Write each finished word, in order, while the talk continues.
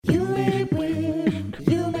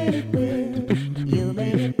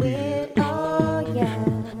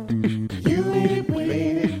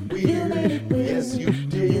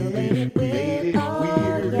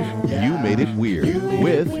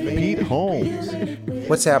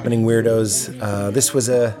What's happening, weirdos? This was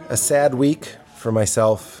a sad week for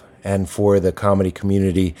myself and for the comedy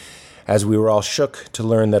community, as we were all shook to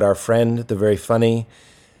learn that our friend, the very funny,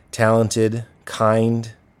 talented,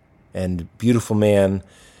 kind, and beautiful man,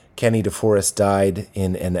 Kenny DeForest, died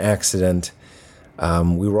in an accident.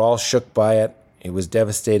 We were all shook by it. It was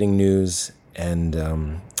devastating news,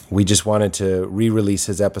 and we just wanted to re-release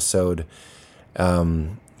his episode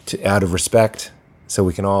out of respect, so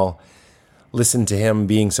we can all listen to him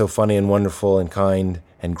being so funny and wonderful and kind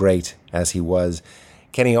and great as he was.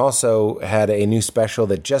 Kenny also had a new special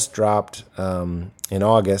that just dropped in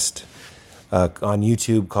August on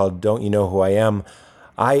YouTube called Don't You Know Who I Am?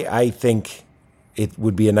 I think it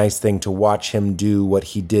would be a nice thing to watch him do what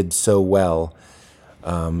he did so well,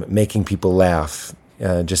 making people laugh.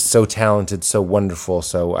 Just so talented, so wonderful.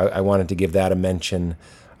 So I wanted to give that a mention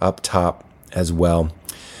up top as well.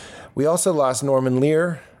 We also lost Norman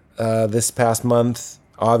Lear this past month.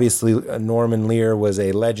 Obviously, Norman Lear was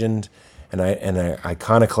a legend and an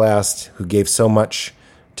iconoclast who gave so much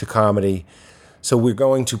to comedy. So we're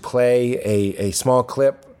going to play a small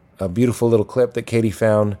clip, a beautiful little clip that Katie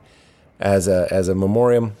found as a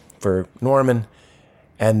memoriam for Norman.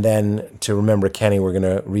 And then to remember Kenny, we're going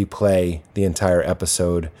to replay the entire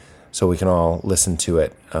episode so we can all listen to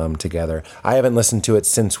it together. I haven't listened to it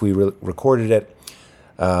since we recorded it,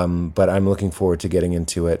 but I'm looking forward to getting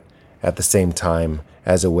into it at the same time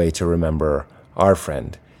as a way to remember our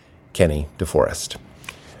friend, Kenny DeForest.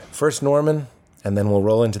 First Norman, and then we'll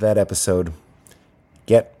roll into that episode.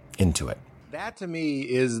 Get into it. That to me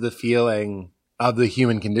is the feeling of the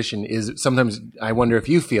human condition. Is sometimes I wonder if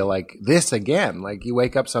you feel like this again, like you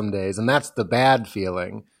wake up some days and that's the bad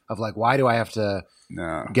feeling of like, why do I have to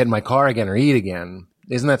get in my car again or eat again?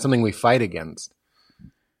 Isn't that something we fight against?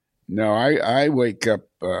 No, I wake up,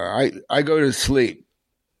 I go to sleep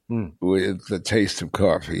with the taste of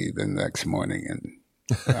coffee the next morning. And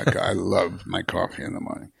I love my coffee in the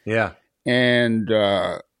morning. Yeah. And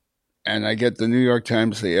I get the New York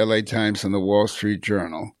Times, the LA Times, and the Wall Street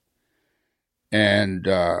Journal. And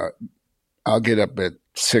I'll get up at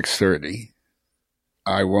 6:30.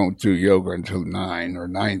 I won't do yoga until 9 or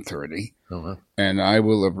 9:30. Uh-huh. And I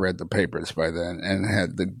will have read the papers by then and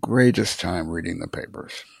had the greatest time reading the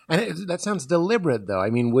papers. And that sounds deliberate, though. I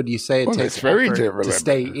mean, would you say it takes very effort deliberate to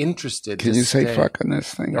stay interested? Can you say fucking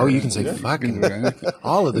this thing? Oh, you can say fucking.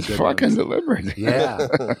 All of the good fucking ones. deliberate. Yeah.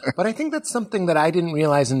 But I think that's something that I didn't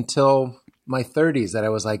realize until my 30s, that I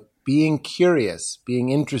was like, being curious, being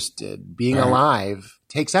interested, being alive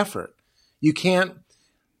takes effort. You can't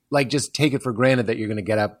like just take it for granted that you're going to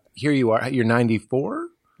get up. Here you are, you're 94,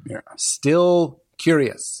 still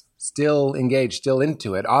curious, still engaged, still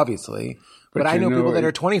into it, obviously. But I know people that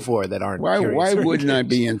are 24 that aren't curious. Why wouldn't I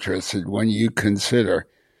be interested when you consider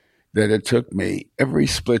that it took me every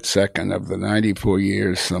split second of the 94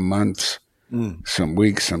 years, some months, some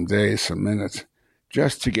weeks, some days, some minutes,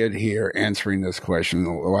 just to get here answering this question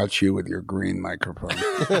and watch you with your green microphone.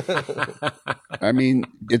 I mean,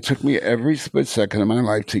 it took me every split second of my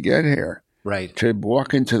life to get here. Right. To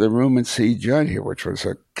walk into the room and see Judd here, which was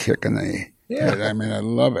a kick in the head. I mean, I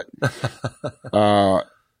love it.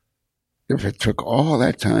 If it took all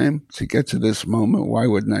that time to get to this moment, why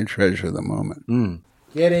wouldn't I treasure the moment?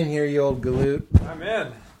 Get in here, you old galoot. I'm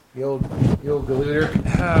in. You old galooter.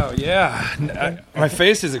 Oh, yeah. My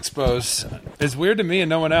face is exposed. It's weird to me and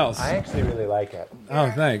no one else. I actually really like it. Oh,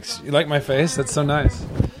 thanks. You like my face? That's so nice.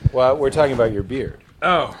 Well, we're talking about your beard.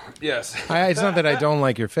 Oh, yes. It's not that I don't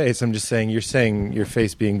like your face. I'm just saying you're saying your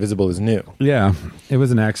face being visible is new. Yeah, it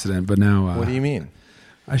was an accident, but now... what do you mean?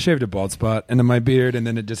 I shaved a bald spot into my beard, and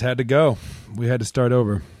then it just had to go. We had to start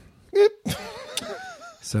over.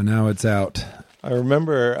 So now it's out. I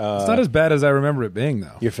remember... it's not as bad as I remember it being,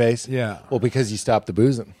 though. Your face? Yeah. Well, because you stopped the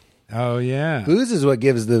boozing. Oh, yeah. Booze is what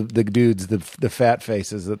gives the dudes the fat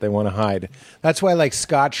faces that they want to hide. That's why, like,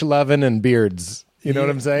 scotch loving and beards... You know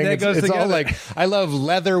what I'm saying? That goes it's all together. like, I love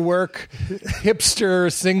leather work,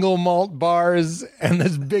 hipster single malt bars, and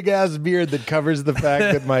this big ass beard that covers the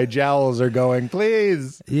fact that my jowls are going,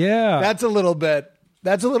 please. Yeah. That's a little bit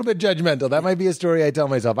judgmental. That might be a story I tell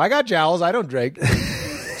myself. I got jowls. I don't drink.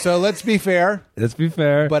 So let's be fair. Let's be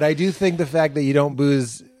fair. But I do think the fact that you don't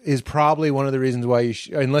booze is probably one of the reasons why you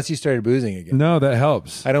unless you started boozing again. No, that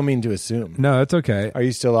helps. I don't mean to assume. No, that's okay. Are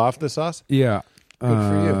you still off the sauce? Yeah. Good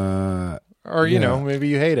for you. Or, you know, maybe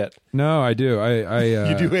you hate it. No, I do.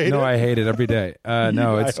 You do hate it? No, I hate it every day.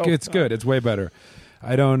 No, it's good. It's way better.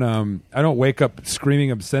 I don't wake up screaming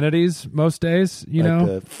obscenities most days, you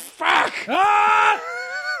know. Fuck! Ah!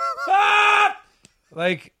 Ah!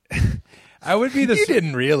 Like I would be the. You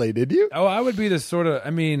didn't really, did you? Oh, I would be the sort of. I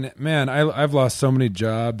mean, man, I've lost so many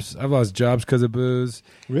jobs. I've lost jobs because of booze.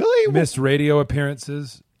 Really? Missed radio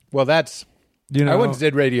appearances. Well, that's. I once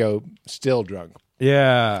did radio still drunk.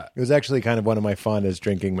 Yeah. It was actually kind of one of my fondest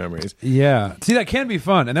drinking memories. Yeah. See, that can be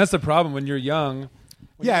fun, and that's the problem when you're young.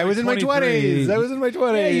 Yeah, I was in my 20s. I was in my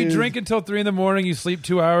 20s. Yeah, you drink until 3 a.m, you sleep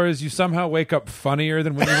 2 hours, you somehow wake up funnier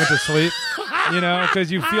than when you went to sleep,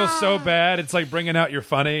 because you feel so bad. It's like bringing out your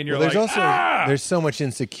funny, and you're there's so much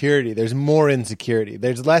insecurity. There's more insecurity.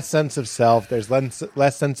 There's less sense of self. There's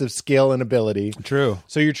less sense of skill and ability. True.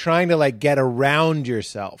 So you're trying to like get around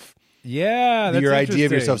yourself. Yeah, that's your idea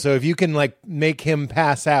of yourself. So if you can like make him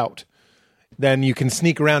pass out, then you can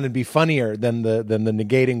sneak around and be funnier than the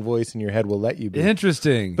negating voice in your head will let you be.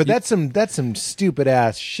 Interesting. But that's some stupid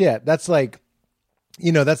ass shit. That's like,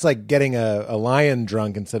 that's like getting a lion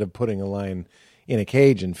drunk instead of putting a lion in a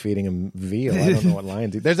cage and feeding him veal. I don't know what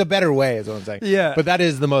lions eat. There's a better way, is what I'm saying. Yeah. But that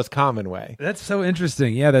is the most common way. That's so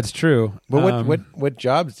interesting. Yeah, that's true. But what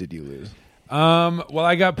jobs did you lose? Well,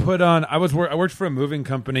 I got put on. I worked for a moving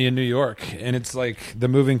company in New York, and it's like the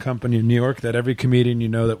moving company in New York that every comedian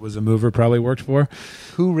that was a mover probably worked for.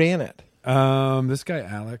 Who ran it? This guy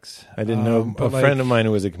Alex. I didn't know. A friend of mine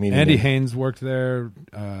who was a comedian. Andy Haynes worked there.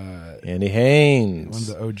 Andy Haynes,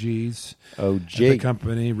 one of the OGs. OG at the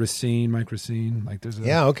company. Mike Racine. Like there's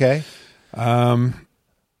okay.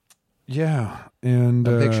 Yeah, and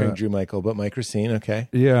I'm picturing Drew Michael, but Mike Racine. Okay.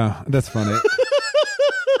 Yeah, that's funny.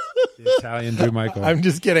 The Italian Drew Michael. I'm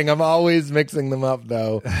just kidding. I'm always mixing them up,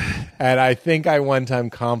 though. And I think I one time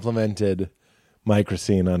complimented Mike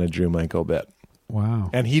Racine on a Drew Michael bit. Wow.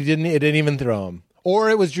 And it didn't even throw him. Or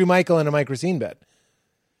it was Drew Michael and a Mike Racine bit.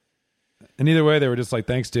 And either way, they were just like,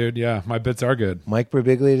 thanks, dude. Yeah, my bits are good. Mike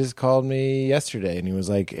Birbiglia just called me yesterday, and he was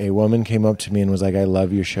like, a woman came up to me and was like, I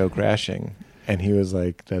love your show Crashing. And he was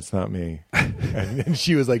like, that's not me. And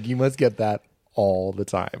she was like, you must get that all the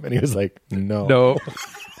time. And he was like, no.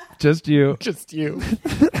 Just you. Just you.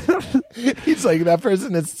 He's like, that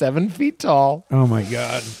person is 7 feet tall. Oh, my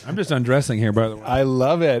God. I'm just undressing here, by the way. I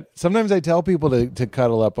love it. Sometimes I tell people to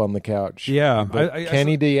cuddle up on the couch. Yeah.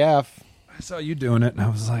 Kenny DF. I saw you doing it, and I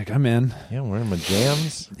was like, I'm in. Yeah, I'm wearing my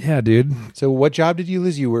jams. Yeah, dude. So what job did you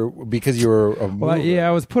lose? You were a mover. Well,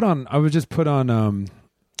 I was just put on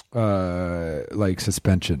like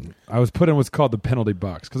suspension. I was put in what's called the penalty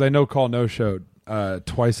box because I no showed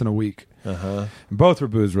twice in a week. Uh-huh. Both were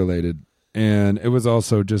booze related, and it was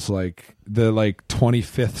also just like the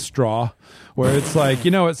 25th straw, where it's like,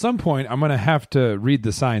 at some point I'm gonna have to read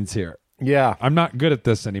the signs here. Yeah, I'm not good at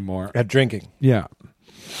this anymore. At drinking. Yeah.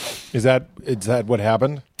 Is that what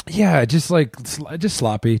happened? Yeah, just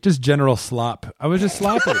sloppy, just general slop. I was just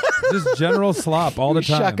sloppy, just general slop all the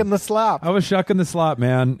time. Shucking the slop. I was shucking the slop,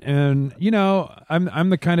 man. And I'm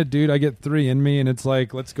the kind of dude, I get 3 in me, and it's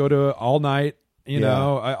like, let's go to all night.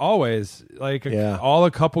 I always all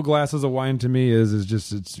a couple glasses of wine to me is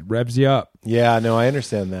just it revs you up. Yeah, no, I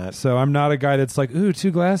understand that. So I'm not a guy that's like, ooh,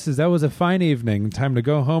 2 glasses, that was a fine evening. Time to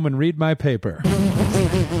go home and read my paper.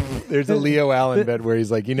 There's a Leo Allen bit where he's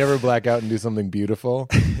like, you never black out and do something beautiful.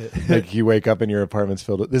 Like you wake up and your apartment's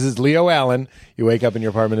filled with, this is Leo Allen. You wake up and your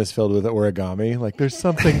apartment is filled with origami. Like there's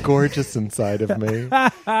something gorgeous inside of me.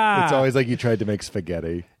 It's always like you tried to make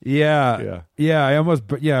spaghetti. Yeah.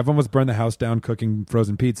 I've almost burned the house down cooking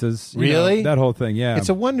frozen pizzas. Really? That whole thing. Yeah. It's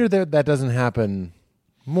a wonder that doesn't happen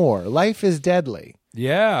more. Life is deadly.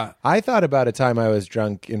 Yeah. I thought about a time I was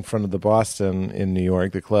drunk in front of the Boston in New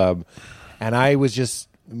York, the club, and I was just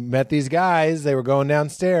met these guys. They were going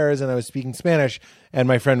downstairs, and I was speaking Spanish, and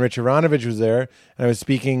my friend Rich Aronovich was there, and I was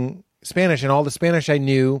speaking Spanish, and all the Spanish I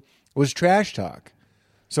knew was trash talk.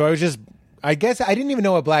 So I guess I didn't even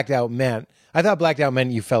know what blacked out meant. I thought blacked out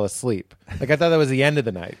meant you fell asleep. Like, I thought that was the end of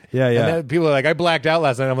the night. Yeah. And then people are like, I blacked out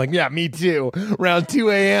last night. I'm like, yeah, me too. Around 2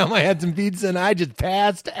 a.m., I had some pizza, and I just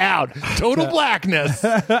passed out. Total blackness.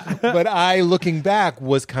 But I, looking back,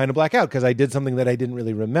 was kind of blacked out because I did something that I didn't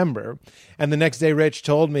really remember. And the next day, Rich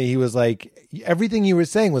told me, he was like, everything you were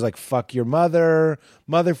saying was like, fuck your mother,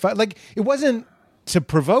 like, it wasn't to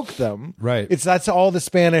provoke them. Right. That's all the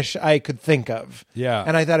Spanish I could think of. Yeah.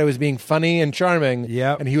 And I thought I was being funny and charming.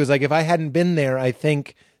 Yeah. And he was like, if I hadn't been there, I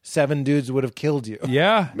think 7 dudes would have killed you.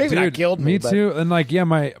 Yeah. Maybe not killed me. Me too. And like, yeah,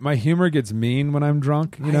 my humor gets mean when I'm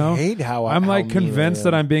drunk, I hate how I'm like convinced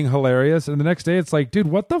that I'm being hilarious. And the next day it's like, dude,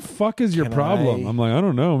 what the fuck is your problem? I'm like, I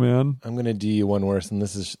don't know, man. I'm going to do you one worse. And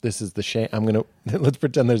this is the shame. Let's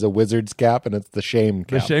pretend there's a wizard's cap and it's the shame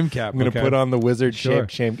cap. The shame cap. I'm going to put on the wizard shaped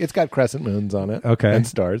shame. It's got crescent moons on it. Okay. And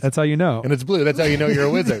stars. That's how you know. And it's blue. That's how you know you're a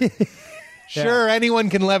wizard. Sure, anyone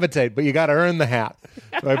can levitate, but you got to earn the hat.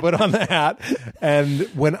 So I put on the hat, and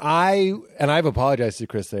I've apologized to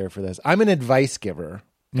Chris Thayer for this. I'm an advice giver,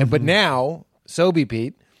 but now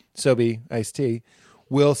Sobe Iced Tea,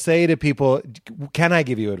 will say to people, "Can I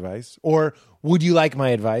give you advice?" Or "Would you like my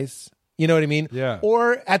advice?" You know what I mean? Yeah.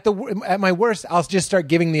 Or at my worst, I'll just start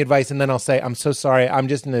giving the advice, and then I'll say, "I'm so sorry. I'm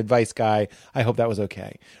just an advice guy. I hope that was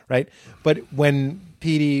okay." Right? But when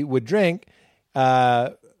Petey would drink,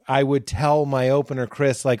 I would tell my opener,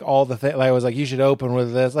 Chris, like all the things. Like, I was like, "You should open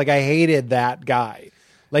with this." Like, I hated that guy.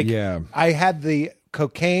 Like, I had the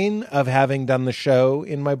cocaine of having done the show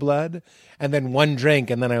in my blood, and then one drink,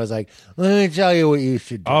 and then I was like, "Let me tell you what you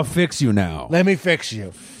should do. I'll fix you now. Let me fix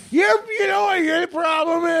you." You know what your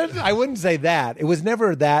problem is? I wouldn't say that. It was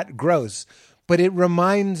never that gross, but it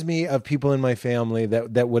reminds me of people in my family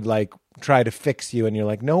that would like try to fix you, and you're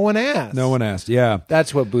like, no one asked. No one asked. Yeah.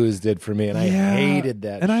 That's what booze did for me, and I hated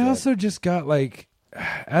that. And shit. I also just got like,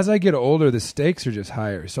 as I get older, the stakes are just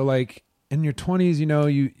higher. So like in your 20s, you know,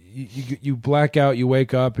 you black out, you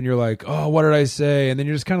wake up, and you're like, oh, what did I say? And then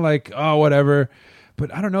you're just kind of like, oh, whatever.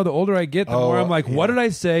 But I don't know, the older I get, the more I'm like, what did I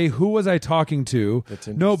say? Who was I talking to?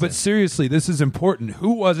 No, but seriously, this is important.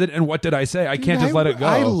 Who was it and what did I say? I can't just let it go.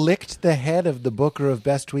 I licked the head of the booker of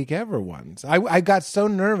Best Week Ever once. I got so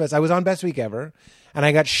nervous. I was on Best Week Ever, and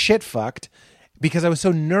I got shit-fucked because I was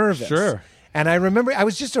so nervous. Sure. And I remember, I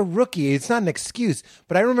was just a rookie. It's not an excuse.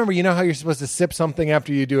 But I remember, you know how you're supposed to sip something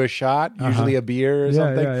after you do a shot? Usually a beer or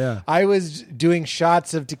something? Yeah. I was doing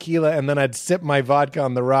shots of tequila, and then I'd sip my vodka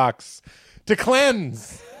on the rocks. To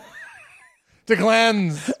cleanse.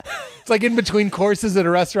 It's like in between courses at a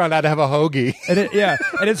restaurant, I'd have a hoagie.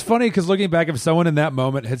 And it's funny because looking back, if someone in that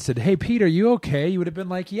moment had said, "Hey, Pete, are you okay?" you would have been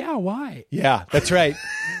like, "Yeah, why?" Yeah, that's right.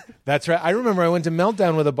 That's right. I remember I went to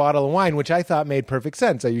Meltdown with a bottle of wine, which I thought made perfect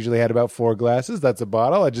sense. I usually had about 4 glasses. That's a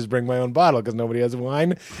bottle. I just bring my own bottle because nobody has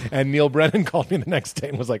wine. And Neil Brennan called me the next day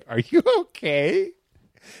and was like, "Are you okay?"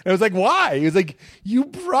 And I was like, "Why?" He was like, "You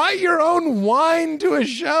brought your own wine to a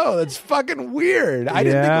show. That's fucking weird." I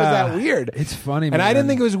didn't think it was that weird. It's funny, and man. I didn't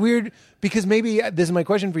think it was weird because maybe this is my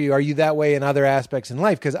question for you. Are you that way in other aspects in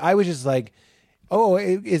life? Because I was just like, oh,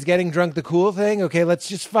 is getting drunk the cool thing? Okay, let's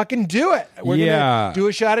just fucking do it. We're going to do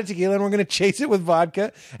a shot of tequila and we're going to chase it with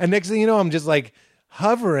vodka. And next thing you know, I'm just like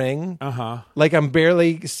hovering, like I'm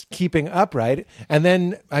barely keeping upright. And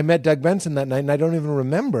then I met Doug Benson that night, and I don't even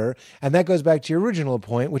remember. And that goes back to your original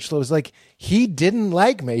point, which was like, he didn't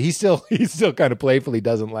like me. He still kind of playfully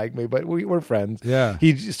doesn't like me, but we're friends. Yeah,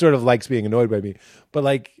 he sort of likes being annoyed by me. But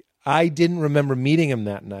like, I didn't remember meeting him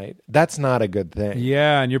that night. That's not a good thing.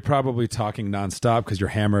 Yeah, and you're probably talking nonstop because you're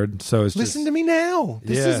hammered. So it's Listen to me now.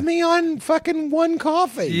 This is me on fucking one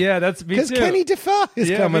coffee. Yeah, that's me too. Because Kenny DeForest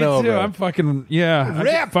is coming over. Too. I'm fucking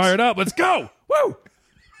I'm fired up. Let's go. Woo!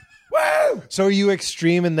 Woo! So are you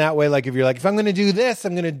extreme in that way? Like if you're like, if I'm going to do this,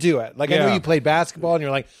 I'm going to do it. Like I know you played basketball and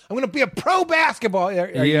you're like, I'm going to be a pro basketball.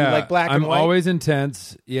 Are you like black and white? I'm always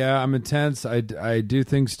intense. Yeah, I'm intense. I do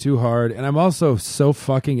things too hard. And I'm also so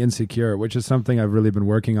fucking insecure, which is something I've really been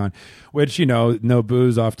working on. Which, you know, no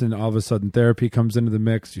booze, often all of a sudden therapy comes into the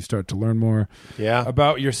mix. You start to learn more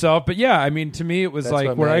about yourself. But yeah, I mean, to me, it was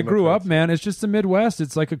like where I grew up, man. It's just the Midwest.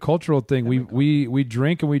 It's like a cultural thing. We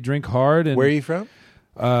drink and we drink hard. And where are you from?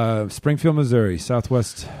 Springfield, Missouri,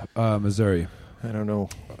 Southwest Missouri. I don't know.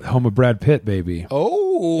 Home of Brad Pitt, baby.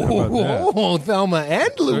 Oh, Thelma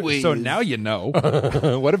and Louise. So now you know.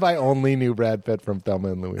 What if I only knew Brad Pitt from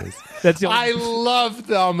Thelma and Louise? I love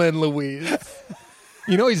Thelma and Louise.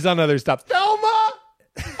 You know he's done other stuff. Thelma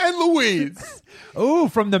and Louise. Oh,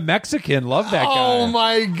 from the Mexican. Love that guy. Oh,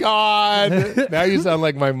 my God. Now you sound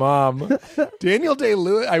like my mom. Daniel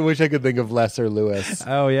Day-Lewis. I wish I could think of Lesser Lewis.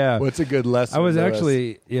 Oh, yeah. What's a good Lesser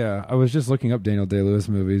Lewis? I was just looking up Daniel Day-Lewis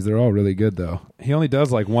movies. They're all really good, though. He only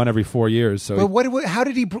does like one every 4 years. So, how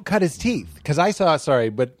did he cut his teeth? Because I saw,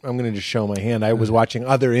 but I'm going to just show my hand. I was watching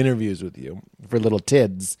other interviews with you for little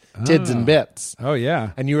tids and bits. Oh,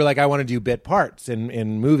 yeah. And you were like, I want to do bit parts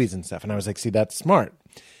in movies and stuff. And I was like, see, that's smart.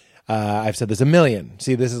 I've said this a million.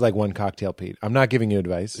 See, this is like one cocktail, Pete. I'm not giving you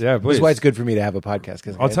advice. Yeah, please. This is why it's good for me to have a podcast.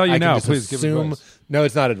 Cause I'll tell you now. Please give advice. No,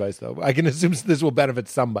 it's not advice, though. I can assume this will benefit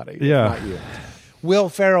somebody. Yeah. Not you. Will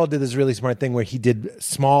Ferrell did this really smart thing where he did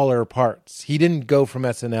smaller parts. He didn't go from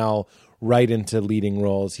SNL right into leading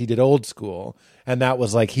roles. He did old school. And that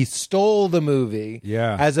was like he stole the movie.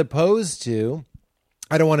 Yeah. As opposed to...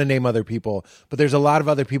 I don't want to name other people, but there's a lot of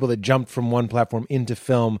other people that jumped from one platform into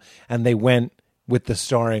film and they went with the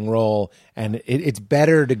starring role, and it's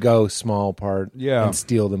better to go small part and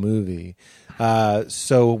steal the movie.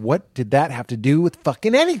 So what did that have to do with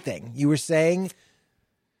fucking anything? You were saying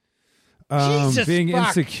being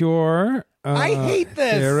insecure. I hate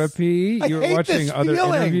this. Therapy. I You're hate watching this other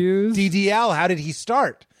feeling. interviews. DDL, how did he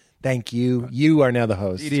start? Thank you. You are now the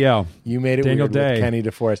host. DDL. You made it Daniel weird Day. with Kenny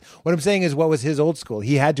DeForest. What I'm saying is, what was his old school?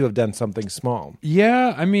 He had to have done something small.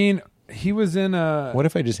 Yeah, I mean, he was in a... What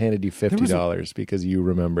if I just handed you $50 because you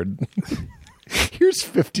remembered? Here's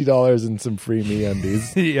 $50 and some free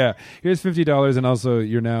MeUndies. Yeah, here's $50, and also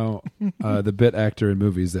you're now the bit actor in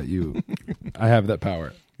movies that you... I have that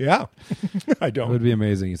power. Yeah. I It don't. would be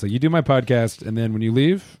amazing. It's like, you do my podcast, and then when you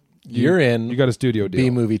leave... You're in. You got a studio deal.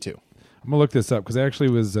 B-movie too. I'm going to look this up, because I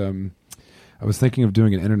actually was... I was thinking of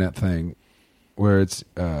doing an internet thing where it's...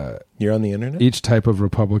 You're on the internet? each type of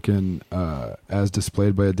Republican as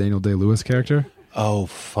displayed by a Daniel Day-Lewis character. Oh,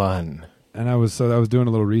 fun. And I was doing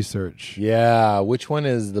a little research. Yeah. Which one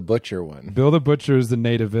is the butcher one? Bill the Butcher is the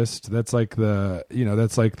nativist. That's like the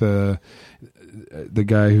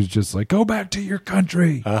guy who's just like, go back to your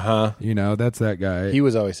country. Uh-huh. That's that guy. He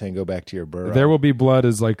was always saying, go back to your burrow. There Will Be Blood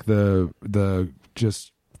is like the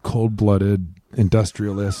just cold-blooded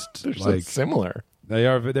industrialist. They're like so similar. They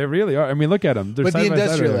really are. I mean, look at them. They're But the side by side right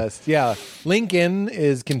there. industrialist, yeah. Lincoln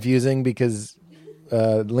is confusing because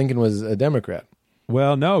Lincoln was a Democrat.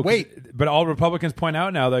 Well, no. Wait. But all Republicans point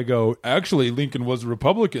out now, they go, actually, Lincoln was a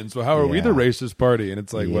Republican, so how are we the racist party? And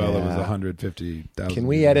it's like, well, it was 150,000. Can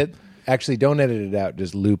we edit? Actually, don't edit it out.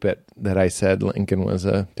 Just loop it that I said Lincoln was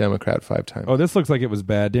a Democrat 5 times. Oh, this looks like it was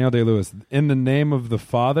bad. Daniel Day-Lewis, In the Name of the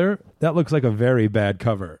Father, that looks like a very bad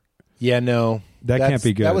cover. Yeah, no. That can't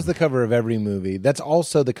be good. That was the cover of every movie. That's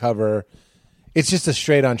also the cover. It's just a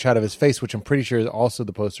straight-on shot of his face, which I'm pretty sure is also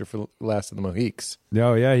the poster for Last of the Mohiques.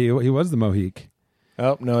 Oh, yeah, he was the Mohique.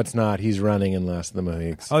 Oh, no, it's not. He's running in Last of the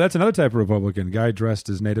Mohiques. Oh, that's another type of Republican. Guy dressed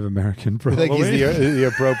as Native American for I think he's Halloween. the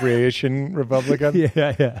appropriation Republican.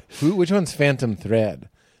 Yeah. Which one's Phantom Thread?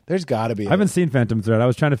 There's got to be. I haven't seen Phantom Thread. I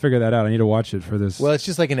was trying to figure that out. I need to watch it for this. Well, it's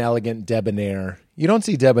just like an elegant debonair. You don't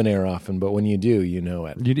see debonair often, but when you do, you know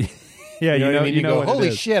it. Yeah, You know what I mean? You go, what it holy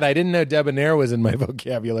is. shit, I didn't know debonair was in my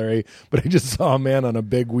vocabulary, but I just saw a man on a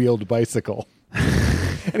big-wheeled bicycle.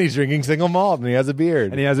 And he's drinking single malt, and he has a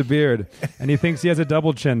beard. And he has a beard. And he thinks he has a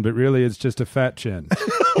double chin, but really it's just a fat chin.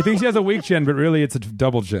 He thinks he has a weak chin, but really it's a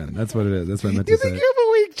double chin. That's what it is. That's what I meant You to say. think you have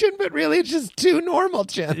a weak chin, but really it's just 2 normal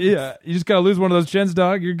chins. Yeah, you just got to lose one of those chins,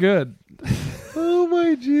 dog. You're good. Oh,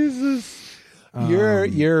 my Jesus. You're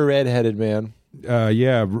a redheaded man.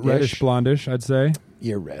 Yeah, reddish, blondish, I'd say.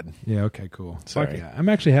 You're red. Yeah, okay, cool. Sorry. Fuck yeah. I'm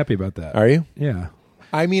actually happy about that. Are you? Yeah.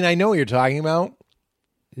 I mean, I know what you're talking about.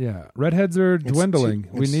 Yeah. Redheads are dwindling.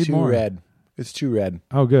 We need too more. Red. It's too red.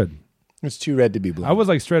 Oh, good. It's too red to be blonde. I was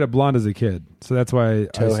like straight up blonde as a kid, so that's why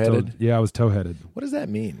Toe-headed? I was toe-headed. What does that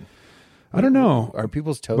mean? I don't know. Are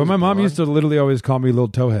people's toes But my mom blonde? used to literally always call me little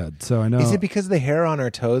towhead, so I know. Is it because the hair on our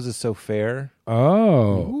toes is so fair?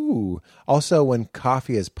 Oh. Ooh. Also, when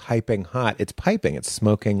coffee is piping hot, it's piping. It's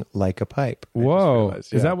smoking like a pipe. I just Whoa.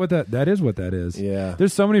 realized, Is yeah. that what that is what that is? Yeah.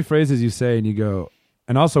 There's so many phrases you say and you go,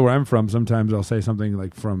 and also where I'm from, sometimes I'll say something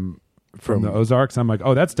like from the Ozarks. I'm like,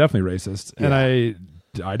 oh, that's definitely racist. Yeah. And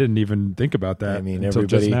I didn't even think about that I mean, until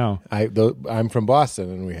everybody. just now. I'm from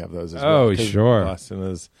Boston, and we have those as well. Oh, 'cause sure. Boston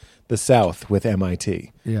is the South with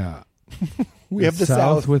MIT. Yeah. We have the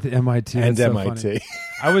South with MIT. and That's so MIT. funny.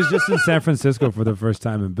 I was just in San Francisco for the first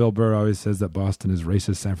time, and Bill Burr always says that Boston is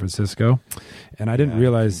racist San Francisco. And I didn't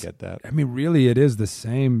realize. Get that. I mean, really, it is the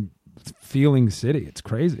same feeling city. It's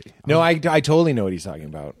crazy. No, I totally know what he's talking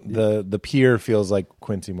about. The pier feels like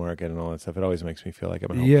Quincy Market and all that stuff. It always makes me feel like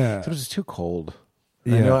I'm at home. Yeah. Sometimes it's too cold.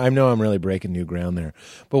 Yeah. I know I'm really breaking new ground there.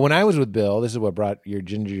 But when I was with Bill, this is what brought your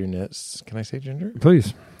gingerness. Can I say ginger?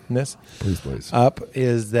 Please. Please. Up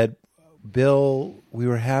is that Bill, we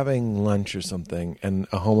were having lunch or something, and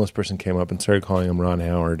a homeless person came up and started calling him Ron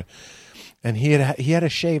Howard. And he had a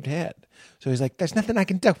shaved head. So he's like, there's nothing I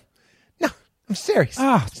can do. No, I'm serious.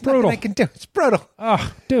 It's brutal. Nothing I can do. It's brutal.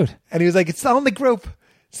 Oh, dude. And he was like, it's the only group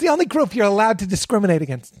you're allowed to discriminate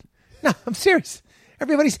against. No, I'm serious.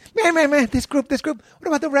 Everybody's, man, this group. What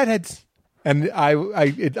about the redheads? And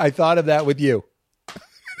I thought of that with you.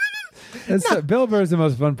 Bill Burr's the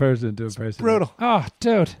most fun person to impersonate. Brutal. Oh,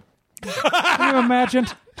 dude. Can you imagine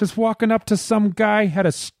just walking up to some guy at a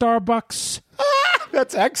Starbucks?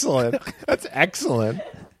 That's excellent.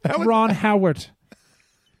 Ron Howard.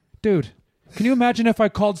 Dude, can you imagine if I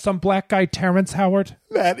called some black guy Terrence Howard?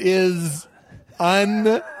 That is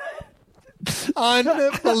unbelievable.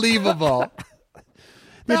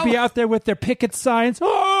 They'd be out there with their picket signs.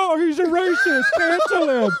 Oh, he's a racist. Cancel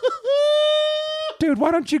him. Dude,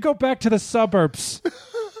 why don't you go back to the suburbs?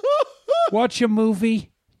 Watch a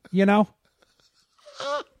movie,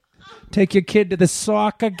 Take your kid to the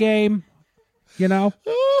soccer game,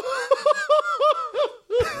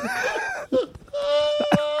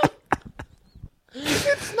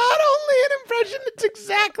 imagine it's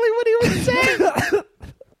exactly what he was saying.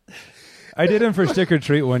 I did him for Stick or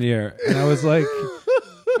Treat one year, and I was like,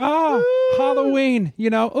 oh, Halloween,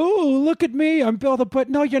 oh, look at me, I'm Bill the Butt.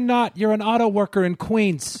 No, you're not. You're an auto worker in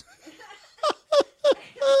Queens.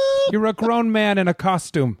 You're a grown man in a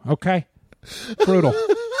costume, okay? Brutal.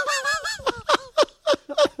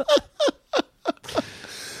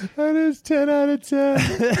 That is 10 out of 10.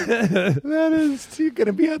 That is, you're going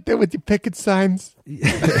to be out there with your picket signs. He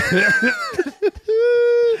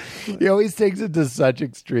always takes it to such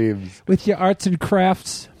extremes. With your arts and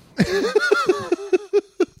crafts.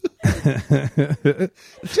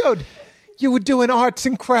 Dude, you were doing arts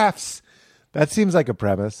and crafts. That seems like a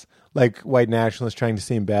premise. Like white nationalists trying to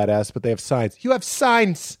seem badass, but they have signs. You have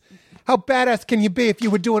signs. How badass can you be if you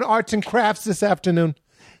were doing arts and crafts this afternoon?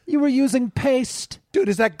 You were using paste. Dude,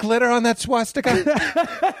 is that glitter on that swastika?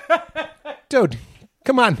 Dude,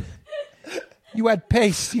 come on. You had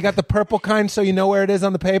paste. You got the purple kind so you know where it is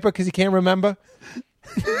on the paper because you can't remember?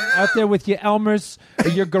 Out there with your Elmers or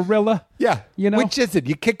your Gorilla. Yeah. Which is it?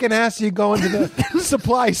 You kicking ass or you going to the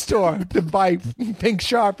supply store to buy pink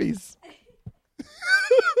Sharpies?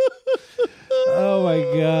 Oh,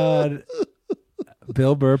 my God.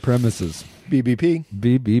 Bill Burr premises. BBP.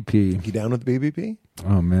 You down with BBP?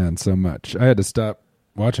 Oh, man, so much. I had to stop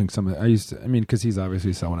watching some of it. Because he's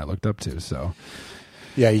obviously someone I looked up to, so.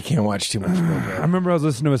 Yeah, you can't watch too much. I remember I was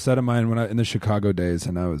listening to a set of mine in the Chicago days,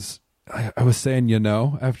 and I was saying,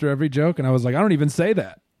 after every joke, and I was like, I don't even say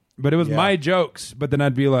that. But it was my jokes. But then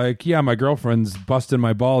I'd be like, yeah, my girlfriend's busting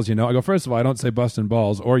my balls, I go, first of all, I don't say busting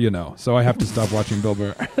balls or, so I have to stop watching Bill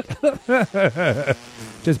Burr.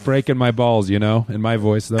 Just breaking my balls, in my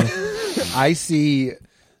voice, though. I see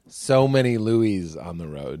so many Louis on the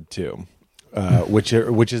road, too, which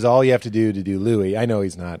is all you have to do Louis. I know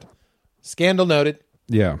he's not. Scandal noted.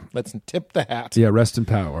 Yeah. Let's tip the hat. Yeah, rest in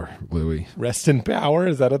power, Louis. Rest in power?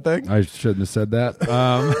 Is that a thing? I shouldn't have said that.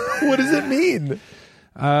 What does it mean?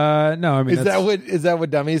 No, I mean, is that what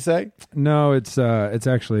dummies say? No, it's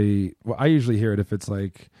actually. Well, I usually hear it if it's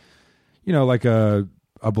like, like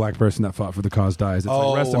a black person that fought for the cause dies. It's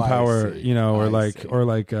like rest in power, or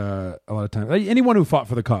like a lot of times anyone who fought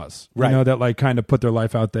for the cause, right? That like kind of put their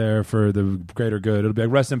life out there for the greater good. It'll be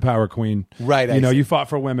like rest in power, Queen. Right. You fought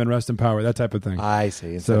for women, rest in power, that type of thing. I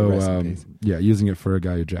see. So yeah, using it for a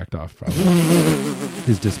guy who jacked off probably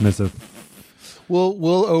is dismissive.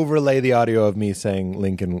 We'll overlay the audio of me saying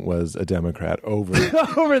Lincoln was a Democrat over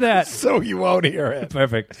that, so you won't hear it.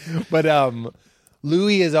 Perfect. But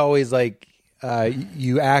Louis is always like,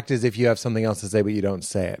 you act as if you have something else to say, but you don't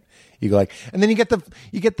say it. You go like, and then you get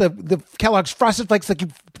the Kellogg's Frosted Flakes, like you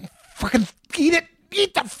fucking eat it,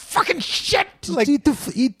 eat the fucking shit. Like, eat the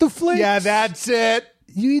flakes. Yeah, that's it.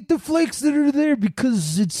 You eat the flakes that are there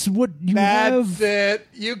because it's what you have. That's it.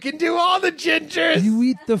 You can do all the gingers. You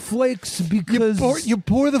eat the flakes because you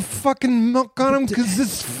pour the fucking milk on them because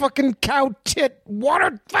this fucking cow tit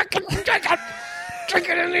water fucking drink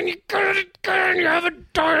it and then you cut it and you have a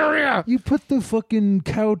diarrhea. You put the fucking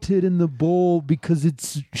cow tit in the bowl because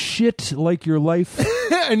it's shit like your life.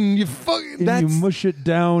 And you mush it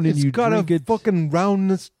down and you drink it. It's got a fucking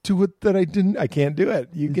roundness to it that I can't do it.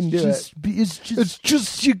 You can do it. It's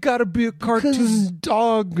just you gotta be a cartoon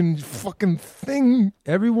dog and fucking thing.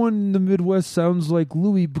 Everyone in the Midwest sounds like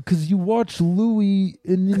Louis because you watch Louis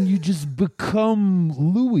and then you just become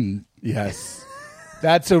Louis. Yes.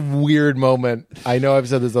 That's a weird moment. I know I've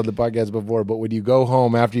said this on the podcast before, but when you go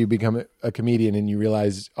home after you become a comedian and you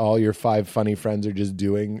realize all your 5 funny friends are just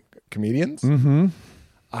doing comedians. Mm-hmm.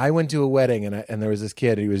 I went to a wedding and there was this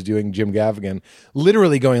kid. He was doing Jim Gaffigan,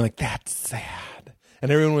 literally going like, "That's sad," and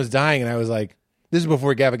everyone was dying. And I was like, "This is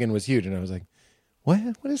before Gaffigan was huge." And I was like,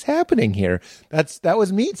 "What is happening here?" That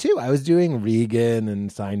was me too. I was doing Regan and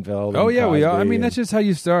Seinfeld. Oh and yeah, we are. I mean, and that's just how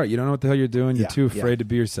you start. You don't know what the hell you're doing. You're too afraid to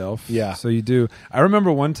be yourself. Yeah. So you do. I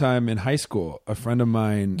remember one time in high school, a friend of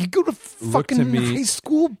mine. You go to fucking high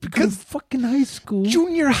school because fucking high school.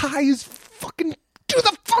 Junior high is fucking do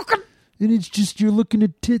the fucking. And it's just you're looking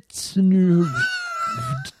at tits and your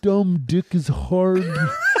dumb dick is hard.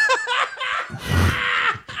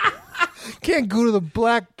 Can't go to the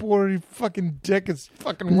blackboard. Your fucking dick is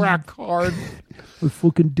fucking rock hard. My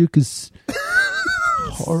fucking dick is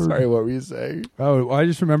hard. Sorry, what were you saying? Oh, I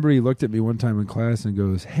just remember he looked at me one time in class and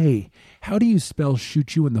goes, "Hey, how do you spell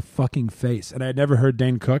shoot you in the fucking face?" And I had never heard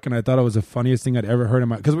Dane Cook, and I thought it was the funniest thing I'd ever heard in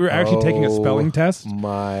my... Because we were actually taking a spelling test.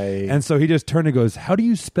 And so he just turned and goes, "How do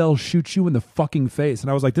you spell shoot you in the fucking face?" And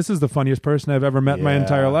I was like, this is the funniest person I've ever met in my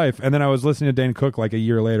entire life. And then I was listening to Dane Cook like a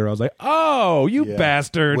year later. I was like, oh, you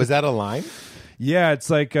bastard. Was that a line? Yeah, it's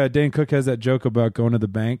like Dane Cook has that joke about going to the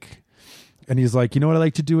bank. And he's like, you know what I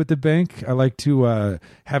like to do at the bank? I like to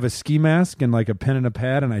have a ski mask and like a pen and a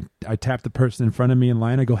pad, and I tap the person in front of me in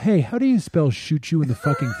line. I go, hey, how do you spell shoot you in the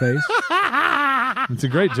fucking face? It's a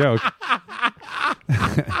great joke. How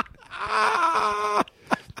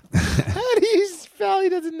do you spell? He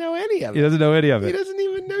doesn't know any of it. He doesn't know any of it. He doesn't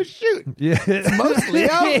even know shoot. Yeah. It's mostly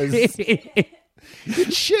O's.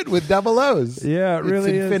 It's shit with double O's. Yeah, it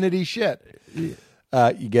really it's infinity shit.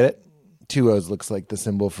 You get it? 2 O's looks like the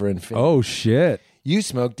symbol for infinity. Oh, shit. You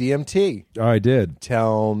smoke DMT. Oh, I did.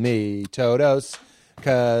 Tell me, Todos,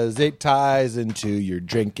 because it ties into your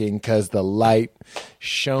drinking, because the light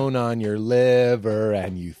shone on your liver,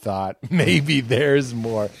 and you thought maybe there's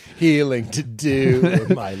more healing to do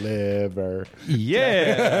in my liver.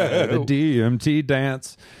 Yeah, the DMT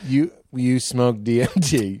dance. You smoked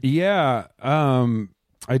DMT. Yeah,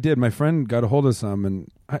 I did. My friend got a hold of some, and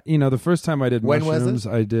the first time I did mushrooms,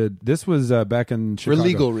 I did. This was back in Chicago. For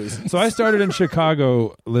legal reasons. So I started in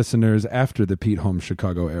Chicago, listeners, after the Pete Holmes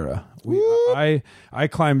Chicago era. I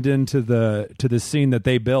climbed into the scene that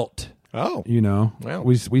they built. Oh, wow.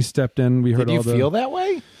 We stepped in. We heard. Did you feel that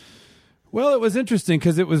way? Well, it was interesting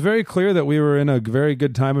because it was very clear that we were in a very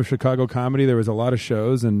good time of Chicago comedy. There was a lot of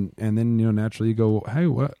shows, and then naturally you go, hey,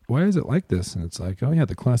 why is it like this? And it's like, oh yeah,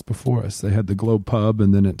 the class before us, they had the Globe Pub,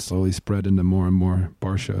 and then it slowly spread into more and more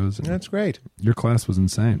bar shows. That's great. Your class was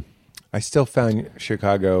insane. I still found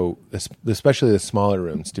Chicago, especially the smaller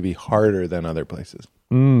rooms, to be harder than other places,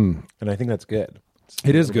 and I think that's good.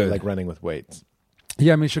 It is good, like running with weights.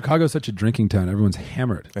 Yeah, I mean, Chicago's such a drinking town. Everyone's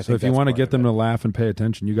hammered. So if you want to get them to laugh and pay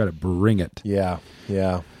attention, you got to bring it. Yeah.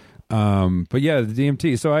 But yeah, the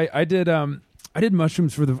DMT. So I did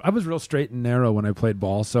mushrooms I was real straight and narrow when I played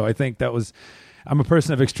ball. So I think I'm a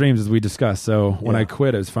person of extremes, as we discussed. So when I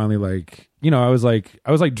quit, it was finally like, I was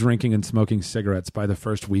like drinking and smoking cigarettes by the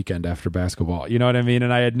first weekend after basketball. You know what I mean?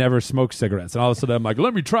 And I had never smoked cigarettes. And all of a sudden I'm like,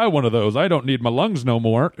 let me try one of those. I don't need my lungs no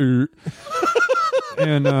more.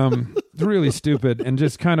 And really stupid, and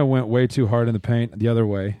just kind of went way too hard in the paint the other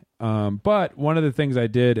way. But one of the things I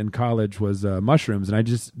did in college was mushrooms, and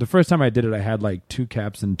the first time I did it, I had like 2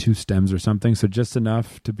 caps and 2 stems or something, so just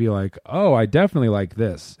enough to be like, oh, I definitely like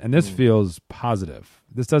this, and this feels positive.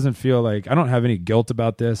 This doesn't feel like, I don't have any guilt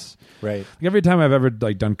about this. Right. Like every time I've ever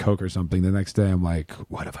like done coke or something, the next day I'm like,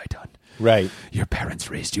 what have I done? Right. Your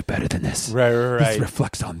parents raised you better than this. Right. This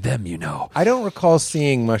reflects on them, I don't recall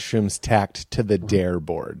seeing mushrooms tacked to the dare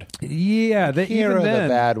board. Yeah, Here are the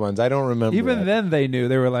bad ones. I don't remember. Even then they knew.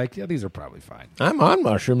 They were like, yeah, these are probably fine. I'm on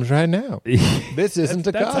mushrooms right now. This isn't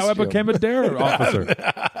a costume. That's how I became a dare officer.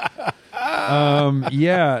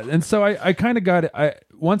 Yeah, and so I kind of got it.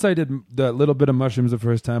 Once I did the little bit of mushrooms the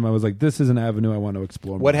first time, I was like, this is an avenue I want to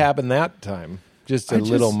explore more. What happened that time? Just a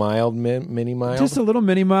little mild, mini mild? Just a little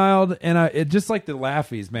mini mild, and it just like the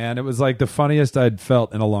laughies, man. It was like the funniest I'd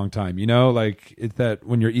felt in a long time, like that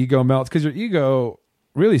when your ego melts, because your ego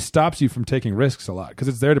really stops you from taking risks a lot, because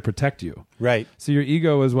it's there to protect you. Right. So your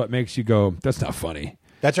ego is what makes you go, that's not funny.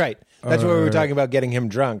 That's right. That's what we were talking about, getting him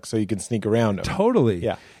drunk so you can sneak around him. Totally.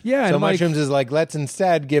 Yeah. Yeah. So mushrooms is like, let's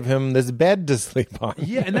instead give him this bed to sleep on.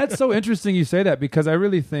 Yeah, and that's so interesting you say that, because I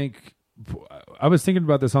really think, I was thinking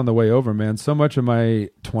about this on the way over, man. So much of my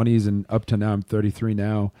 20s and up to now, I'm 33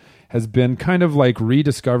 now, has been kind of like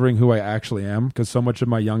rediscovering who I actually am, because so much of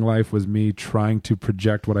my young life was me trying to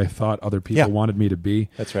project what I thought other people wanted me to be.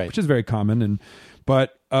 That's right. Which is very common.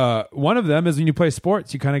 But one of them is when you play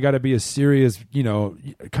sports, you kind of got to be a serious,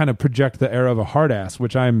 kind of project the air of a hard ass,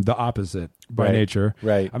 which I'm the opposite by nature.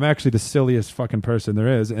 Right. I'm actually the silliest fucking person there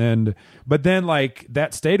is. But then like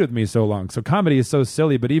that stayed with me so long. So comedy is so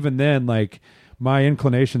silly, but even then, like my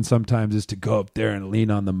inclination sometimes is to go up there and lean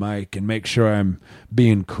on the mic and make sure I'm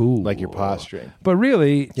being cool. Like you're posturing. But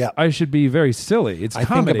really, I should be very silly. It's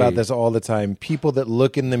comedy. I think about this all the time. People that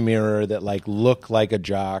look in the mirror that like look like a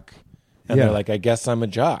jock. And they're like, I guess I'm a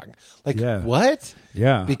jock. Like, what?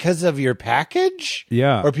 Yeah. Because of your package?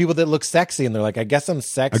 Yeah. Or people that look sexy and they're like, I guess I'm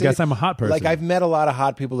sexy. I guess I'm a hot person. Like, I've met a lot of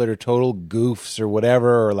hot people that are total goofs or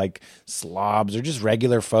whatever, or like slobs or just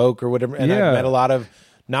regular folk or whatever. And I've met a lot of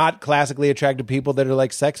not classically attractive people that are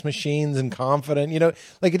like sex machines and confident,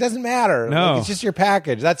 like it doesn't matter. No. Like, it's just your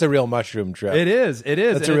package. That's a real mushroom trip. It is.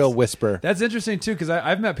 That's a real whisper. That's interesting too, because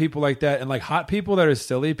I've met people like that, and like hot people that are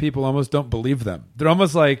silly, people almost don't believe them. They're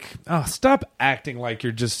almost like, oh, stop acting like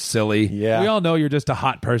you're just silly. Yeah. We all know you're just a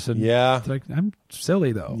hot person. Yeah. It's like, I'm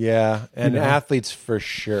silly though. Yeah. And athletes for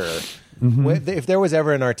sure. Mm-hmm. If there was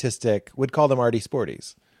ever an artistic, we'd call them arty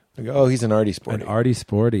sporties. We go, oh, he's an arty sporty. An arty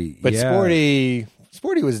sporty. But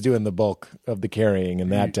Sporty was doing the bulk of the carrying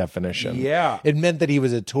in that definition. Yeah. It meant that he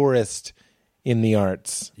was a tourist in the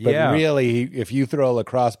arts. But really, if you throw a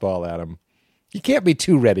lacrosse ball at him, You can't be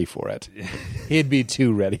too ready for it. He'd be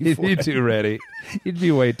too ready for it. He'd be too ready. He'd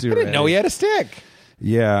be way too ready. No, he had a stick.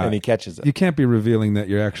 Yeah. And he catches it. You can't be revealing that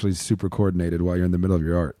you're actually super coordinated while you're in the middle of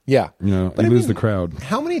your art. Yeah. But you lose the crowd.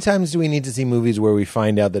 How many times do we need to see movies where we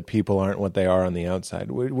find out that people aren't what they are on the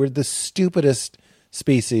outside? We're the stupidest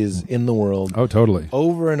species in the world. Oh, totally.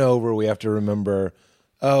 Over and over, we have to remember,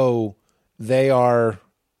 they are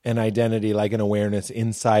an identity, like an awareness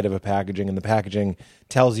inside of a packaging, and the packaging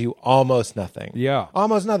tells you almost nothing. Yeah.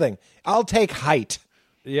 Almost nothing. I'll take height.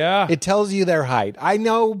 Yeah. It tells you their height. I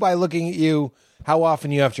know by looking at you how often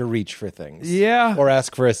you have to reach for things. Yeah. Or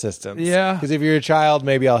ask for assistance. Yeah. Because if you're a child,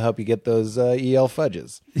 maybe I'll help you get those EL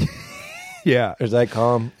fudges. Yeah. Or as I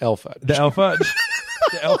call them, El Fudge. The El Fudge.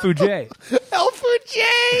 The El Fujay. El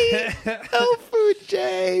Fujay! El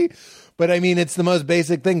Fujay! But I mean, it's the most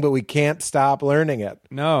basic thing, but we can't stop learning it.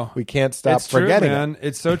 No. We can't stop It's true, forgetting man. it.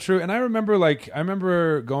 It's so true. And I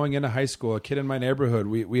remember going into high school, a kid in my neighborhood,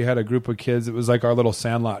 we had a group of kids. It was like our little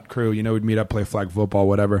Sandlot crew. We'd meet up, play flag football,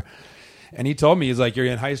 whatever. And he told me, he's like, you're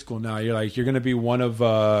in high school now. You're going to be one of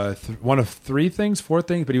four things.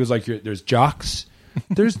 But he was like, there's jocks,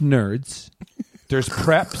 there's nerds, there's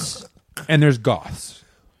preps, and there's goths.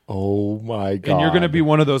 Oh my God. And you're going to be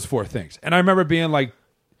one of those four things. And I remember being like,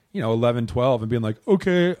 11, 12 and being like,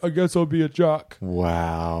 okay, I guess I'll be a jock.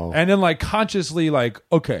 Wow. And then like consciously like,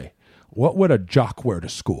 okay, what would a jock wear to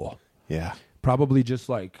school? Yeah. Probably just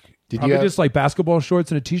like just like basketball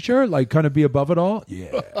shorts and a t-shirt, like kind of be above it all.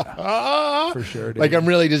 Yeah. For sure. Dude. Like I'm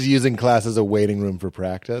really just using class as a waiting room for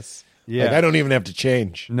practice. Yeah. Like I don't even have to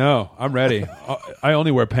change. No, I'm ready. I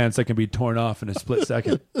only wear pants that can be torn off in a split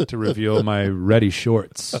second to reveal my ready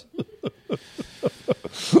shorts.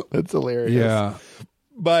 That's hilarious. Yeah.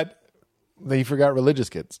 But you forgot religious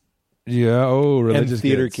kids. Yeah. Oh, religious and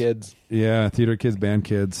theater kids. Yeah. Theater kids, band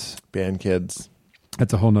kids. Band kids.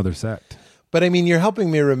 That's a whole nother sect. But I mean, you're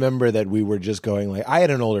helping me remember that we were just going like, I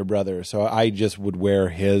had an older brother, so I just would wear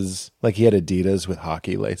his, like he had Adidas with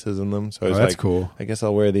hockey laces in them. So I was that's like, cool. I guess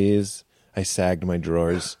I'll wear these. I sagged my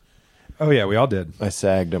drawers. Oh yeah, we all did. I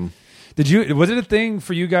sagged them. Was it a thing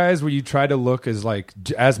for you guys where you try to look as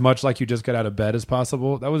much like you just got out of bed as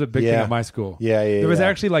possible? That was a big thing at my school. Yeah. There was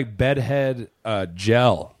actually like bedhead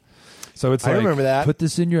gel. So it's like, I remember that. Put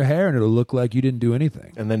this in your hair and it'll look like you didn't do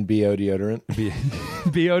anything. And then BO deodorant.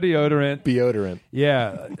 BO deodorant. Deodorant.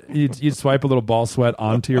 Yeah. You'd swipe a little ball sweat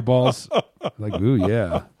onto your balls. Like, ooh,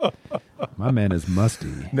 yeah. My man is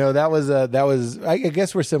musty. No, that was I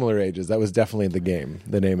guess we're similar ages. That was definitely the game.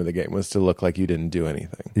 The name of the game was to look like you didn't do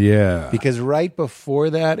anything. Yeah. Because right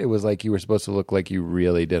before that, it was like you were supposed to look like you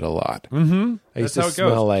really did a lot. Mm-hmm. I used to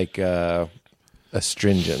smell like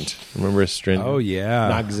astringent. Remember astringent? Oh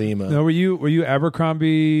yeah. Noxzema. No, were you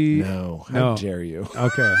Abercrombie? No. How dare you?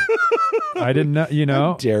 Okay. I didn't know,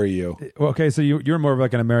 How dare you? Okay, so you're more of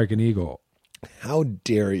like an American Eagle. How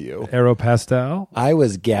dare you? Aeropastel? I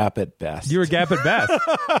was Gap at best. You were Gap at best.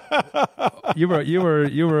 you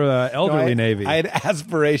were elderly Navy. I had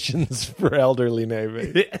aspirations for elderly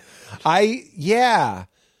Navy.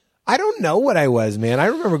 I don't know what I was, man. I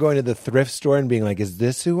remember going to the thrift store and being like, is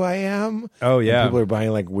this who I am? Oh, yeah. And people are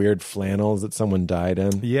buying like weird flannels that someone died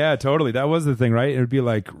in. Yeah, totally. That was the thing, right? It would be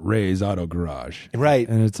like Ray's Auto Garage. Right.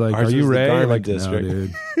 And it's like, Ours are you was the Ray? garment Like,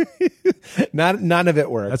 district. no, dude. None of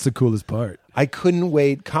it worked. That's the coolest part. I couldn't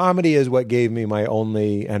wait. Comedy is what gave me my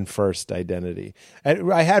only and first identity.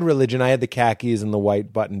 I had religion. I had the khakis and the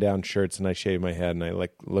white button-down shirts, and I shaved my head, and I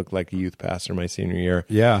looked like a youth pastor my senior year.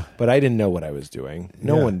 Yeah. But I didn't know what I was doing.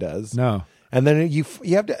 No one does. No. And then you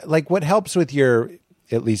have to, like, what helps with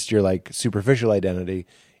at least your like superficial identity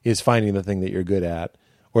is finding the thing that you're good at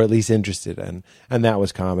or at least interested in. And that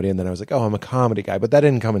was comedy. And then I was like, oh, I'm a comedy guy. But that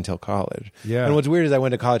didn't come until college. Yeah. And what's weird is I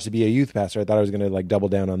went to college to be a youth pastor. I thought I was going to like double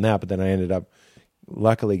down on that. But then I ended up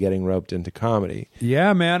luckily getting roped into comedy.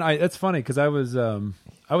 Yeah, man. That's funny because I was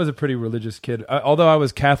a pretty religious kid, although I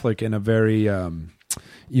was Catholic in a very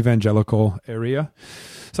evangelical area.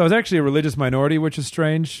 So I was actually a religious minority, which is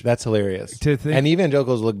strange. That's hilarious. To think. And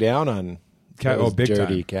evangelicals look down on big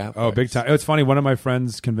dirty time. Catholics. Oh, big time. It's funny. One of my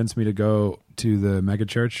friends convinced me to go to the mega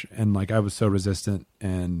church, and like I was so resistant.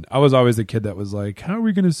 And I was always the kid that was like, "How are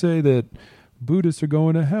we going to say that Buddhists are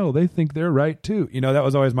going to hell? They think they're right too." That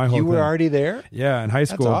was always my whole thing. You were already there? Yeah, in high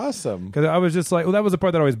school. That's awesome. Because I was just like, well, that was the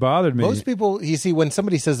part that always bothered me. Most people, you see, when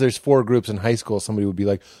somebody says there's 4 groups in high school, somebody would be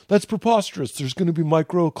like, that's preposterous. There's going to be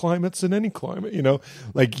microclimates in any climate,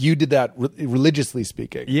 Like you did that religiously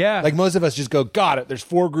speaking. Yeah. Like most of us just go, got it. There's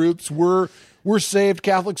 4 groups. We're saved.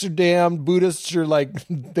 Catholics are damned. Buddhists are like,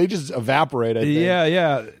 they just evaporate, I think.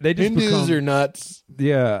 Yeah. They just Hindus are nuts.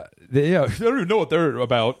 Yeah. I don't even know what they're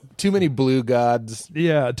about. Too many blue gods.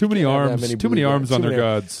 Yeah, too many arms. Too many arms on their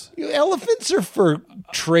gods. Elephants are for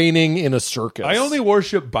training in a circus. I only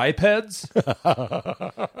worship bipeds.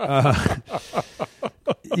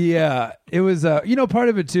 Yeah, it was. Part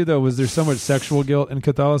of it too, though, was there's so much sexual guilt in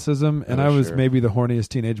Catholicism, and I was maybe the horniest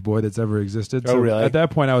teenage boy that's ever existed. So really? At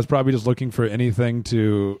that point, I was probably just looking for anything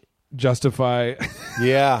to justify.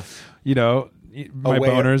 Yeah. My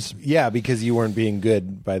boners. Yeah, because you weren't being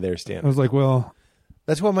good by their standards. I was like, well,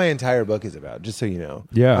 that's what my entire book is about, just so you know.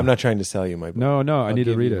 Yeah. I'm not trying to sell you my book. No, I need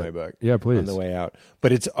to read it. My book. Yeah, please. On the way out.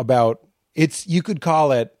 But you could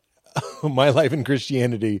call it My Life in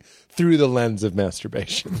Christianity through the lens of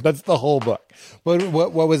masturbation. That's the whole book. But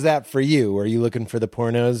what was that for you? Were you looking for the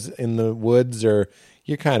pornos in the woods, or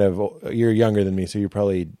you're younger than me, so you're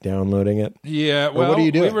probably downloading it? Yeah. Well, what are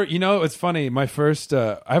you doing? It's funny. My first,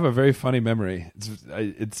 I have a very funny memory.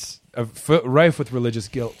 It's rife with religious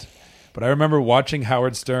guilt. But I remember watching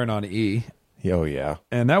Howard Stern on E. Oh, yeah.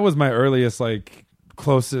 And that was my earliest,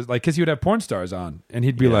 closest, because he would have porn stars on, and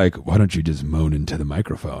he'd be like, "Why don't you just moan into the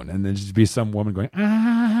microphone?" And then just be some woman going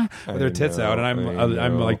with their tits out, and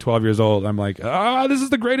I'm like 12 years old. I'm like, this is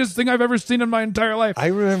the greatest thing I've ever seen in my entire life. I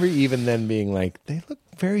remember even then being like, they look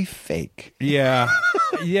very fake. Yeah,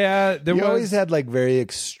 yeah. You always had very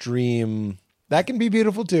extreme. That can be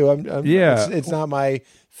beautiful too. It's not my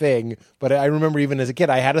thing, but I remember even as a kid,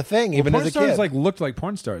 I had a thing. Even as a kid, porn stars looked like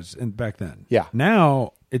porn stars back then. Yeah.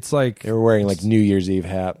 Now it's like they were wearing New Year's Eve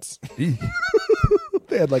hats. They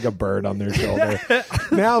had a bird on their shoulder.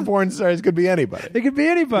 Now porn stars could be anybody. They could be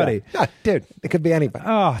anybody. Yeah. Dude, it could be anybody.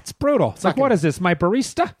 Oh, it's brutal. It's what is this, my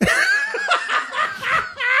barista?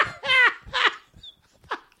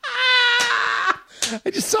 I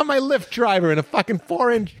just saw my Lyft driver in a fucking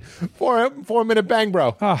 4-minute bang,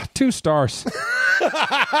 bro. 2 stars.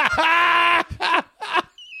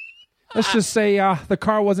 Let's just say the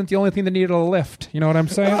car wasn't the only thing that needed a lift. You know what I'm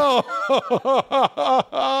saying?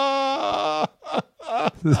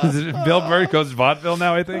 Bill Burr goes vaudeville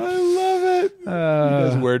now, I think. I love it. He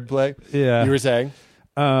does wordplay. Yeah. You were saying?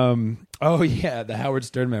 Oh, yeah. The Howard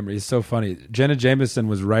Stern memory is so funny. Jenna Jameson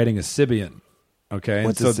was writing a Sybian. Okay.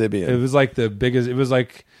 What's a Sybian? It was the biggest, it was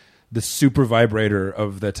the super vibrator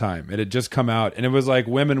of the time. It had just come out, and it was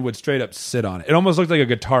women would straight up sit on it. It almost looked like a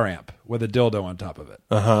guitar amp with a dildo on top of it.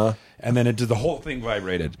 Uh-huh. And then the whole thing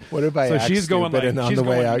vibrated. What if I so act she's going stupid and on the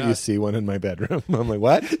way out you see one in my bedroom? I'm like,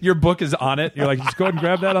 what? Your book is on it. You're like, just go ahead and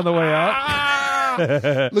grab that on the way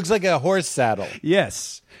out. Looks like a horse saddle.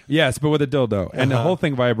 Yes, but with a dildo, and the whole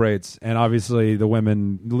thing vibrates, and obviously the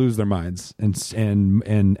women lose their minds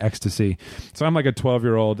in ecstasy. So I'm like a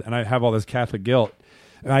 12-year-old, and I have all this Catholic guilt.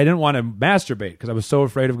 And I didn't want to masturbate because I was so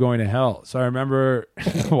afraid of going to hell. So I remember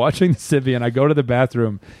watching the Sybian. I go to the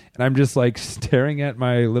bathroom, and I'm just staring at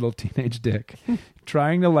my little teenage dick,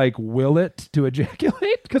 trying to will it to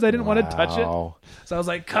ejaculate because I didn't want to touch it. So I was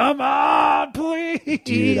like, "Come on, please,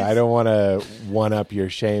 dude." I don't want to one up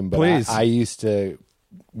your shame, but please. I used to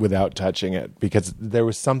without touching it because there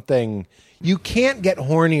was something. You can't get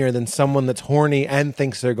hornier than someone that's horny and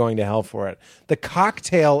thinks they're going to hell for it. The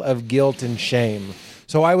cocktail of guilt and shame.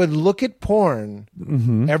 So I would look at porn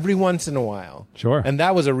every once in a while. Sure. And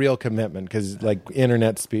that was a real commitment because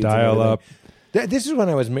internet speeds. Dial up. This is when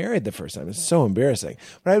I was married the first time. It's so embarrassing.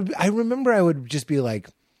 But I remember I would just be like,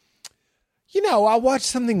 I'll watch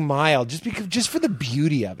something mild just for the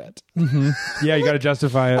beauty of it. Mm-hmm. Yeah, you got to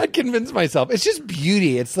justify it. I'd convince myself. It's just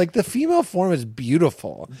beauty. It's the female form is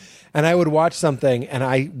beautiful. And I would watch something and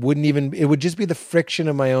I wouldn't even, it would just be the friction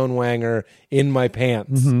of my own wanger in my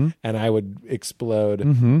pants. Mm-hmm. And I would explode.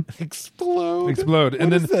 Mm-hmm. Explode.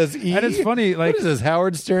 And What is this, E? And it's funny, what is this,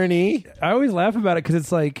 Howard Stern E? I always laugh about it because it's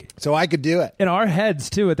so I could do it. In our heads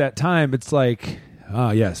too at that time, it's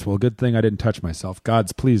yes, well, good thing I didn't touch myself.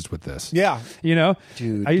 God's pleased with this. Yeah.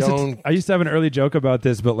 Dude, I used to have an early joke about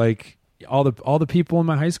this, but all the people in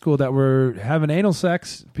my high school that were having anal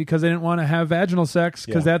sex because they didn't want to have vaginal sex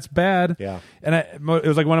because that's bad. Yeah. And it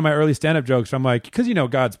was one of my early stand-up jokes. I'm like, because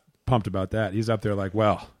God's pumped about that. He's up there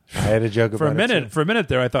well. I had a joke for about a minute. it. For a minute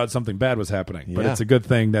there, I thought something bad was happening, but it's a good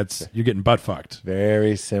thing you're getting butt fucked.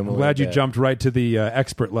 Very similar. I'm glad you jumped right to the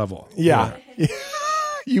expert level. Yeah.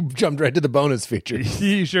 You jumped right to the bonus features.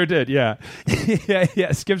 You sure did, yeah.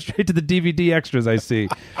 yeah. Skip straight to the DVD extras, I see.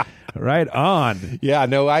 Right on. Yeah,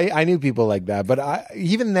 no, I knew people like that. But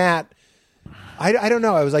even that, I don't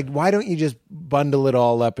know. I was like, why don't you just bundle it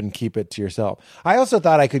all up and keep it to yourself? I also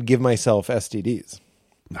thought I could give myself STDs.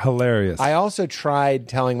 Hilarious. I also tried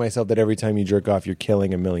telling myself that every time you jerk off, you're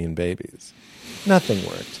killing 1 million babies. Nothing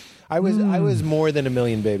worked. I was more than 1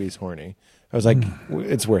 million babies horny. I was like,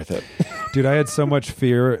 it's worth it. Dude, I had so much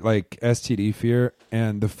fear, like STD fear,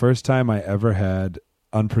 and the first time I ever had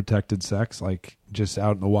unprotected sex, like just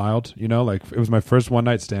out in the wild, like it was my first one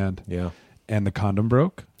night stand. Yeah. And the condom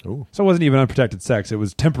broke. Ooh. So it wasn't even unprotected sex. It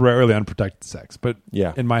was temporarily unprotected sex. But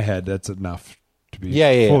yeah, in my head, that's enough to be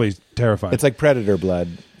fully terrified. It's like predator blood.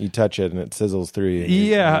 You touch it and it sizzles through you. And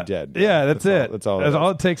you're dead. Yeah, that's it. That's all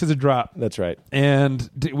it takes is a drop. That's right. And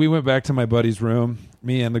we went back to my buddy's room,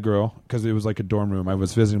 me and the girl, because it was like a dorm room. I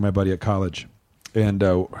was visiting my buddy at college. And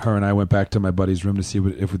her and I went back to my buddy's room to see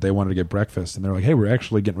if they wanted to get breakfast. And they're like, hey, we're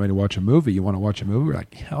actually getting ready to watch a movie. You want to watch a movie? We're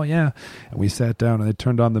like, hell yeah. And we sat down and they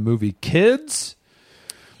turned on the movie Kids,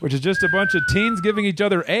 which is just a bunch of teens giving each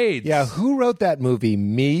other AIDS. Yeah, who wrote that movie?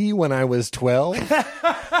 Me when I was 12?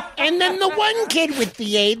 And then the one kid with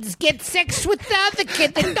the AIDS gets sex with the other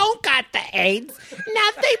kid that don't got the AIDS. Now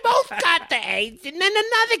they both got the AIDS. And then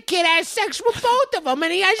another kid has sex with both of them,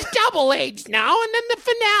 and he has double AIDS now. And then the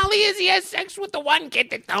finale is he has sex with the one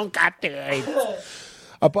kid that don't got the AIDS.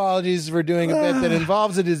 Apologies for doing a bit that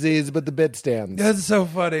involves a disease, but the bit stands. That's so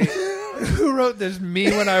funny. Who wrote this?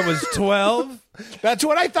 Me when I was 12? That's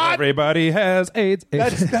what I thought. Everybody has AIDS.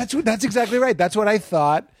 That's exactly right. That's what I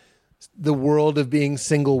thought the world of being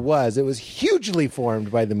single was. It was hugely formed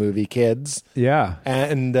by the movie Kids. Yeah.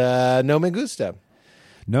 And no me gusta.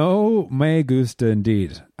 No me gusta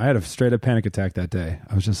indeed. I had a straight up panic attack that day.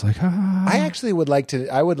 I was just like, I actually would like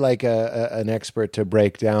an expert to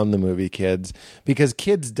break down the movie Kids, because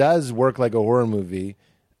Kids does work like a horror movie.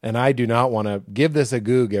 And I do not want to give this a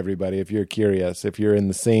goog, everybody, if you're curious. If you're in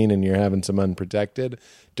the scene and you're having some unprotected,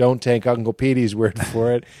 don't take Uncle Petey's word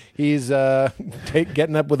for it. He's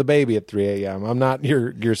getting up with a baby at 3 a.m. I'm not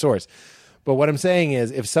your source. But what I'm saying is,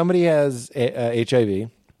 if somebody has HIV,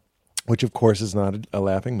 which of course is not a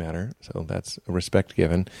laughing matter, so that's a respect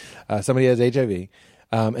given, somebody has HIV,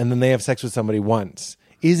 and then they have sex with somebody once,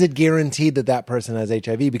 is it guaranteed that person has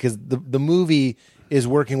HIV? Because the movie is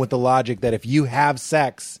working with the logic that if you have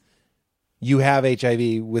sex, you have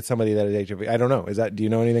HIV with somebody that has HIV. I don't know. Do you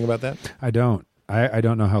know anything about that? I don't. I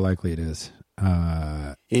don't know how likely it is.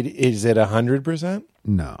 Is it 100%?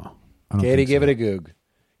 No. Katie, give it a goog.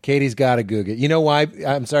 Katie's got to goog it. You know why?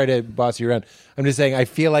 I'm sorry to boss you around. I'm just saying, I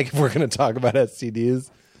feel like if we're going to talk about STDs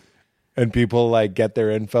and people like get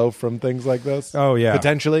their info from things like this. Oh, yeah.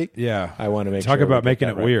 Potentially. Yeah. I want to make Talk sure. about making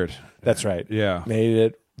it right. weird. That's right. Yeah. Made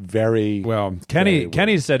it very well.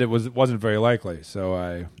 Kenny said it wasn't very likely, so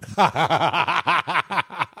I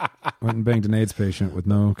went and banged an AIDS patient with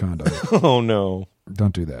no condom. Oh no!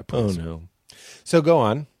 Don't do that, please. Oh no! So go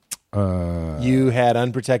on. You had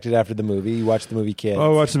unprotected after the movie. You watched the movie Kids.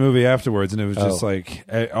 Oh, I watched the movie afterwards, and it was just like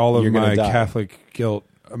all of my Catholic guilt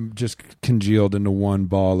just congealed into one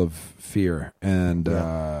ball of fear, and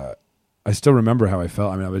I still remember how I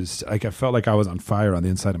felt. I mean, I felt like I was on fire on the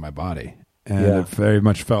inside of my body. And it very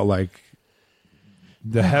much felt like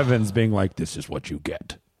the heavens being like, this is what you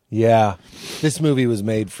get. Yeah. This movie was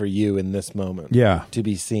made for you in this moment. Yeah. To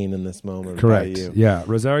be seen in this moment. Correct. By you. Yeah.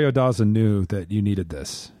 Rosario Dawson knew that you needed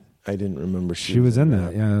this. I didn't remember she was in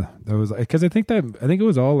that. Yeah. That was because I think it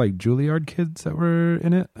was all like Juilliard kids that were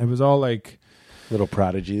in it. It was all like little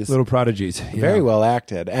prodigies. Yeah. Very well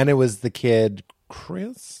acted. And it was the kid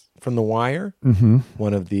Chris from The Wire,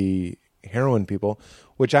 one of the heroin people,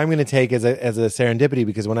 which I'm going to take as a serendipity,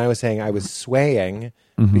 because when I was saying I was swaying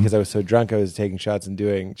because I was so drunk, I was taking shots and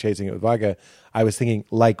chasing it with vodka, I was thinking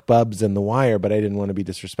like Bubs and The Wire, but I didn't want to be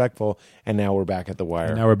disrespectful, and now we're back at The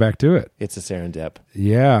Wire. Now we're back to it. It's a serendip.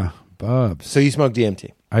 Yeah, Bubs. So you smoked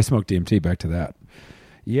DMT. I smoked DMT, back to that.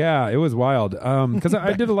 Yeah, it was wild. Because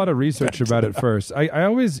I did a lot of research about it first. I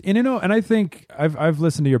always, and I think I've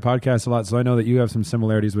listened to your podcast a lot, so I know that you have some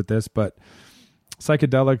similarities with this, but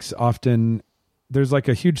psychedelics often, there's like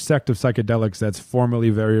a huge sect of psychedelics that's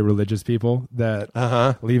formerly very religious people that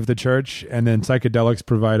leave the church, and then psychedelics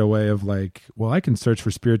provide a way of like, well, I can search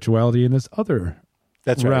for spirituality in this other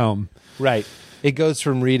realm. Right. It goes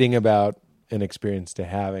from reading about an experience to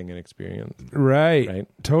having an experience. Right.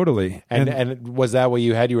 Totally. And was that what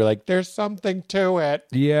you had? You were like, there's something to it.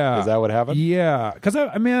 Yeah. Is that what happened? Yeah. Because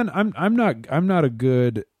I'm not a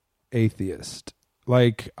good atheist.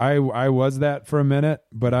 Like I was that for a minute,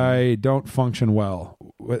 but I don't function well.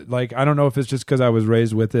 Like, I don't know if it's just because I was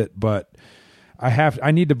raised with it, but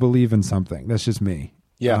I need to believe in something. That's just me.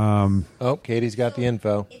 Yeah. Katie's got the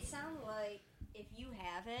info. It sounds like if you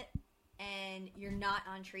have it and you're not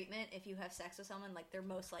on treatment, if you have sex with someone, like they're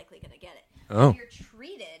most likely going to get it. Oh. If you're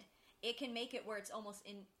treated, it can make it where it's almost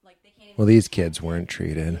in, like they can't even... Well, these kids weren't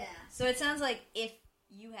treated. Yeah. So it sounds like if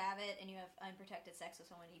you have it and you have unprotected sex with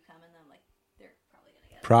someone, you come and then like they're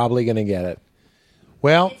probably going to get it.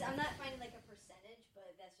 Well, I'm not finding like a percentage,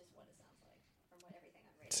 but that's just what it sounds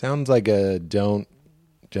Sounds like a don't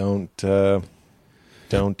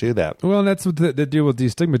do that. Well, and that's what the deal with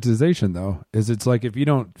destigmatization, though, is it's like if you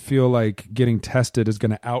don't feel like getting tested is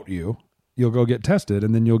going to out you, you'll go get tested,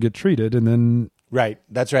 and then you'll get treated, and then... Right,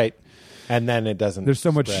 that's right. And then it doesn't There's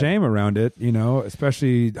so much spread. shame around it,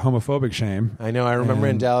 especially homophobic shame. I know. I remember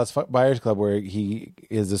in Dallas Buyers Club where he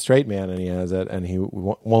is a straight man and he has it, and he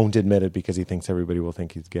won't admit it because he thinks everybody will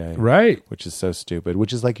think he's gay. Right. Which is so stupid.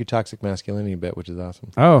 Which is like your toxic masculinity bit, which is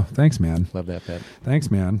awesome. Oh, thanks, man. Love that bit. Thanks,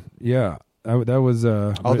 man. Yeah. That was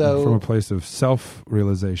written from a place of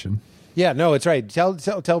self-realization. Yeah, no, it's right.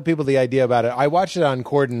 Tell people the idea about it. I watched it on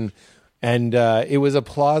Corden, and it was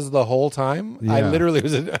applause the whole time. Yeah. I literally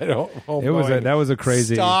was That was a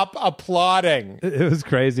crazy... Stop applauding. It was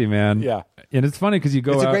crazy, man. Yeah. And it's funny because you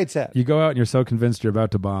go out... It's a great set. You go out and you're so convinced you're about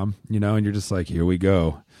to bomb, and you're just like, here we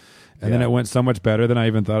go. And then it went so much better than I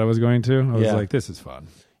even thought it was going to. I was like, this is fun.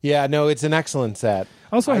 Yeah, no, it's an excellent set.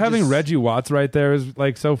 Also, having Reggie Watts right there is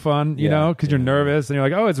like so fun, because you're nervous and you're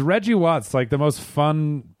like, oh, it's Reggie Watts, like the most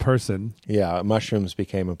fun person. Yeah, mushrooms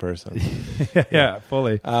became a person. Yeah,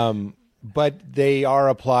 fully. But they are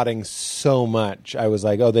applauding so much. I was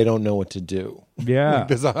like, oh, they don't know what to do. Yeah. Like,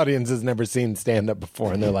 this audience has never seen stand-up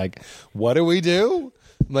before, and they're like, what do we do?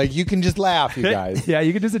 Like, you can just laugh, you guys. Yeah,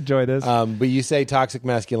 you can just enjoy this. But you say toxic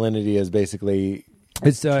masculinity is basically...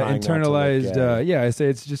 It's internalized. I say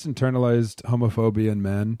it's just internalized homophobia in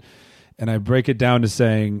men, and I break it down to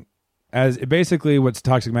saying, as basically what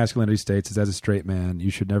toxic masculinity states is, as a straight man, you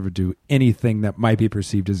should never do anything that might be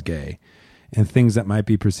perceived as gay, and things that might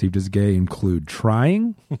be perceived as gay include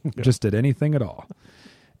trying, just at anything at all,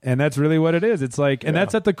 and that's really what it is. It's like, and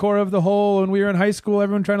that's at the core of the whole. When we were in high school,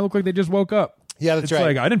 everyone trying to look like they just woke up. Yeah, that's it's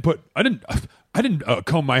right. Like I didn't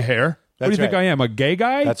comb my hair. What do you think I am, a gay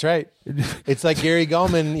guy? That's right. It's like Gary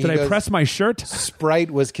Gulman. Did I press my shirt?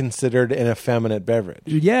 Sprite was considered an effeminate beverage.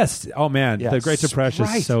 Yes. Oh, man. Yeah. The Great Depression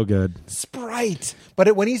is so good. Sprite.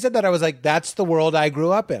 But when he said that, I was like, that's the world I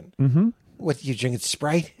grew up in. Mm-hmm. What, you drink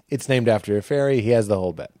Sprite? It's named after a fairy. He has the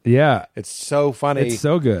whole bit. Yeah. It's so funny. It's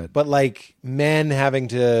so good. But like men having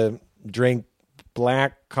to drink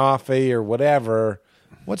black coffee or whatever...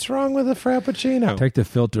 What's wrong with a Frappuccino? Take the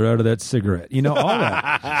filter out of that cigarette. All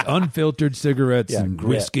that. Unfiltered cigarettes and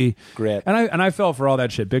whiskey. Grit. And I fell for all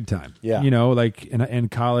that shit big time. Yeah. Like in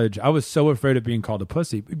college, I was so afraid of being called a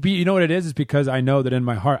pussy. But you know what it is? It's because I know that in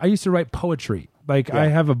my heart, I used to write poetry. Like I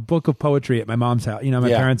have a book of poetry at my mom's house, my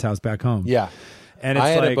parents' house back home. Yeah. And it's I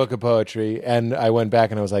had a book of poetry, and I went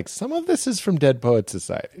back and I was like, some of this is from Dead Poets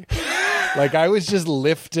Society. Like I was just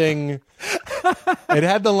lifting. It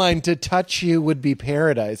had the line, "To touch you would be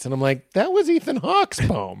paradise," and I'm like, that was Ethan Hawke's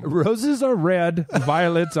poem. Roses are red,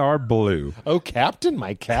 violets are blue. Oh, Captain,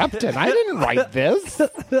 my Captain, I didn't write this.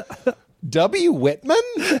 W. Whitman?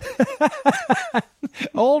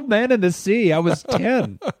 Old Man in the Sea. I was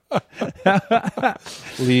 10.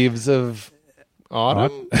 Leaves of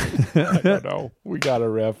Autumn? I don't know. We got a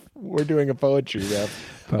riff. We're doing a poetry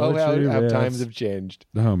riff. How times have changed.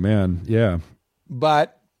 Oh, man. Yeah.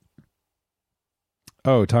 But...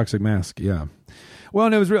 Oh, Toxic Mask. Yeah. Well,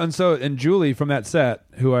 and it was real. And Julie from that set,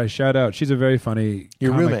 who I shout out, she's a very funny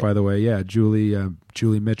comic, roommate, by the way. Yeah,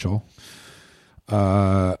 Julie Mitchell.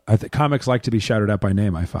 I think comics like to be shouted out by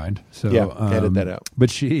name, I find. So edit that out.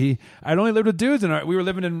 But I'd only lived with dudes, and we were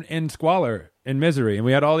living in squalor, in misery, and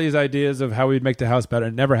we had all these ideas of how we'd make the house better.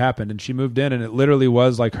 It never happened, and she moved in, and it literally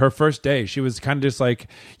was like her first day. She was kind of just like,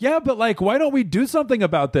 yeah, but like, why don't we do something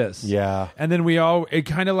about this? Yeah. And then it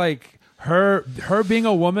kind of like her being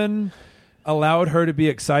a woman allowed her to be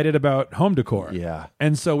excited about home decor. Yeah.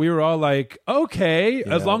 And so we were all like, okay,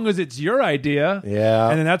 as long as it's your idea. Yeah.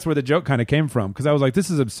 And then that's where the joke kind of came from, because I was like, this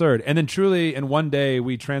is absurd. And then truly, in one day,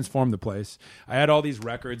 we transformed the place. I had all these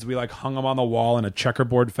records. We like hung them on the wall in a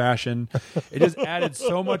checkerboard fashion. It just added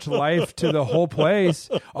so much life to the whole place.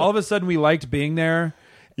 All of a sudden, we liked being there.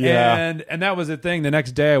 Yeah. And that was the thing. The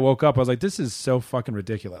next day I woke up, I was like, this is so fucking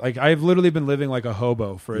ridiculous. Like, I've literally been living like a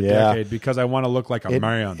hobo for a decade because I want to look like a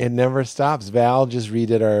man. It never stops. Val just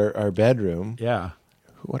redid our bedroom. Yeah.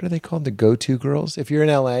 What are they called? The Go-To Girls? If you're in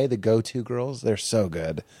LA, the Go-To Girls, they're so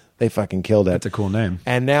good. They fucking killed it. That's a cool name.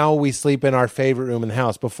 And now we sleep in our favorite room in the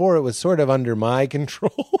house. Before it was sort of under my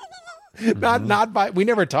control. Not by, we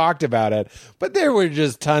never talked about it, but there were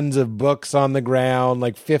just tons of books on the ground,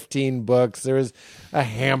 like 15 books. There was a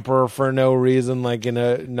hamper for no reason, like in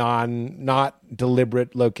a not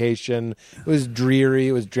deliberate location. It was dreary.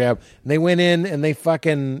 It was drab. And they went in and they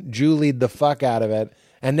fucking Julied the fuck out of it.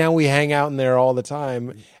 And now we hang out in there all the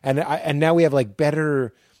time. And now we have like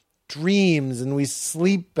better dreams and we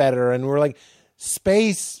sleep better. And we're like,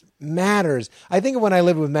 space matters. I think when I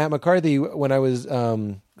lived with Matt McCarthy, when I was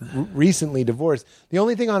recently divorced, the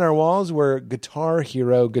only thing on our walls were Guitar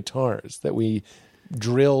Hero guitars that we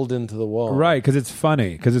drilled into the wall. Right, because it's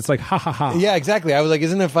funny. Because it's like, ha, ha, ha. Yeah, exactly. I was like,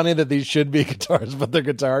 isn't it funny that these should be guitars, but they're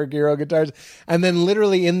Guitar Hero guitars? And then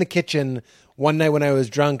literally in the kitchen, one night when I was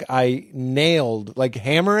drunk, I nailed, like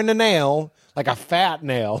hammering a nail, like a fat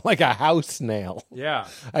nail, like a house nail. Yeah.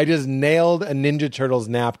 I just nailed a Ninja Turtles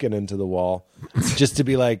napkin into the wall just to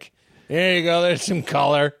be like, there you go, there's some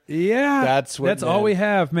color. Yeah. That's all we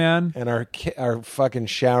have, man. And our fucking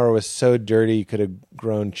shower was so dirty you could have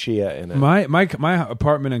grown chia in it. My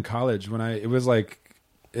apartment in college, it was like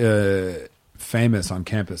famous on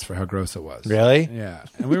campus for how gross it was. Really? Yeah.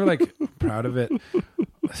 And we were like proud of it.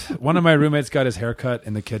 One of my roommates got his hair cut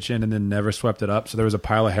in the kitchen and then never swept it up. So there was a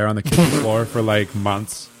pile of hair on the kitchen floor for like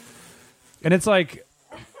months. And it's like,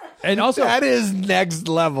 and also that is next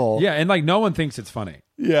level. Yeah. And like no one thinks it's funny.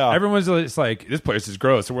 Yeah. Everyone's just like, this place is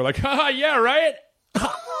gross. And we're like, haha, yeah, right?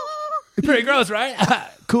 It's pretty gross, right?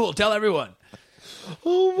 Cool. Tell everyone.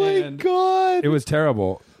 Oh my God. It was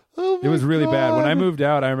terrible. It was really bad. When I moved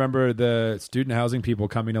out, I remember the student housing people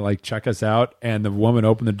coming to like check us out, and the woman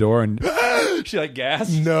opened the door and she like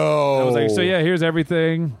gasped. No. And I was like, so yeah, here's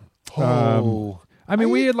everything. Oh.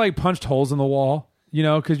 We had like punched holes in the wall,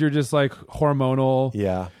 because you're just like hormonal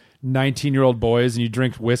 19-year-old boys and you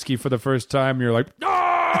drink whiskey for the first time and you're like,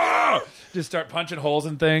 just start punching holes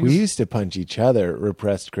in things. We used to punch each other,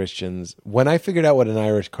 repressed Christians. When I figured out what an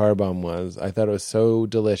Irish car bomb was, I thought it was so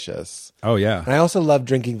delicious. Oh, yeah. And I also love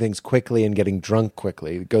drinking things quickly and getting drunk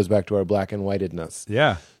quickly. It goes back to our black and whitedness.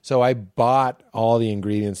 Yeah. So I bought all the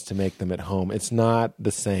ingredients to make them at home. It's not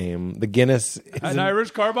the same. The Guinness... An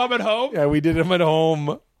Irish car bomb at home? Yeah, we did them at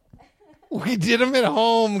home. We did them at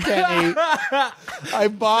home, Kenny.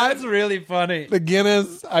 That's really funny. The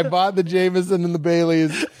Guinness. I bought the Jameson and the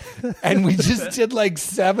Baileys, and we just did like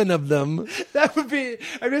 7 of them. That would be.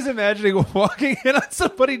 I'm just imagining walking in on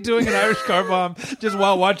somebody doing an Irish car bomb just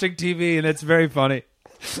while watching TV, and it's very funny.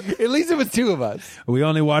 At least it was 2 of us. We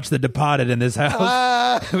only watch The Departed in this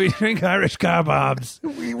house. We drink Irish car bombs.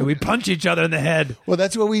 And we punch each other in the head. Well,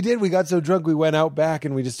 that's what we did. We got so drunk, we went out back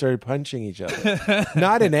and we just started punching each other.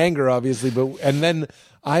 Not in anger, obviously, and then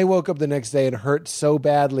I woke up the next day and hurt so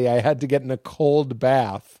badly I had to get in a cold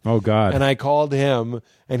bath. Oh, God. And I called him,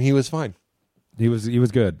 and he was fine. He was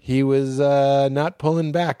good. He was not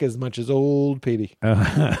pulling back as much as old Petey.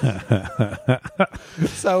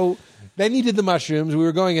 So... Then you did the mushrooms. We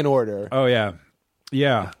were going in order. Oh, yeah.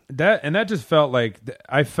 Yeah. That just felt like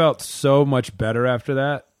I felt so much better after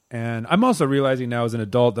that. And I'm also realizing now as an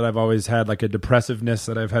adult that I've always had like a depressiveness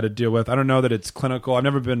that I've had to deal with. I don't know that it's clinical. I've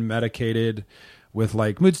never been medicated with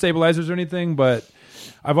like mood stabilizers or anything, but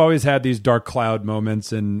I've always had these dark cloud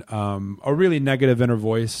moments and a really negative inner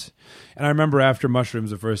voice. And I remember after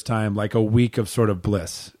mushrooms the first time, like a week of sort of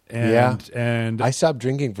bliss. And I stopped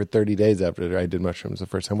drinking for 30 days after I did mushrooms the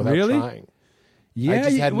first time without trying. Yeah, I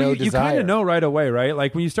just had no desire. You kind of know right away, right?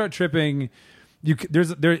 Like when you start tripping,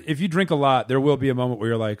 if you drink a lot, there will be a moment where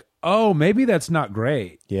you're like, oh, maybe that's not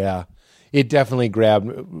great. Yeah. It definitely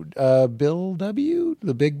grabbed Bill W.,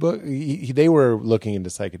 the big book. They were looking into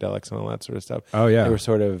psychedelics and all that sort of stuff. Oh, yeah. They were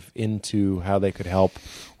sort of into how they could help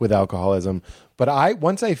with alcoholism. But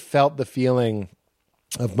once I felt the feeling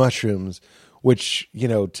of mushrooms, which,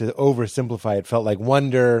 to oversimplify it, felt like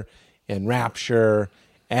wonder and rapture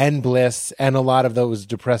and bliss, and a lot of those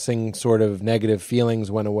depressing sort of negative feelings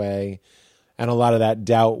went away, and a lot of that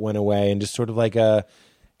doubt went away, and just sort of like a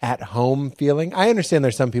at-home feeling. I understand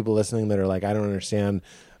there's some people listening that are like, I don't understand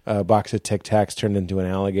a box of Tic Tacs turned into an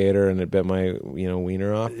alligator and it bit my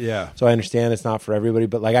wiener off. Yeah. So I understand it's not for everybody,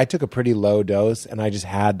 but like I took a pretty low dose and I just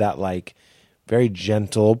had that like very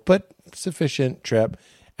gentle but sufficient trip.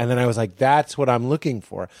 And then I was like, that's what I'm looking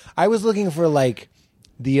for. I was looking for like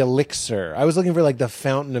the elixir. I was looking for like the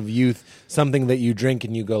fountain of youth, something that you drink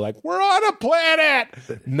and you go like, we're on a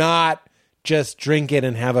planet. Not just drink it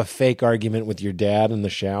and have a fake argument with your dad in the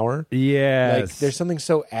shower. Yes. Like there's something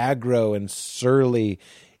so aggro and surly.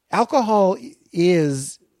 Alcohol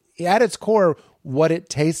is at its core what it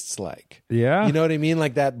tastes like. Yeah. You know what I mean?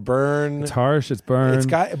 Like that burn. It's harsh. It's burn.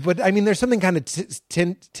 But I mean, there's something kind of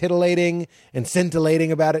titillating and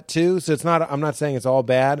scintillating about it too. So I'm not saying it's all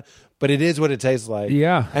bad, but it is what it tastes like.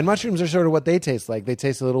 Yeah. And mushrooms are sort of what they taste like. They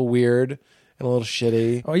taste a little weird and a little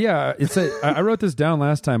shitty. Oh yeah. I wrote this down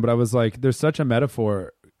last time, but I was like, there's such a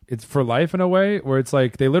metaphor it's for life in a way where it's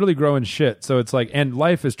like they literally grow in shit. So it's like, and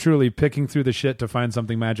life is truly picking through the shit to find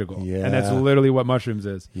something magical. Yeah. And that's literally what mushrooms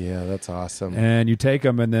is. Yeah, that's awesome. And you take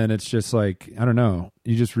them and then it's just like, I don't know.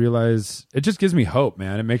 You just realize it just gives me hope,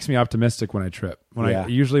 man. It makes me optimistic when I trip. When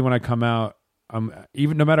I come out,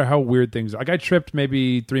 even no matter how weird things, like I tripped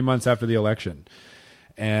maybe 3 months after the election.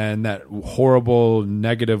 And that horrible,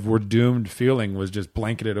 negative, we're doomed feeling was just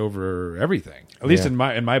blanketed over everything. At least in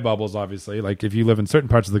my bubbles, obviously. Like if you live in certain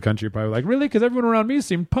parts of the country, you're probably like, really? Because everyone around me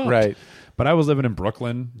seemed pumped. Right. But I was living in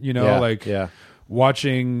Brooklyn,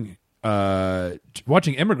 watching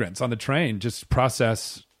immigrants on the train just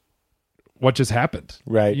process what just happened.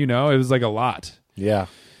 Right. It was like a lot. Yeah.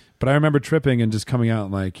 But I remember tripping and just coming out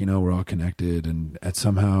and like, we're all connected, and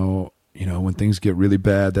somehow, when things get really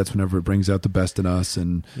bad, that's whenever it brings out the best in us.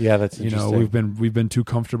 And that's interesting. we've been too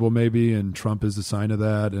comfortable maybe, and Trump is a sign of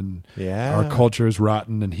that. And yeah, our culture is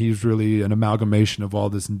rotten, and he's really an amalgamation of all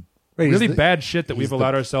this really bad shit that we've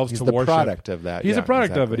allowed ourselves to worship. He's the product of that. He's a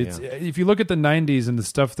product of it. It's if you look at the 90s and the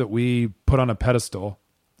stuff that we put on a pedestal,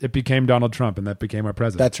 it became Donald Trump, and that became our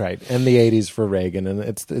president. That's right. And the 80s for Reagan, and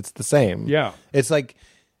it's the same. Yeah. It's like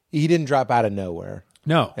he didn't drop out of nowhere.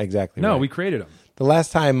 No. Exactly. No, right. we created him. The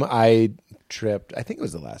last time I tripped, I think it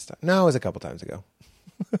was the last time. No, it was a couple times ago.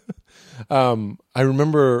 I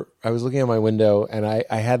remember I was looking out my window, and I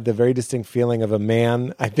had the very distinct feeling of a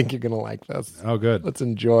man. I think you're going to like this. Oh, good. Let's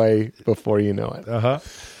enjoy before you know it. Uh-huh.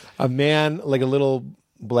 A man, like a little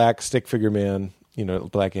black stick figure man,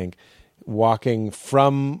 black ink, walking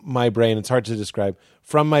from my brain. It's hard to describe.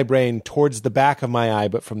 From my brain towards the back of my eye,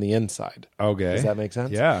 but from the inside. Okay. Does that make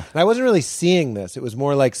sense? Yeah. And I wasn't really seeing this. It was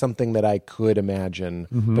more like something that I could imagine,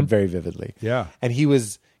 but very vividly. Yeah. And he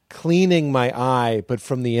was cleaning my eye, but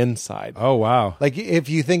from the inside. Oh, wow. Like if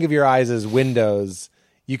you think of your eyes as windows,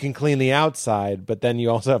 you can clean the outside, but then you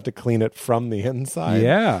also have to clean it from the inside.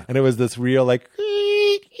 Yeah. And it was this real like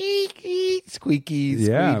squeaky,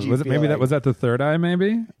 yeah. Was it maybe was that the third eye?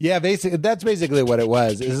 Maybe. Yeah. That's basically what it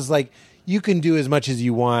was. It's just like you can do as much as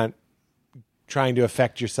you want, trying to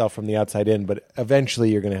affect yourself from the outside in, but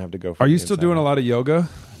eventually you're going to have to go. Are you still doing a lot of yoga?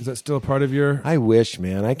 Is that still a part of your? I wish,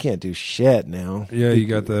 man. I can't do shit now. Yeah, you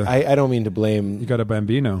got the. I don't mean to blame. You got a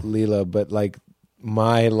bambino, Leela, but like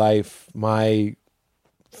my life, my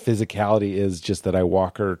physicality is just that I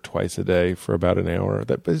walk her twice a day for about an hour.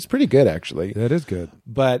 But it's pretty good, actually. That is good.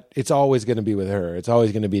 But it's always going to be with her. It's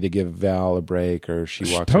always going to be to give Val a break, or she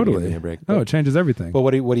walks her to give me a break. No, it changes everything. But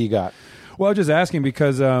what do you got? Well, I was just asking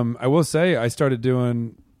because I will say I started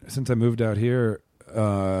doing, since I moved out here,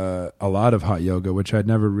 a lot of hot yoga, which I'd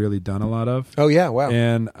never really done a lot of. Oh, yeah. Wow.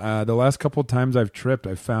 And the last couple of times I've tripped,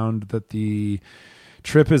 I found that the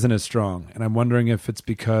trip isn't as strong. And I'm wondering if it's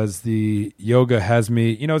because the yoga has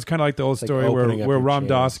me, it's kind of like the old story where Ram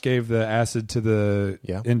Dass gave the acid to the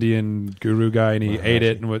Indian guru guy, and he ate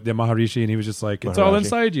it, and the Maharishi, and he was just like, it's all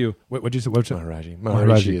inside you. What'd you say?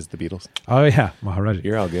 Maharishi is the Beatles. Oh, yeah. Maharishi.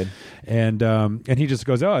 You're all good. And he just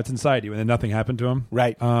goes, oh, it's inside you. And then nothing happened to him.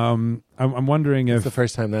 Right. I'm wondering if... It's the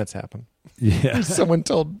first time that's happened. Yeah. Someone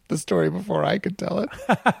told the story before I could tell it.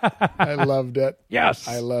 I loved it. Yes.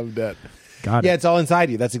 I loved it. Got it. Yeah, it's all inside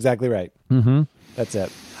you. That's exactly right. Mm-hmm. That's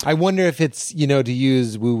it. I wonder if it's, to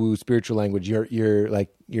use woo-woo spiritual language, your like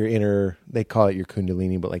your inner, they call it your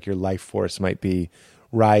kundalini, but like your life force might be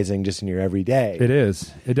rising just in your everyday. It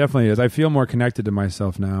is. It definitely is. I feel more connected to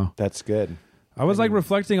myself now. That's good. I was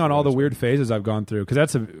reflecting on all the weird phases I've gone through, because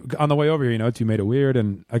that's on the way over here. You made it weird,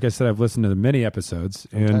 and like I said, I've listened to the many episodes,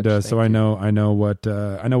 and so I know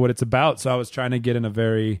what it's about. So I was trying to get in a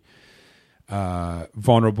very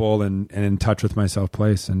vulnerable and in touch with myself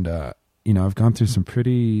place, and I've gone through some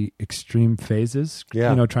pretty extreme phases.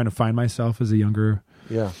 Yeah. Trying to find myself as a younger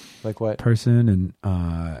like what person, and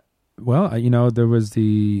there was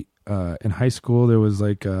the. In high school, there was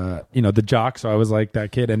the jock, so I was like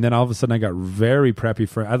that kid, and then all of a sudden I got very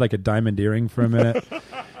preppy I had like a diamond earring for a minute,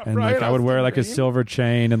 and I would wear like a silver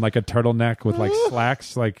chain and like a turtleneck with like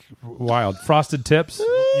slacks, like wild frosted tips,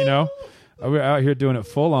 I was out here doing it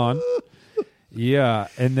full on. Yeah,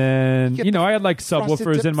 and then I had like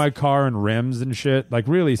subwoofers in my car and rims and shit, like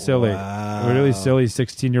really silly, really silly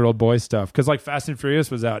 16-year-old boy stuff, because like Fast and Furious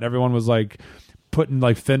was out, and everyone was like putting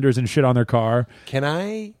like fenders and shit on their car. Can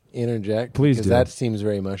I interject? Please do. Because that seems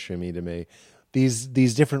very mushroomy to me. These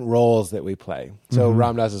different roles that we play. So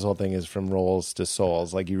Ram Dass's whole thing is from roles to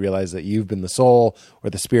souls. Like you realize that you've been the soul or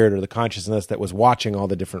the spirit or the consciousness that was watching all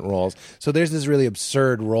the different roles. So there's this really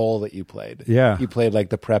absurd role that you played. Yeah. You played like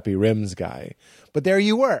the preppy rims guy. But there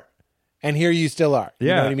you were. And here you still are. You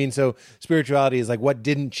Yeah. know what I mean? So spirituality is like what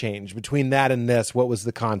didn't change between that and this. What was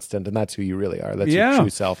the constant? And that's who you really are. That's your true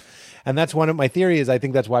self. And that's one of my theory is I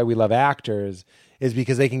think that's why we love actors is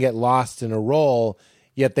because they can get lost in a role,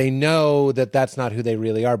 yet they know that that's not who they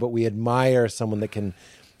really are. But we admire someone that can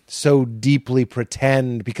so deeply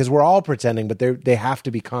pretend because we're all pretending, but they have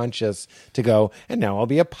to be conscious to go, and now I'll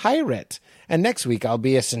be a pirate. And next week I'll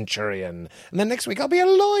be a centurion. And then next week I'll be a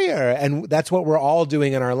lawyer. And that's what we're all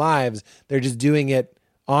doing in our lives. They're just doing it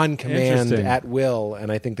on command at will.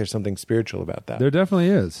 And I think there's something spiritual about that. There definitely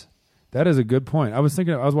is. That is a good point. I was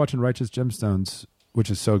watching Righteous Gemstones, which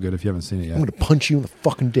is so good if you haven't seen it yet. I'm going to punch you in the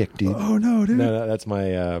fucking dick, dude. Oh, no, dude. No, that's my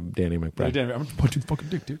Danny McBride. I'm going to punch you in the fucking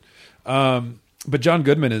dick, dude. But John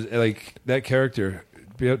Goodman is like that character,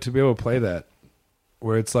 to be able to play that,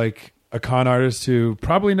 where it's like a con artist who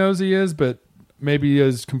probably knows he is, but maybe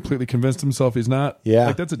has completely convinced himself he's not. Yeah.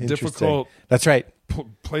 Like that's a difficult That's right.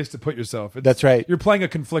 place to put yourself. That's right. You're playing a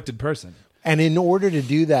conflicted person. And in order to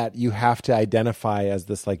do that, you have to identify as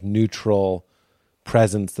this like neutral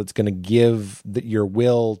presence that's going to give your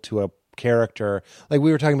will to a character. Like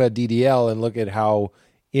we were talking about DDL and look at how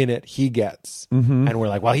in it he gets. Mm-hmm. And we're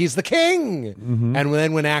like, well, he's the king. Mm-hmm. And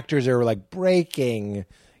then when actors are like breaking,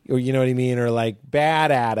 or you know what I mean, or like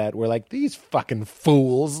bad at it, we're like, these fucking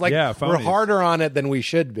fools. Like we're harder on it than we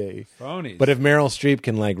should be. Phonies. But if Meryl Streep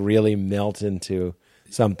can like really melt into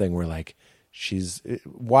something, we're like,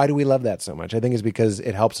 why do we love that so much? I think it's because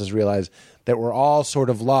it helps us realize that we're all sort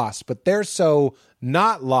of lost, but they're so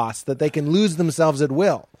not lost that they can lose themselves at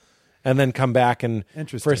will and then come back and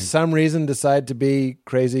for some reason decide to be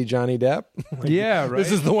crazy Johnny Depp. Yeah, right.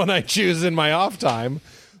 This is the one I choose in my off time.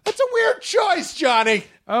 That's a weird choice, Johnny.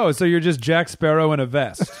 Oh, so you're just Jack Sparrow in a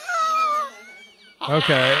vest.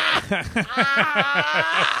 Okay.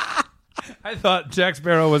 I thought Jack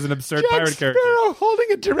Sparrow was an absurd pirate character. Jack Sparrow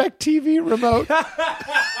holding a DirecTV remote.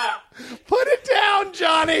 Put it down,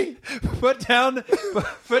 Johnny. Put down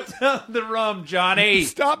the rum, Johnny.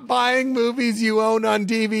 Stop buying movies you own on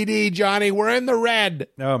DVD, Johnny. We're in the red.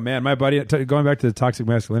 Oh, man. My buddy, going back to the toxic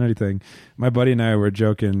masculinity thing, my buddy and I were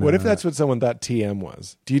joking. What if that's what someone thought TM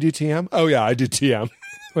was? Do you do TM? Oh, yeah, I do TM.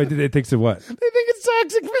 Wait, they think so what? They think it's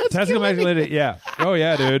toxic masculinity. Toxic masculinity, yeah. Oh,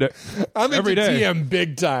 yeah, dude. I'm every into day. TM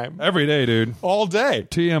big time. Every day, dude. All day.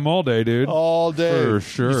 TM all day, dude. All day. For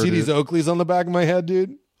sure, You see dude. these Oakleys on the back of my head,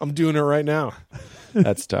 dude? I'm doing it right now.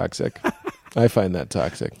 That's toxic. I find that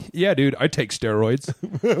toxic. Yeah, dude. I take steroids.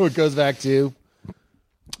 It goes back to...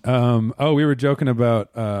 we were joking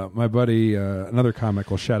about my buddy, another comic.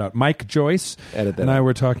 We'll shout out Mike Joyce. Edit that and out. I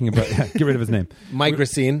were talking about... get rid of his name. Mike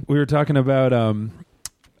Racine. We were talking about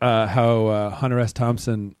how Hunter S.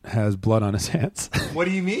 Thompson has blood on his hands. What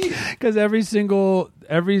do you mean? Because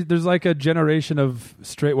there's like a generation of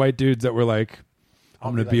straight white dudes that were like,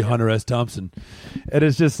 I'm going to be Hunter S. Thompson. And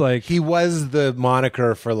it's just like... He was the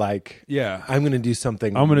moniker for like... Yeah. I'm going to do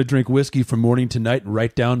something... I'm going to drink whiskey from morning to night and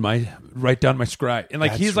write down my scribe. And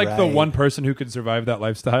like That's he's like the right. one person who could survive that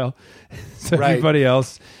lifestyle. So Right. everybody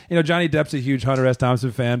else... Johnny Depp's a huge Hunter S.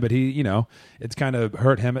 Thompson fan, but he, it's kind of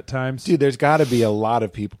hurt him at times. Dude, there's got to be a lot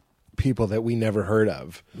of people that we never heard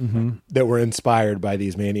of that were inspired by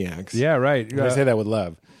these maniacs. Yeah, right. I say that with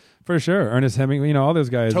love. For sure. Ernest Hemingway, all those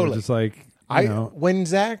guys Totally. are just like... When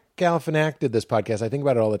Zach Galifianak did this podcast, I think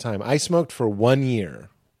about it all the time. I smoked for 1 year,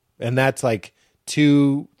 and that's like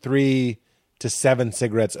 2, 3 to 7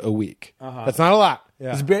 cigarettes a week. That's not a lot.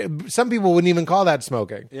 Yeah. Some people wouldn't even call that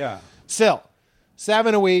smoking. Yeah. Still,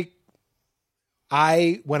 7 a week.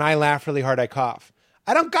 When I laugh really hard, I cough.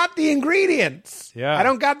 I don't got the ingredients. Yeah. I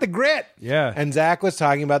don't got the grit. Yeah. And Zach was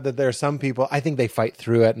talking about that there are some people, I think they fight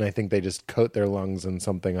through it, and I think they just coat their lungs in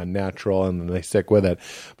something unnatural and then they stick with it.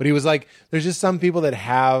 But he was like, there's just some people that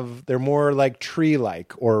they're more like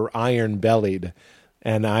tree-like or iron-bellied,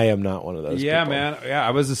 and I am not one of those Yeah, people. man. Yeah, I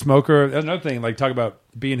was a smoker. That's another thing, like talk about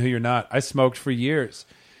being who you're not. I smoked for years.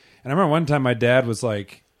 And I remember one time my dad was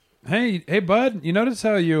like, hey, bud, you notice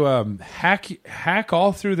how you hack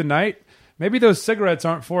all through the night? Maybe those cigarettes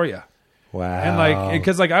aren't for you. Wow. And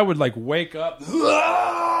because I would like wake up,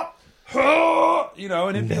 and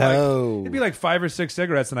it'd be like 5 or 6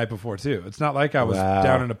 cigarettes the night before too. It's not like I was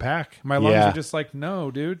down in a pack. My lungs Yeah. are just like, no,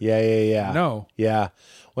 dude. Yeah. No. Yeah.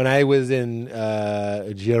 When I was in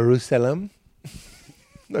Jerusalem,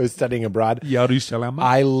 I was studying abroad. Jerusalem.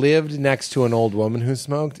 I lived next to an old woman who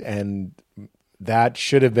smoked, and that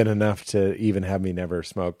should have been enough to even have me never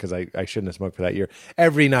smoke, because I shouldn't have smoked for that year.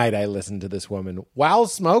 Every night I listened to this woman while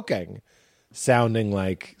smoking, sounding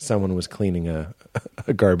like someone was cleaning a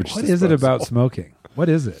garbage What is it disposal. about smoking? What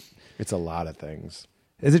is it? It's a lot of things.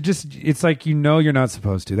 Is it just, it's like you're not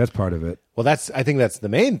supposed to. That's part of it. Well, I think that's the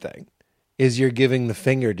main thing. is you're giving the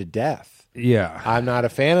finger to death. Yeah. I'm not a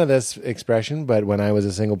fan of this expression, but when I was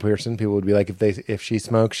a single person, people would be like, if she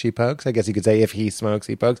smokes, she pokes. I guess you could say if he smokes,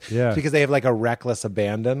 he pokes. Yeah. It's because they have like a reckless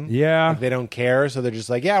abandon. Yeah. Like they don't care. So they're just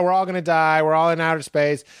like, yeah, we're all going to die. We're all in outer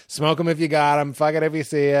space. Smoke them if you got them. Fuck it if you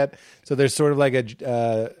see it. So there's sort of like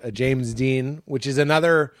a James Dean, which is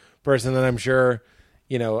another person that I'm sure,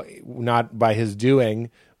 not by his doing,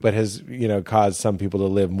 but has, caused some people to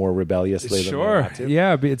live more rebelliously than they ought to.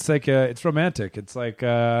 Yeah, but it's like it's romantic. It's like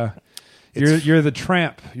you're the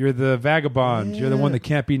tramp, you're the vagabond, you're the one that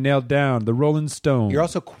can't be nailed down, the Rolling Stone. You're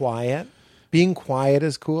also quiet. Being quiet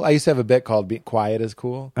is cool. I used to have a bit called "Be Quiet is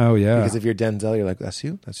Cool." Oh yeah, because if you're Denzel, you're like, "That's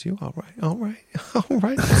you. All right.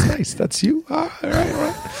 That's nice. That's you. All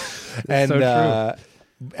right." And so true.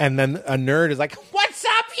 And then a nerd is like, "What's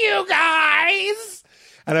up, you guys?"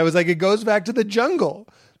 And I was like, it goes back to the jungle.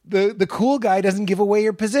 The cool guy doesn't give away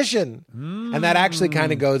your position. And that actually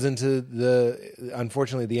kind of goes into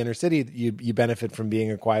unfortunately, the inner city. You benefit from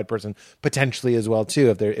being a quiet person potentially as well,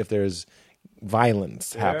 too, if there's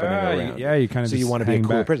violence happening around. Yeah, you kind of so you want to be a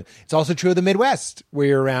cooler person. It's also true of the Midwest, where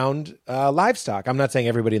you're around livestock. I'm not saying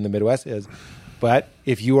everybody in the Midwest is, but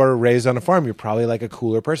if you are raised on a farm, you're probably like a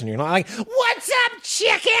cooler person. You're not like, "What's up,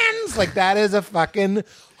 chickens?" Like that is a fucking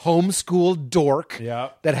homeschooled dork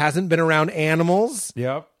that hasn't been around animals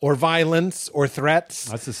or violence or threats.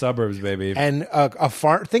 That's the suburbs, baby. And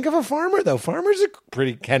think of a farmer, though. Farmers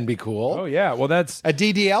can be cool. Oh, yeah. Well, that's a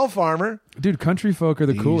DDL farmer. Dude, country folk are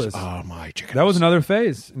the coolest. Oh, my chickens. That was another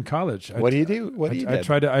phase in college. What do you do? I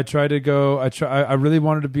really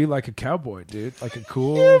wanted to be like a cowboy, dude. Like a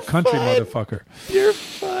cool country motherfucker. You're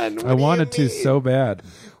fun. I wanted to so bad.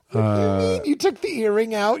 What do you mean? You took the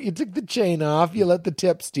earring out, you took the chain off, you let the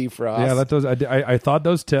tips defrost. Yeah, let those. I thought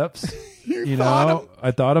those tips.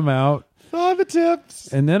 I thought them out. Saw the tips.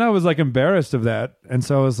 And then I was like embarrassed of that, and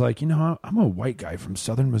so I was like, I'm a white guy from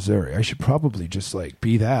Southern Missouri. I should probably just like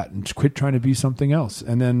be that and quit trying to be something else.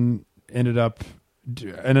 And then ended up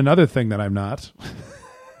in another thing that I'm not,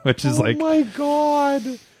 which is like, oh my god,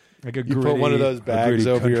 like a you gritty, put one of those bags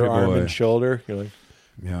over your arm and shoulder. You're like,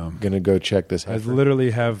 yeah, I'm gonna go check this out. I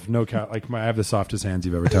literally have no I have the softest hands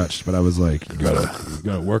you've ever touched, but I was like, you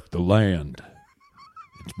gotta work the land.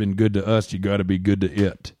 It's been good to us. You got to be good to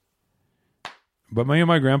it. But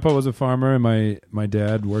my grandpa was a farmer, and my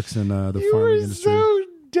dad works in the farming industry. So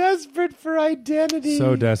desperate for identity.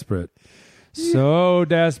 So desperate. So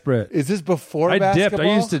desperate. Is this before I basketball?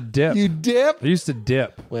 dipped. I used to dip. You dip? I used to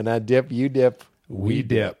dip. When I dip, you dip. We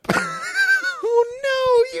dip. Oh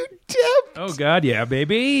no, you dipped. Oh God, yeah,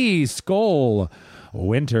 baby. Skull.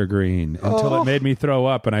 Wintergreen. Until it made me throw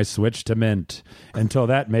up, and I switched to mint. Until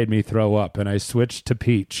that made me throw up, and I switched to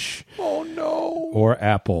peach. Oh no. Or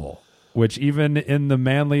apple. Which even in the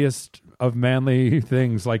manliest of manly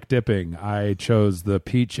things like dipping, I chose the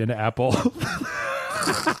peach and apple.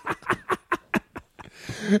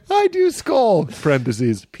 I do skull,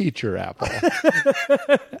 parentheses, peach or apple.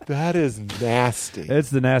 That is nasty. It's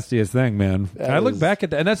the nastiest thing, man. I look back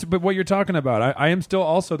at that, and that's but what you're talking about. I am still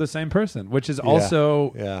also the same person, which is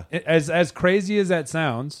also, as crazy as that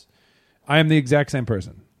sounds, I am the exact same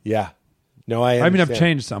person. Yeah. No, I understand. mean, I've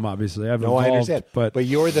changed some, obviously. I've evolved, I understand. But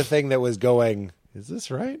you're the thing that was going, is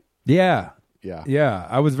this right? Yeah. Yeah. Yeah.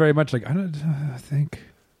 I was very much like, I think.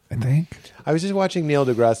 I was just watching Neil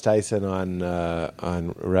deGrasse Tyson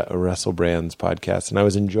on Russell Brand's podcast, and I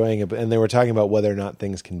was enjoying it. And they were talking about whether or not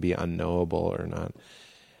things can be unknowable or not.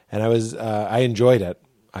 And I enjoyed it.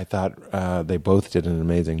 I thought they both did an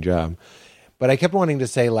amazing job. But I kept wanting to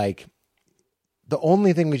say, like, the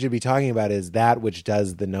only thing we should be talking about is that which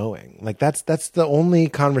does the knowing. Like that's the only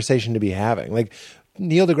conversation to be having. Like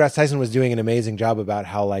Neil deGrasse Tyson was doing an amazing job about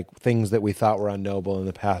how like things that we thought were unknowable in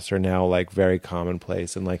the past are now like very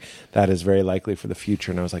commonplace, and like that is very likely for the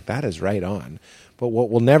future. And I was like, that is right on. But what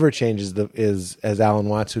will never change is as Alan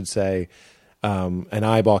Watts would say, an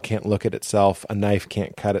eyeball can't look at itself, a knife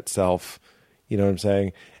can't cut itself. You know what I'm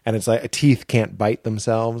saying? And it's like teeth can't bite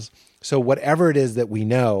themselves. So whatever it is that we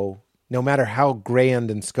know, no matter how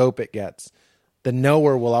grand in scope it gets, the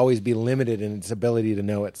knower will always be limited in its ability to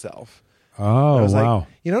know itself. Oh, wow. Like,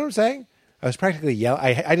 you know what I'm saying? I was practically yelling.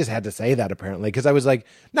 I just had to say that apparently because I was like,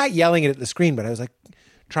 not yelling it at the screen, but I was like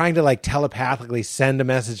trying to like telepathically send a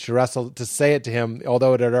message to Russell to say it to him,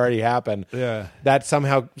 although it had already happened. Yeah. That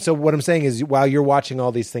somehow, so what I'm saying is while you're watching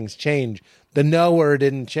all these things change, the knower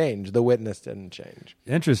didn't change. The witness didn't change.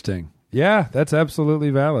 Interesting. Yeah, that's absolutely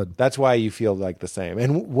valid. That's why you feel like the same.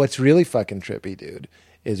 And what's really fucking trippy, dude,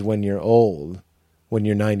 is when you're old, when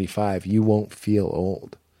you're 95, you won't feel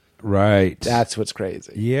old. Right. That's what's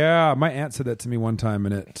crazy. Yeah, my aunt said that to me one time,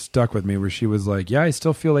 and it stuck with me. Where she was like, "Yeah, I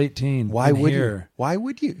still feel 18. Why would here. you? Why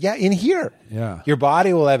would you? Yeah, in here. Yeah, your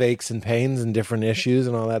body will have aches and pains and different issues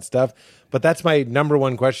and all that stuff. But that's my number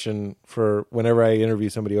one question for whenever I interview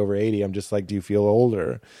somebody over 80. I'm just like, do you feel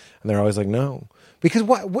older? And they're always like, no. Because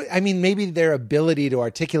what I mean, maybe their ability to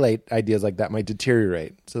articulate ideas like that might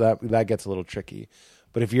deteriorate. So that gets a little tricky.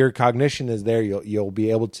 But if your cognition is there, you'll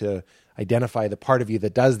be able to identify the part of you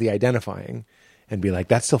that does the identifying and be like,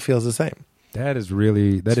 that still feels the same. That is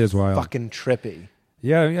wild. Fucking trippy.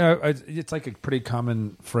 Yeah. It's like a pretty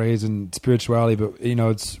common phrase in spirituality, but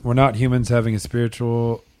we're not humans having a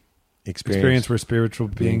spiritual experience. We're spiritual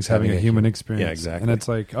beings having a human experience. Yeah, exactly. And it's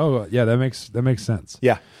like, oh yeah, that makes sense.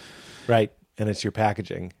 Yeah, right. And it's your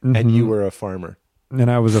packaging. Mm-hmm. And you were a farmer.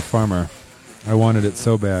 And I was a farmer. I wanted it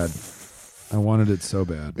so bad.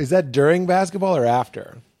 Is that during basketball or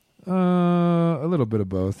after? A little bit of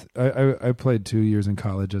both. I played 2 years in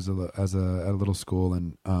college at a little school,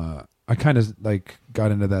 and I kind of like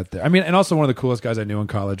got into that there. I mean, and also one of the coolest guys I knew in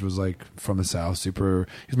college was like from the South. He was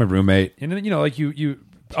my roommate, and like you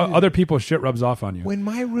other people's shit rubs off on you. When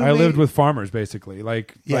my roommate, I lived with farmers basically,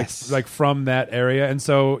 like from that area, and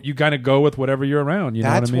so you kind of go with whatever you're around. You know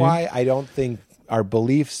what I mean? That's why I don't think our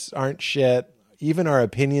beliefs aren't shit. Even our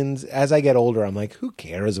opinions, as I get older, I'm like, who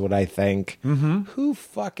cares what I think? Mm-hmm. Who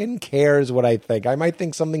fucking cares what I think? I might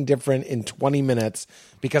think something different in 20 minutes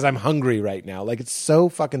because I'm hungry right now. Like, it's so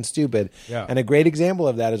fucking stupid. Yeah. And a great example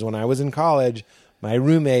of that is when I was in college, my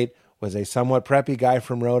roommate was a somewhat preppy guy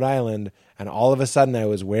from Rhode Island, and all of a sudden I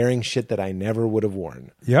was wearing shit that I never would have worn.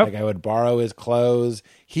 Yep. Like, I would borrow his clothes.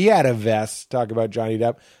 He had a vest. Talk about Johnny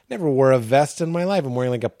Depp. Never wore a vest in my life. I'm wearing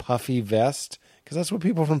like a puffy vest. Because that's what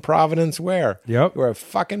people from Providence wear. Yep. You wear a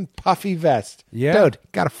fucking puffy vest. Yeah. Dude,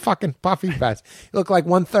 got a fucking puffy vest. You look like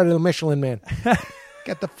 1/3 of the Michelin Man.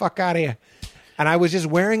 Get the fuck out of here. And I was just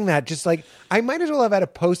wearing that, just like, I might as well have had a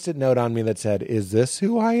Post-it note on me that said, is this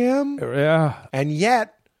who I am? Yeah. And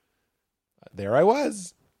yet, there I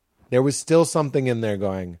was. There was still something in there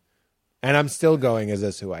going, and I'm still going, is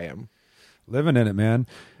this who I am? Living in it, man.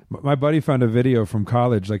 My buddy found a video from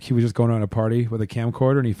college. Like, he was just going on a party with a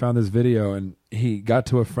camcorder, and he found this video, and he got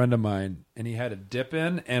to a friend of mine, and he had a dip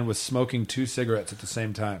in and was smoking 2 cigarettes at the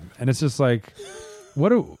same time. And it's just like,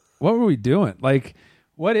 what were we doing? Like,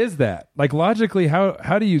 what is that? Like, logically,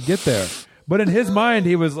 how do you get there? But in his mind,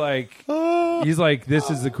 he was like, he's like, this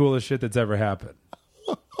is the coolest shit that's ever happened.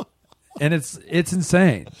 And it's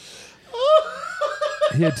insane.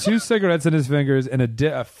 He had 2 cigarettes in his fingers and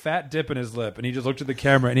a fat dip in his lip, and he just looked at the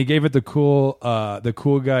camera and he gave it the cool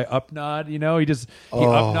guy up nod. He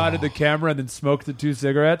up nodded the camera and then smoked the 2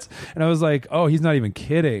 cigarettes. And I was like, oh, he's not even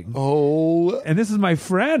kidding. Oh, and this is my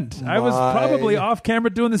friend. I was probably off camera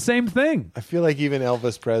doing the same thing. I feel like even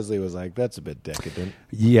Elvis Presley was like, that's a bit decadent.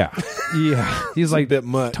 Yeah. He's like, a bit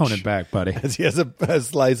much. Tone it back, buddy. As he has a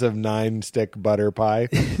slice of 9-stick butter pie.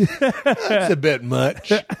 That's a bit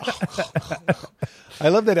much. I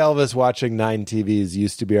love that Elvis watching 9 TVs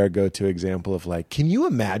used to be our go-to example of like, can you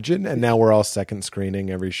imagine? And now we're all second screening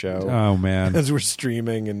every show. Oh, man. As we're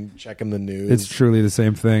streaming and checking the news. It's truly the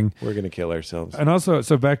same thing. We're going to kill ourselves. And also,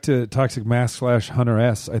 so back to Toxic Mask / Hunter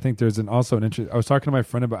S. I think there's also an interest. I was talking to my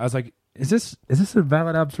friend about, I was like, is this a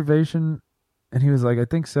valid observation? And he was like, I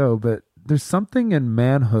think so. But there's something in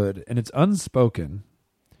manhood, and it's unspoken.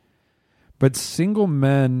 But single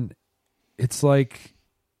men, it's like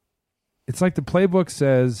the playbook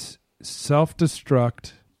says,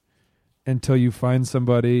 self-destruct until you find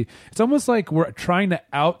somebody. It's almost like we're trying to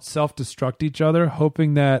self-destruct each other,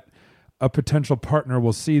 hoping that a potential partner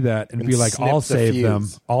will see that and be like, I'll save them.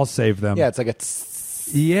 I'll save them. Yeah, it's like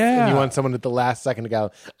yeah. And you want someone at the last second to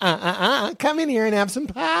go, come in here and have some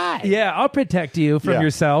pie. Yeah, I'll protect you from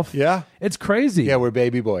yourself. Yeah. It's crazy. Yeah, we're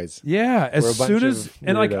baby boys. Yeah, as soon as,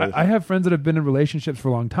 and like, I have friends that have been in relationships for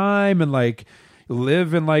a long time and like,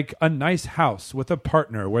 live in like a nice house with a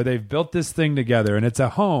partner where they've built this thing together and it's a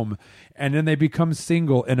home, and then they become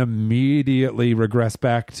single and immediately regress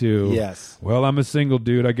back to, yes, well, I'm a single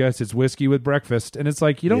dude, I guess it's whiskey with breakfast. And it's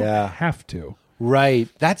like, you don't have to. Right.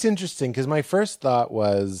 That's interesting, because my first thought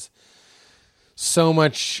was so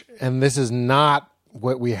much, and this is not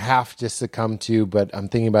what we have to succumb to, but I'm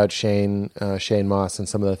thinking about Shane Moss and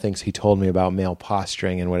some of the things he told me about male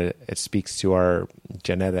posturing and what it speaks to our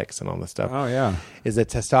genetics and all this stuff. Oh, yeah. Is that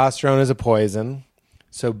testosterone is a poison.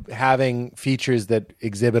 So having features that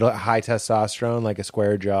exhibit a high testosterone, like a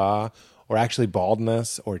square jaw or actually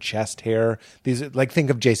baldness or chest hair. These like, think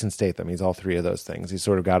of Jason Statham. He's all three of those things. He's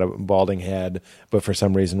sort of got a balding head, but for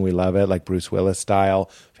some reason we love it, like Bruce Willis style,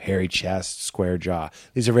 hairy chest, square jaw.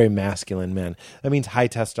 These are very masculine men. That means high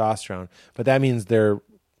testosterone, but that means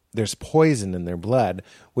there's poison in their blood,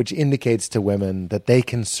 which indicates to women that they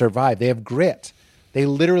can survive. They have grit. They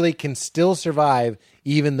literally can still survive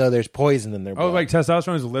even though there's poison in their blood. Oh, like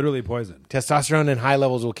testosterone is literally poison. Testosterone in high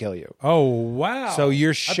levels will kill you. Oh, wow. So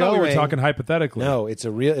you're I thought we were talking hypothetically. No, it's a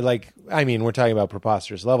real, like, I mean, we're talking about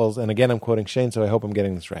preposterous levels. And again, I'm quoting Shane, so I hope I'm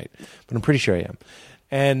getting this right. But I'm pretty sure I am.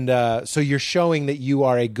 And so you're showing that you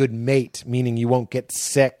are a good mate, meaning you won't get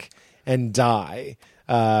sick and die,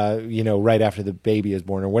 right after the baby is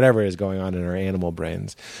born or whatever is going on in our animal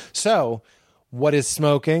brains. So what is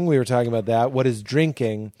smoking? We were talking about that. What is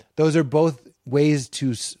drinking? Those are both ways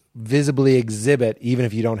to visibly exhibit, even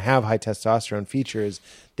if you don't have high testosterone features,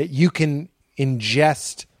 that you can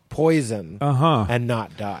ingest poison and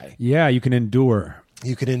not die. Yeah, you can endure.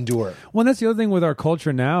 You can endure. Well, and that's the other thing with our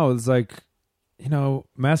culture now is like,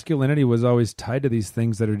 masculinity was always tied to these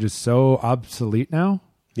things that are just so obsolete now.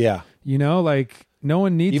 Yeah. Like no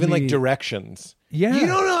one needs even me. like directions. Yeah. You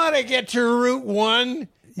don't know how to get to Route 1?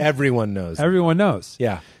 Everyone knows. Everyone knows.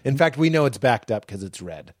 Yeah. In fact, we know it's backed up because it's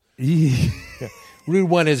red. Route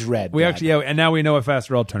 1 is red. We actually, and now we know a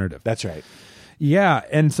faster alternative. That's right. Yeah,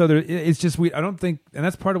 and so it's just I don't think, and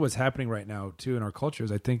that's part of what's happening right now too in our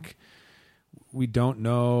cultures. I think we don't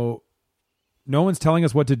know. No one's telling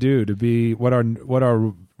us what to do to be what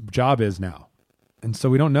our job is now, and so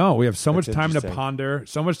we don't know. We have so much time to ponder,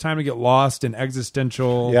 so much time to get lost in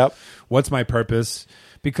existential. Yep. What's my purpose?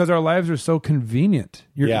 Because our lives are so convenient.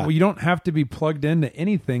 You don't have to be plugged into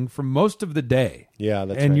anything for most of the day. Yeah,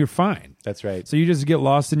 that's right. And you're fine. That's right. So you just get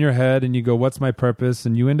lost in your head and you go, what's my purpose?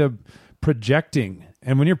 And you end up projecting.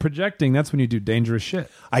 And when you're projecting, that's when you do dangerous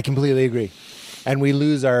shit. I completely agree. And we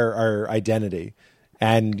lose our identity.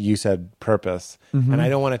 And you said purpose. Mm-hmm. And I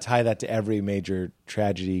don't want to tie that to every major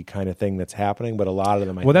tragedy kind of thing that's happening, but a lot of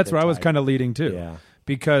them. That's where I was kind of leading to. Yeah.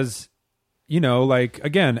 Because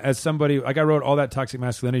again, as somebody, like I wrote all that toxic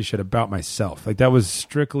masculinity shit about myself. Like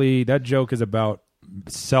that joke is about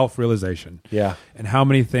self-realization. Yeah. And how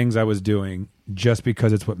many things I was doing just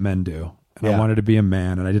because it's what men do. And I wanted to be a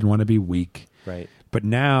man and I didn't want to be weak. Right. But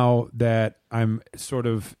now that I'm sort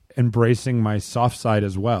of embracing my soft side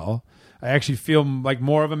as well, I actually feel like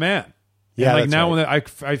more of a man. Yeah, and now right.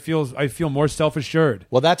 when I feel more self-assured.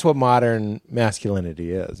 Well, that's what modern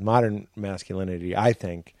masculinity is. Modern masculinity, I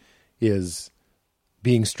think, is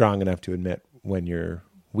being strong enough to admit when you're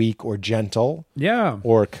weak or gentle. Yeah.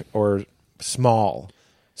 Or small.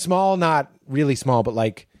 Small, not really small, but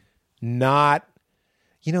like not,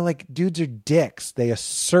 like dudes are dicks. They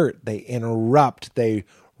assert, they interrupt, they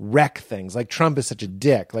wreck things. Like Trump is such a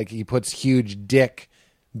dick. Like he puts huge dick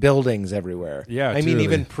buildings everywhere. Yeah. I mean,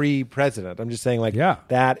 even pre-president. I'm just saying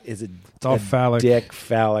that is it's all phallic. Dick,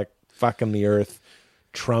 phallic, fucking the earth.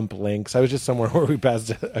 Trump links. I was just somewhere where we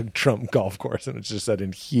passed a Trump golf course and it just said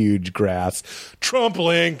in huge grass, Trump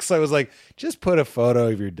links. I was like, just put a photo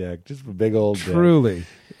of your dick. Just a big old Truly. Dick.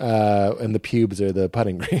 And the pubes are the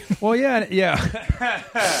putting green. Well, yeah.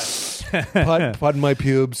 Put my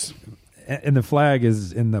pubes. And the flag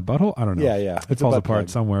is in the butthole? I don't know. Yeah. It falls apart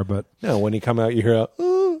somewhere, but... No, when you come out, you hear a,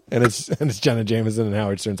 ooh, and it's Jenna Jameson and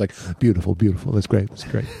Howard Stern's like, beautiful, beautiful. That's great. That's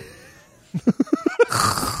great.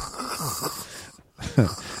 I'm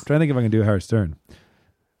trying to think if I can do Howard Stern.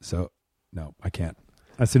 So, no, I can't.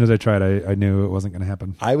 As soon as I tried, I knew it wasn't going to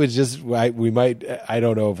happen. I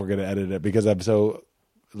don't know if we're going to edit it because I'm so,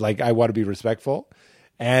 I want to be respectful.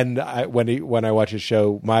 And when I watch his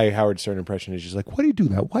show, my Howard Stern impression is just like, why did he do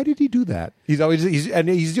that? Why did he do that? He's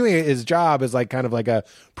doing his job as kind of like a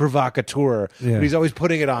provocateur, but he's always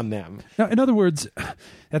putting it on them. Now, in other words,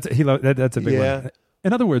 that's a big one.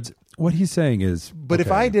 In other words, what he's saying is... But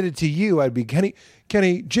if I did it to you, I'd be... Kenny,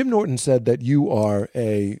 Jim Norton said that you are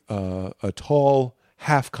a tall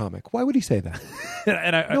half comic. Why would he say that?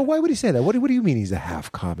 Why would he say that? What do you mean he's a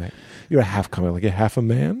half comic? You're a half comic, like a half a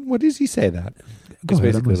man? What does he say that? It's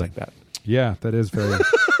basically like that. Yeah, that is very...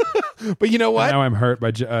 But you know what? Now I'm hurt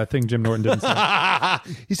by a thing Jim Norton didn't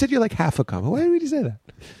say. He said you're like half a comic. Why would he say that?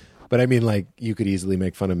 But I mean, you could easily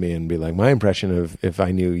make fun of me and be like, my impression of if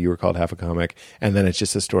I knew you were called half a comic, and then it's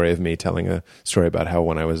just a story of me telling a story about how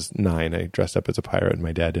when I was 9, I dressed up as a pirate and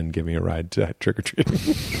my dad didn't give me a ride to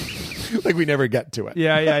trick-or-treating. We never get to it.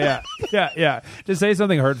 Yeah. Just say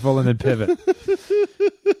something hurtful and then pivot.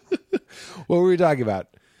 What were we talking about?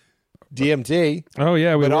 DMT. Oh,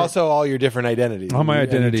 yeah. But also all your different identities. All my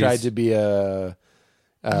identities. You tried to be a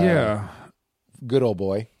good old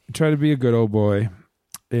boy. Try to be a good old boy.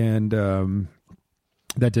 and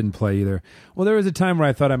that didn't play either. Well, there was a time where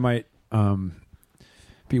I thought I might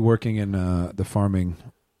be working in the farming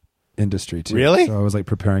industry too. Really? So I was like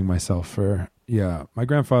preparing myself for. Yeah, my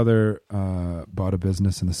grandfather bought a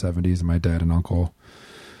business in the 70s, and my dad and uncle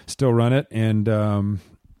still run it. And there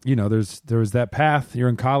was that path. You're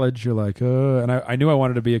in college. You're like, and I knew I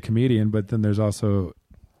wanted to be a comedian, but then there's also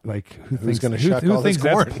like who thinks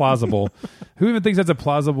that's plausible? Who even thinks that's a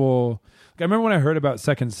plausible? I remember when I heard about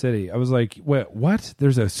Second City, I was like, wait, what?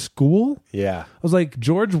 There's a school? Yeah. I was like,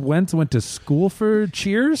 George Wentz went to school for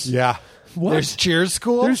Cheers? Yeah. What? There's Cheers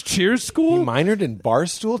School? There's Cheers School? He minored in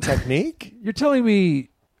barstool technique? You're telling me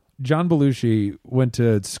John Belushi went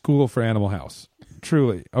to school for Animal House?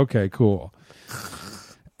 Truly. Okay, cool.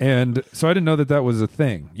 And so I didn't know that was a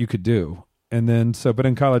thing you could do. And then, but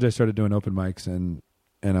in college I started doing open mics, and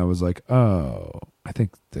I was like, oh, I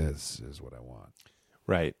think this is what I want.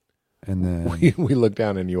 Right. And then we look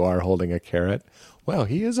down and you are holding a carrot. Well,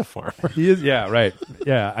 he is a farmer. He is, yeah, right.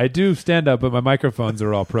 Yeah, I do stand up, but my microphones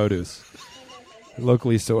are all produce,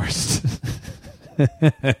 locally sourced.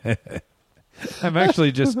 I'm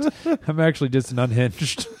actually just an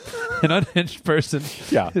unhinged person.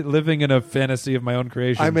 Yeah, living in a fantasy of my own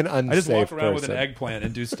creation. I'm an unsafe I just walk around person with an eggplant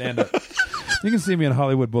and do stand up. You can see me on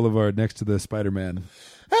Hollywood Boulevard next to the Spider-Man.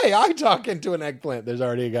 Hey, I talk into an eggplant. There's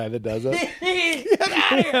already a guy that does it.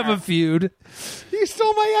 We have a feud. You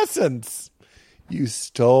stole my essence. You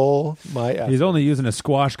stole my essence. He's only using a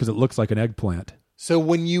squash because it looks like an eggplant. So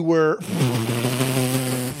when you were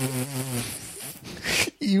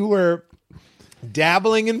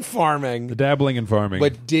dabbling in farming. Dabbling in farming.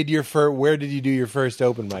 But where did you do your first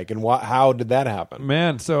open mic, and how did that happen?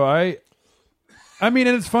 Man, so I mean,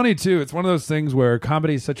 and it's funny too. It's one of those things where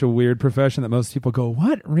comedy is such a weird profession that most people go,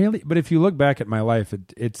 "What, really?" But if you look back at my life,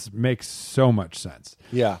 it makes so much sense.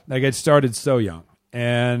 Yeah, like it started so young,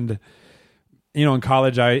 and in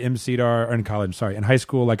college in high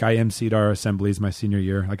school, like I emceed our assemblies my senior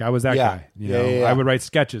year. Like I was that guy. I would write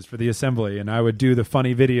sketches for the assembly, and I would do the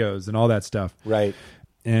funny videos and all that stuff. Right.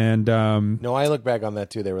 And no, I look back on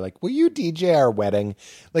that too. They were like, "Will you DJ our wedding?"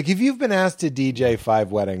 Like, if you've been asked to DJ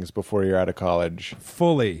 5 weddings before you're out of college,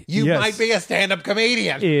 fully, you might be a stand-up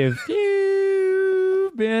comedian. If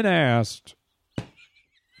you've been asked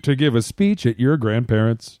to give a speech at your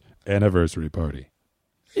grandparents' anniversary party,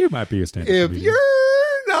 you might be a stand-up comedian. If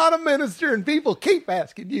you're not a minister and people keep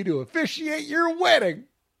asking you to officiate your wedding,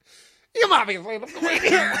 you might be a stand-up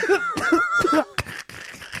comedian.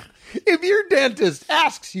 If your dentist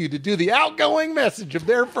asks you to do the outgoing message of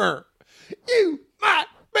their firm, you might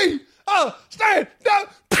be a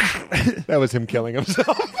stand-up. That was him killing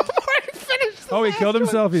himself before he finished. He killed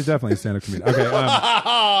himself? He's definitely a stand-up comedian. Okay.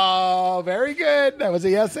 Oh, very good. That was a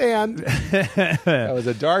yes and. That was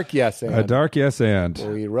a dark yes and. A dark yes and.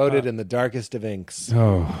 Well, we wrote it in the darkest of inks.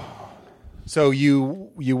 Oh. So you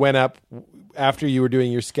went up after you were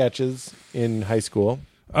doing your sketches in high school.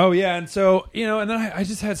 Oh, yeah. And so, and then I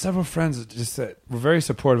just had several friends that were very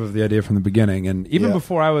supportive of the idea from the beginning. And even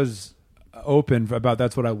before I was open about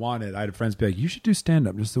that's what I wanted, I had friends be like, you should do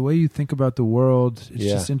stand-up. Just the way you think about the world. It's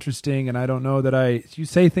just interesting. And I don't know that you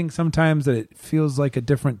say things sometimes that it feels like a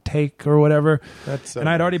different take or whatever. And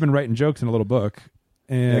I'd already been writing jokes in a little book.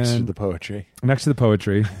 And next to the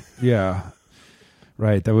poetry. Yeah.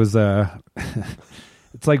 Right. That was...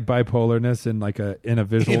 It's like bipolarness in a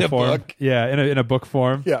visual form. Book. Yeah, in a book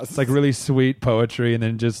form. Yes. It's like really sweet poetry and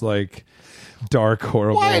then just like dark,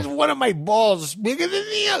 horrible. Why is one of my balls bigger than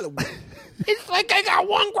the other one? It's like I got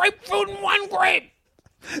one grapefruit and one grape.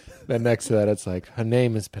 Then next to that, it's like, her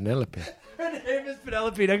name is Penelope. Her name is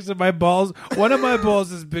Penelope next to my balls. One of my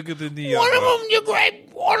balls is bigger than the other. One of them your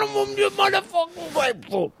grape, one of them your motherfucking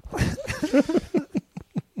grapefruit.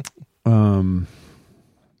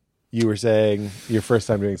 You were saying your first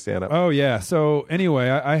time doing stand-up. Oh, yeah. So anyway,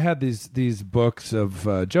 I had these books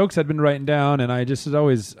of jokes I'd been writing down, and I'd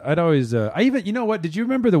always, you know what? Did you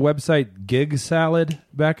remember the website Gig Salad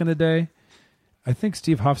back in the day? I think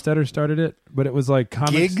Steve Hofstetter started it, but it was like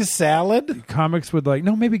comics. Gig Salad? Comics would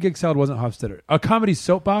no, maybe Gig Salad wasn't Hofstetter. A Comedy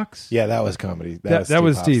Soapbox? Yeah, that was comedy. That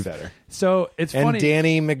was Steve. Hofstetter. So it's funny. And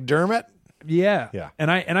Danny McDermott? Yeah. And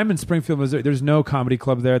I'm in Springfield, Missouri. There's no comedy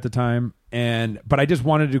club there at the time. But I just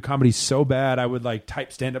wanted to do comedy so bad. I would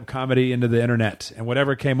type stand-up comedy into the internet and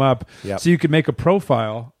whatever came up. Yep. So you could make a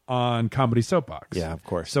profile on Comedy Soapbox. Yeah, of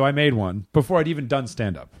course. So I made one before I'd even done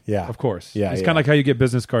stand-up. Yeah. Of course. Yeah. It's kind of like how you get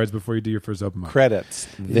business cards before you do your first open mic. Credits.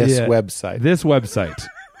 This website.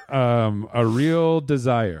 A real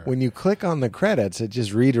desire. When you click on the credits, it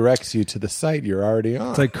just redirects you to the site you're already on.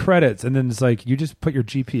 It's like credits, and then it's like, you just put your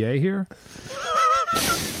GPA here?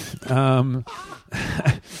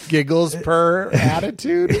 Giggles per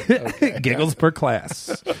attitude? Okay. Giggles per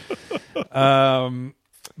class.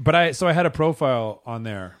 But I had a profile on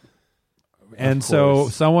there. And so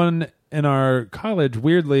someone in our college,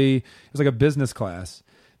 weirdly, it was like a business class.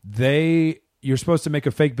 You're supposed to make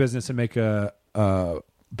a fake business and make a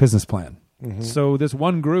business plan. Mm-hmm. So this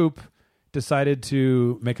one group decided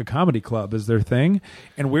to make a comedy club as their thing.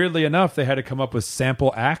 And weirdly enough, they had to come up with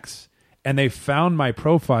sample acts. And they found my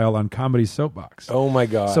profile on Comedy Soapbox. Oh my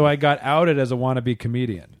God. So I got outed as a wannabe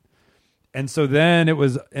comedian. And so then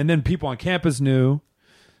then people on campus knew.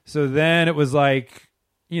 So then it was like,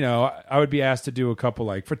 I would be asked to do a couple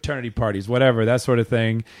like fraternity parties, whatever, that sort of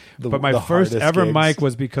thing. But my first ever mic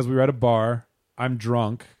was because we were at a bar. I'm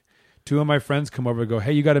drunk. Two of my friends come over and go,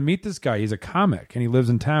 hey, you got to meet this guy. He's a comic and he lives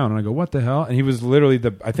in town. And I go, what the hell? And he was literally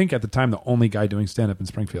I think at the time, the only guy doing stand-up in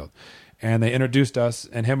Springfield. And they introduced us,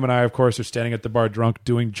 and him and I, of course, are standing at the bar drunk,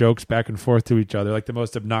 doing jokes back and forth to each other, like the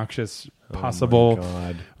most obnoxious possible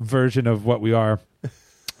version of what we are.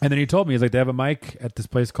 And then he told me, he's like, they have a mic at this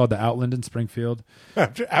place called the Outland in Springfield.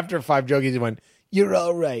 After 5 jokes, he went, you're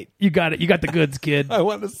all right. You got it. You got the goods, kid. I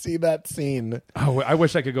want to see that scene. Oh, I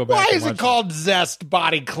wish I could go back. Why is it called Zest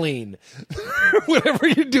Body Clean? Whatever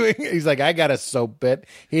you're doing. He's like, I got a soap bit.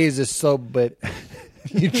 Here's a soap bit.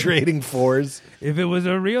 You trading fours? If it was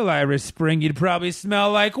a real Irish Spring, you'd probably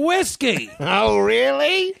smell like whiskey. Oh,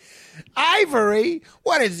 really? Ivory?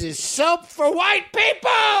 What is this, soap for white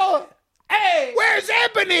people? Hey, where's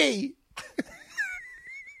Ebony?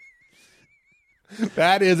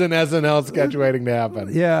 That is an SNL sketch waiting to happen.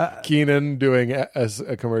 Yeah. Keenan doing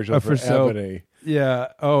a commercial for Ebony. Yeah.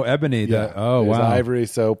 Oh, Ebony. Yeah. Oh, there's wow. Ivory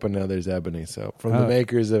soap, and now there's Ebony soap. From the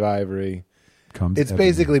makers of Ivory. It's Ebony.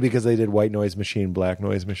 basically because they did white noise machine, black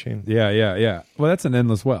noise machine. Yeah. Well, that's an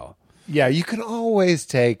endless well. Yeah, you can always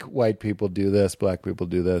take white people do this, black people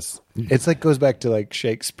do this. It's like goes back to like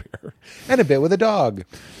Shakespeare and a bit with a dog.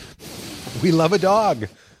 We love a dog.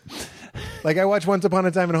 Like I watched Once Upon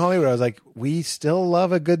a Time in Hollywood. I was like, we still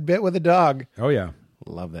love a good bit with a dog. Oh yeah,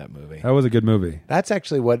 love that movie. That was a good movie. That's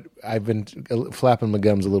actually what I've been flapping my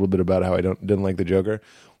gums a little bit about how I didn't like the Joker.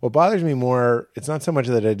 What bothers me more, it's not so much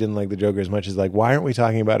that I didn't like the Joker as much as like, why aren't we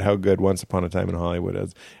talking about how good Once Upon a Time in Hollywood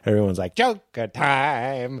is? Everyone's like, Joker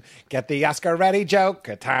time, get the Oscar ready,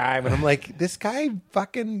 Joker time. And I'm like, this guy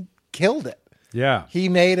fucking killed it. Yeah. He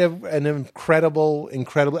made an incredible,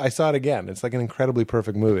 I saw it again. It's like an incredibly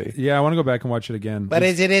perfect movie. Yeah, I want to go back and watch it again. But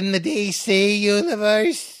is it in the DC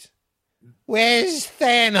universe? Where's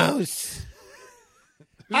Thanos?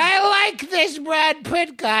 I like this Brad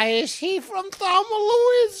Pitt guy. Is he from Thelma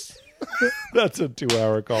Louise? That's a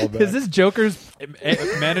 2-hour callback. Is this Joker's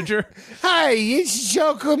manager? Hi, it's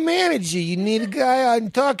Joker manager. You need a guy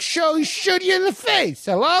on talk show shoot you in the face.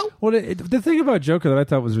 Hello? Well, the thing about Joker that I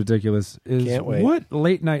thought was ridiculous is what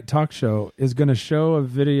late night talk show is going to show a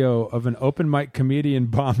video of an open mic comedian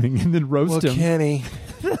bombing and then roast him? Kenny,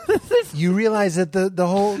 you realize that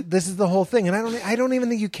this is the whole thing, and I don't even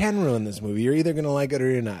think you can ruin this movie. You're either going to like it or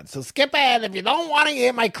you're not. So skip ahead if you don't want to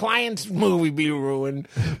hear my client's movie be ruined.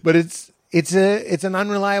 But it's an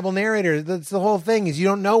unreliable narrator. That's the whole thing, is you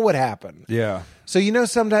don't know what happened. Yeah. So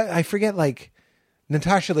sometimes I forget, like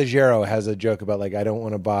Natasha Leggero has a joke about like, I don't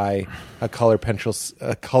want to buy a color pencil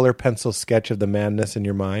sketch of the madness in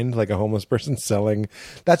your mind, like a homeless person selling.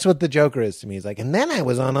 That's what the Joker is to me. He's like, and then I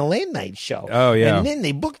was on a late night show. Oh yeah. And then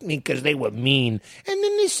they booked me because they were mean. And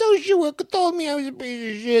then the social worker told me I was a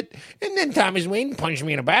piece of shit. And then Thomas Wayne punched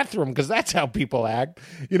me in a bathroom because that's how people act.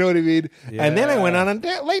 You know what I mean? Yeah. And then I went on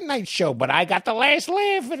a late night show, but I got the last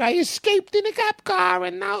laugh and I escaped in a cop car.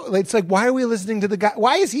 And now it's like, why are we listening to the guy?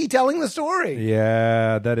 Why is he telling the story? Yeah.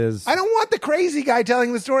 That is. I don't want the crazy guy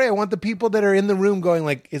telling the story. I want the people that are in the room going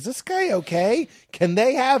like, is this guy okay? Can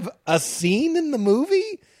they have a scene in the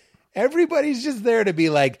movie? Everybody's just there to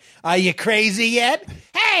be like, are you crazy yet?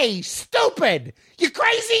 Hey, stupid! You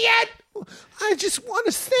crazy yet? I just want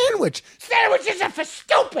a sandwich. Sandwiches are for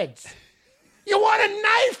stupids. You want a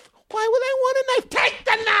knife? Why would I want a knife? Take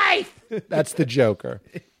the knife! That's the Joker.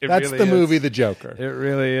 That's really the movie, The Joker. It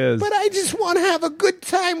really is. But I just want to have a good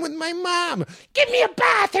time with my mom. Give me a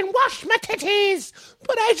bath and wash my titties.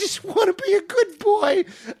 But I just want to be a good boy.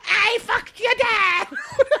 I fucked your dad.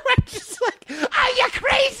 I'm just like, are you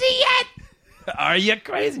crazy yet? Are you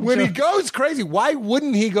crazy? When he goes crazy, why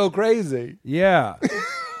wouldn't he go crazy? Yeah.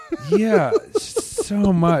 Yeah.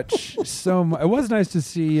 So much. It was nice to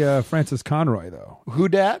see Frances Conroy, though. Who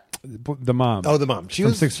dat? The mom. Oh, the mom.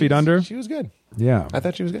 From 6 Feet Under? She was good. Yeah. I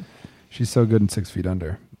thought she was good. She's so good in 6 Feet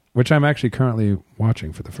Under. which I'm actually currently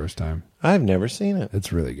watching for the first time. I've never seen it.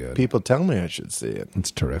 It's really good. People tell me I should see it.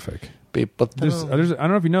 It's terrific. People tell me. I don't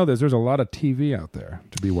know if you know this. There's a lot of TV out there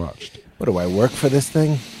to be watched. What do I work for this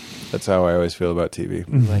thing? That's how I always feel about TV.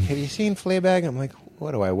 Like, have you seen Fleabag? I'm like,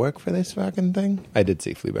 what do I work for this fucking thing? I did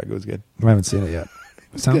see Fleabag. It was good. I haven't seen it yet.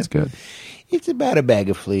 Sounds good. It's about a bag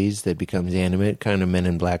of fleas that becomes animate, kind of Men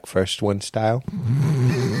in Black First One style.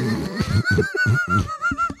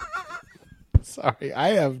 Sorry, I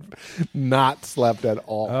have not slept at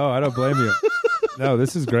all. Oh, I don't blame you. No,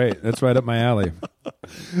 this is great. That's right up my alley.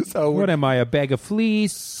 So what am I, a bag of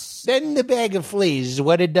fleas? Then the bag of fleas,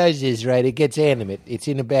 what it does is, right, it gets animate. It's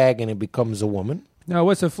in a bag and it becomes a woman. No,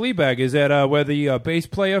 what's a flea bag? Is that where the bass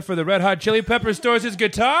player for the Red Hot Chili Peppers stores his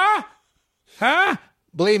guitar? Huh?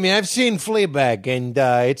 Believe me, I've seen Fleabag, and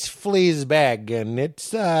it's Flea's bag, and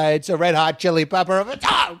it's a Red Hot Chili Pepper of its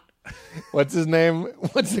own. What's his name?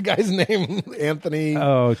 What's the guy's name? Anthony.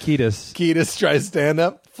 Oh, Kiedis. Kiedis tries stand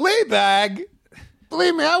up. Fleabag.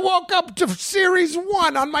 Believe me, I woke up to series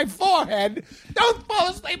 1 on my forehead. Don't fall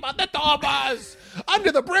asleep on the doorbars.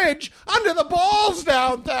 Under the bridge. Under the balls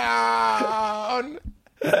downtown.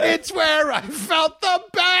 It's where I felt the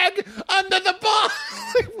bag under the ball.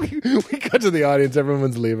 we cut to the audience.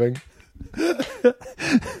 Everyone's leaving.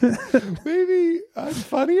 Maybe I'm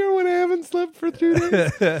funnier when I haven't slept for 2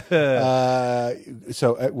 days.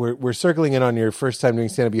 So we're circling in on your first time doing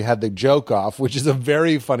stand-up. You had the joke off, which is a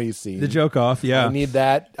very funny scene. The joke off, yeah. I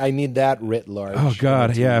need that writ large. Oh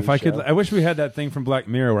God, yeah. If I show. could, I wish we had that thing from Black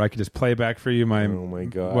Mirror where I could just play back for you my. Oh my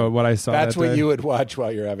God, what I saw. That's that what day. you would watch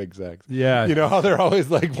while you're having sex. Yeah, you know how they're always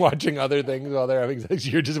like watching other things while they're having sex.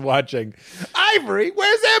 You're just watching. Ivory,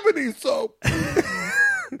 where's ebony soap?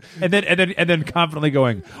 and then confidently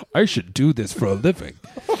going, I should do this for a living.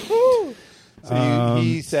 So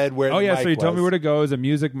he said where. Oh yeah, the so mic you told me was. where to go as a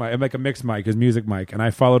music mic, like a mixed mic, is music mic, and I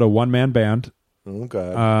followed a one-man band. Oh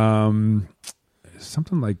God.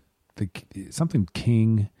 Something like something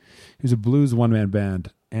King. He was a blues one-man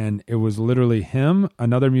band, and it was literally him,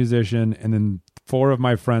 another musician, and then 4 of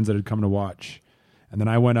my friends that had come to watch. And then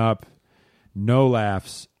I went up, no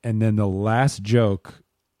laughs, and then the last joke,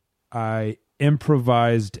 I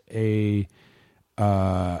improvised a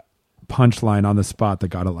punchline on the spot that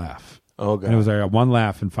got a laugh. Oh God. And it was like 1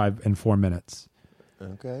 laugh in 4 minutes.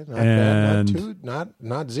 Okay, not bad. Not 2, not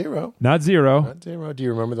 0. Not 0. Not 0. Do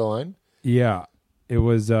you remember the line? Yeah, it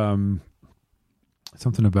was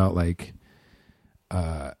something about like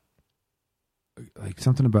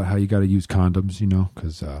something about how you got to use condoms, you know,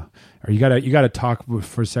 because or you gotta talk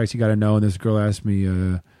for sex. You got to know. And this girl asked me,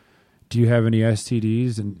 "Do you have any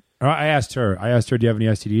STDs?" And I asked her, "Do you have any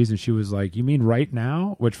STDs?" And she was like, "You mean right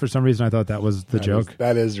now?" Which for some reason I thought that was the joke.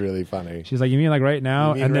 That is really funny. She's like, "You mean like right now?"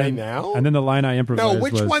 You mean and then, right now? And then the line I improvised. No,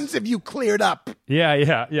 which was, ones have you cleared up?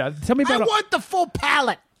 Yeah. Tell me I about. want the full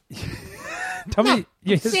palette. Tell me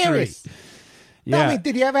your history. Serious. Yeah. Tell me,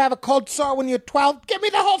 did you ever have a cold sore when you were 12? Give me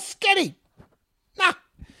the whole skinny. Nah.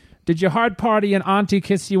 Did your hard party and auntie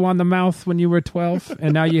kiss you on the mouth when you were 12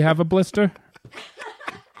 and now you have a blister?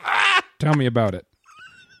 Tell me about it.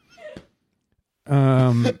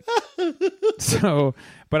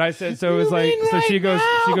 But I said, so it was like, so she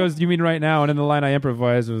goes, you mean right now? And in the line I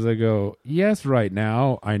improvised was, I go, yes, right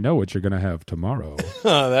now. I know what you're going to have tomorrow,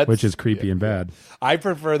 which is creepy and bad. I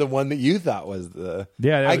prefer the one that you thought was the.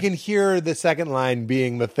 Yeah, I can hear the second line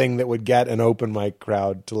being the thing that would get an open mic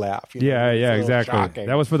crowd to laugh. You know? Yeah, It's a little exactly. shocking.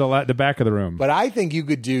 That was for the back of the room. But I think you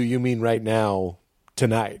could do "You Mean Right Now"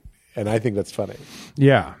 tonight, and I think that's funny.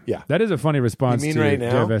 Yeah. Yeah. That is a funny response You mean to right do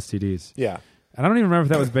now? have STDs. Yeah. And I don't even remember if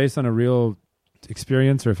that was based on a real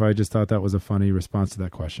experience or if I just thought that was a funny response to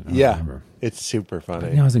that question. I don't remember. It's super funny.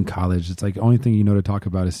 But, I was in college. It's like the only thing you know to talk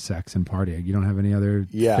about is sex and partying. You don't have any other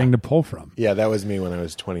thing to pull from. Yeah, that was me when I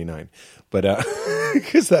was 29. But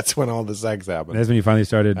because that's when all the sex happened. That's when you finally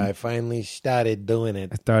started. I finally started doing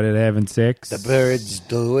it. I started having sex. The birds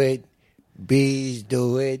do it. Bees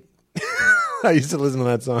do it. I used to listen to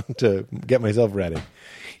that song to get myself ready.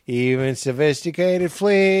 Even sophisticated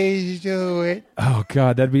fleas do it. Oh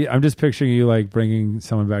God, I'm just picturing you like bringing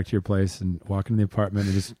someone back to your place and walking in the apartment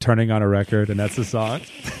and just turning on a record and that's the song.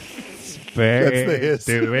 That's the hiss.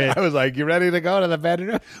 Do it. I was like, you ready to go to the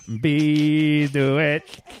bedroom? Bees do it.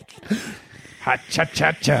 Ha cha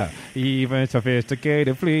cha cha. Even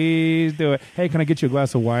sophisticated fleas do it. Hey, can I get you a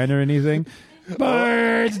glass of wine or anything?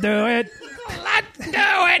 Birds do it. Let's do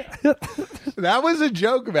it. That was a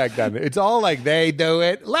joke back then. It's all like they do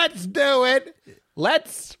it. Let's do it.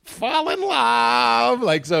 Let's fall in love.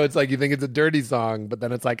 Like, so it's like you think it's a dirty song, but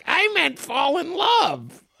then it's like, I meant fall in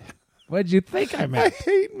love. What'd you think I I meant?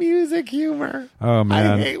 hate music humor. Oh,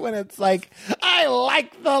 man. I hate when it's like, I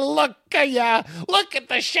like the look of ya. Look at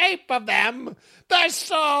the shape of them. They're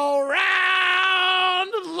so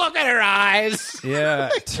round. Look at her eyes. Yeah,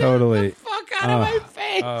 totally. Get the fuck out of my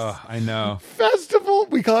face. Oh, I know. Festival.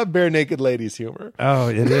 We call it bare naked ladies humor. Oh,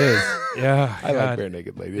 it is. Yeah. I like God. bare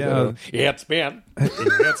naked ladies. Yeah. It's been.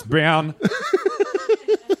 It's brown.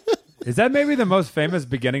 Is that maybe the most famous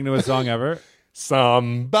beginning to a song ever?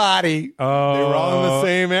 Somebody. Oh. They were all in the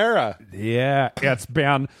same era. Yeah, it's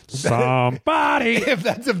been somebody. If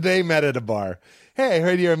they met at a bar. Hey, I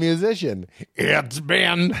heard you're a musician. It's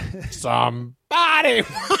been somebody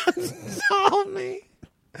once told me.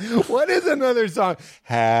 What is another song?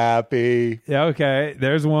 Happy. Yeah, okay.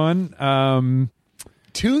 There's one.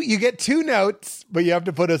 You get 2 notes, but you have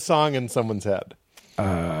to put a song in someone's head.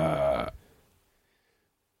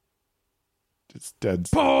 It's dead.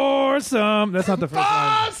 Pour some. That's not the first one.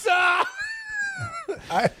 Awesome!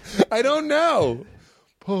 I don't know.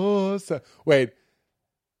 Pour some. Wait.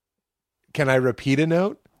 Can I repeat a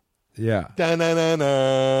note? Yeah.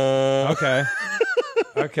 Da-na-na-na. Okay.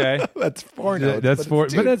 Okay. That's 4 notes. That's four.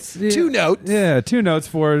 But that's 2 notes. Yeah, 2 notes,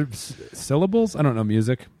 4 syllables. I don't know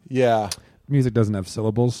music. Yeah. Music doesn't have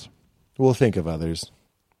syllables. We'll think of others.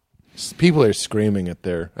 People are screaming at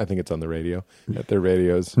I think it's on the radio, at their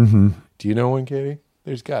radios. Mm-hmm. Do you know one, Katie?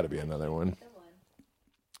 There's got to be another one.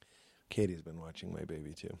 Katie's been watching my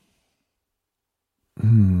baby, too.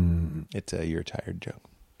 It's a you're tired joke.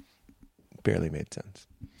 Barely made sense.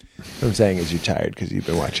 What I'm saying is you're tired because you've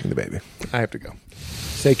been watching the baby. I have to go.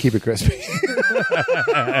 Say keep it crispy.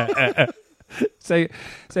 Say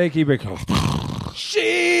keep it.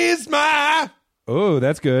 She's my... Oh,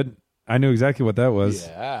 that's good. I knew exactly what that was.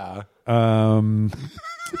 Yeah. Damn,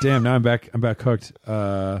 now I'm back hooked.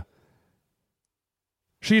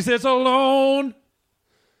 She sits alone.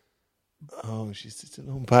 Oh, she sits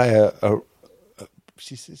alone by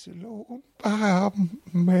she sits alone by a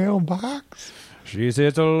mailbox. She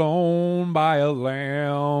sits alone by a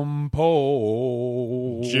lamppost.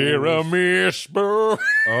 Jeremy Spur.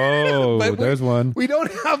 Oh, But there's one. We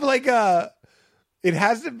don't have it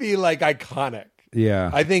has to be like iconic. Yeah.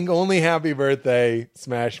 I think only Happy Birthday,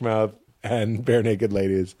 Smash Mouth, and Bare Naked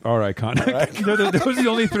Ladies. Are iconic. Those are the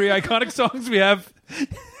only 3 iconic songs we have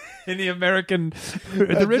in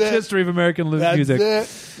the rich history of American music.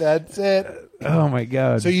 That's it. Oh my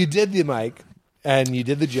God. So you did the mic and you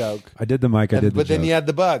did the joke. I did the mic. I did the But then joke. you had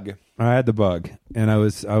the bug. I had the bug, and I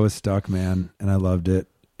was stuck, man, and I loved it.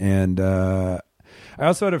 And I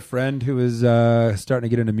also had a friend who was starting to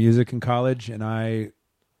get into music in college, and I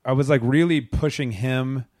was like really pushing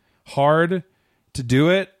him hard to do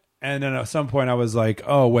it. And then at some point I was like,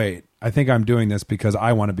 oh, wait, I think I'm doing this because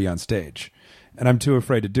I want to be on stage. And I'm too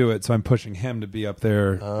afraid to do it, so I'm pushing him to be up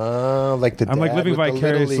there. Oh, like the I'm like dad living with the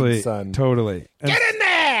Little League vicariously. son. Totally. And Get in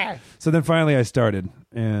there! so then finally I started.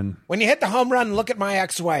 And When you hit the home run, look at my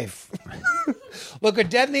ex-wife. Look her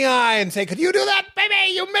dead in the eye and say, could you do that,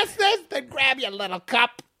 baby? You missed this? Then grab your little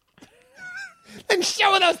cup. And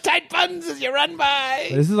show those tight buns as you run by.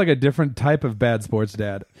 this is like a different type of bad sports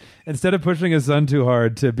dad. Instead of pushing his son too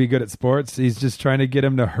hard to be good at sports, he's just trying to get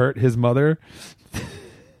him to hurt his mother.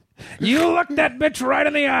 You look that bitch right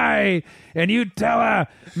in the eye, and you tell her,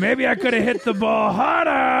 maybe I could have hit the ball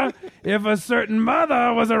harder if a certain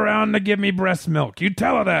mother was around to give me breast milk. You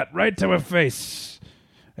tell her that right to her face.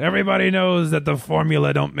 Everybody knows that the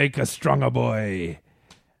formula don't make a stronger boy.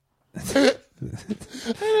 I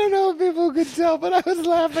don't know if people could tell, but I was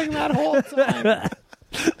laughing that whole time.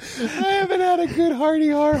 I haven't had a good hearty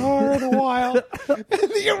har in a while.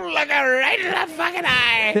 You look her right in the fucking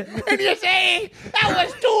eye, and you say, that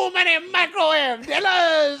was too many microwave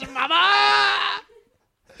dinners, mama.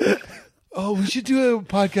 Oh, we should do a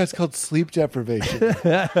podcast called Sleep Deprivation,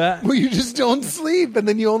 where you just don't sleep, and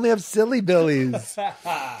then you only have silly billies.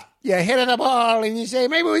 You hit the ball, and you say,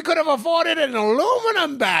 maybe we could have afforded an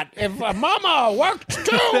aluminum bat if mama worked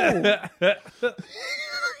too.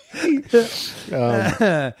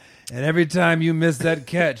 And every time you miss that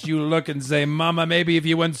catch, you look and say, Mama, maybe if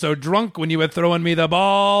you weren't so drunk when you were throwing me the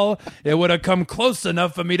ball, it would have come close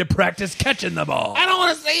enough for me to practice catching the ball. I don't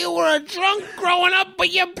want to say you were a drunk growing up,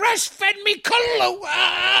 but you breastfed me Kahlua.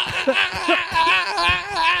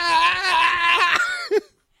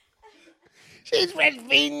 She's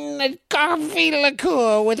breastfeeding a coffee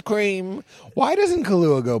liqueur with cream. Why doesn't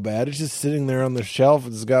Kahlua go bad? It's just sitting there on the shelf.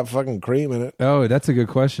 It's got fucking cream in it. Oh, that's a good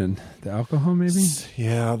question. The alcohol, maybe?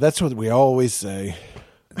 Yeah, that's what we always say.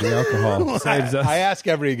 The alcohol saves us. I ask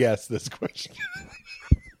every guest this question.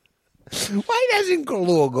 Why doesn't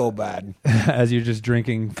Kahlua go bad? As you're just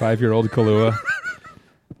drinking 5-year-old Kahlua.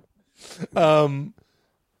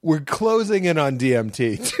 We're closing in on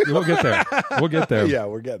DMT. We'll get there. We'll get there. Yeah,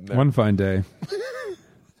 we're getting there. One fine day.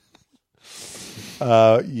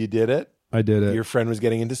 You did it. I did it. Your friend was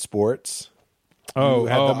getting into sports.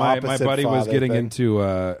 My buddy was getting into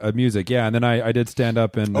music. Yeah, and then I did stand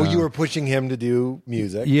up and. You were pushing him to do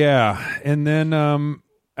music. Yeah, and then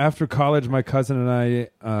after college, my cousin and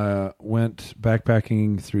I went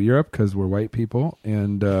backpacking through Europe because we're white people,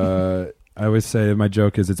 and I always say my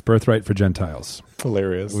joke is it's birthright for Gentiles.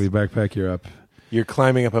 Hilarious. We backpack Europe. You're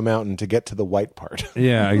climbing up a mountain to get to the white part.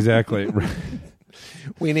 Yeah, exactly.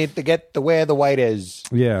 We need to get to where the white is.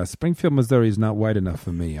 Yeah, Springfield, Missouri is not white enough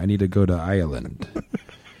for me. I need to go to Ireland.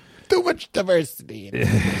 Too much diversity.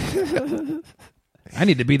 I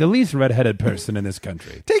need to be the least redheaded person in this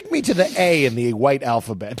country. Take me to the A in the white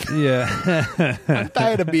alphabet. Yeah. I'm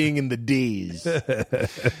tired of being in the D's.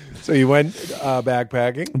 So you went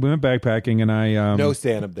backpacking? We went backpacking, and I... no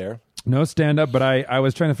stand-up there. No stand-up, but I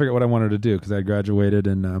was trying to figure out what I wanted to do because I graduated,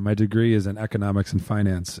 and my degree is in economics and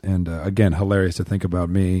finance. And again, hilarious to think about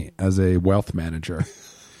me as a wealth manager.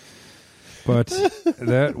 But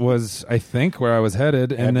that was, I think, where I was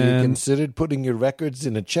headed. And Have then you considered putting your records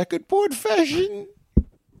in a checkerboard fashion?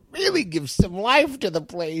 Really give some life to the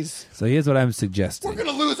place. So here's what I'm suggesting. We're going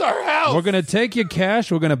to lose our house. We're going to take your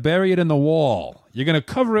cash. We're going to bury it in the wall. You're going to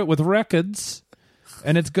cover it with records,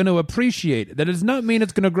 and it's going to appreciate. That does not mean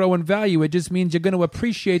it's going to grow in value. It just means you're going to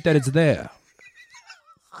appreciate that it's there.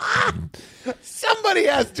 Somebody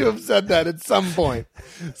has to have said that at some point.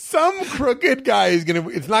 Some crooked guy is going to,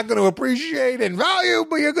 it's not going to appreciate in value,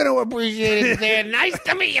 but you're going to appreciate it there. Nice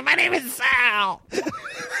to meet you. My name is Sal.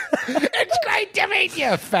 It's great to meet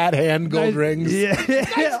you. Fat hand, gold rings. Yeah.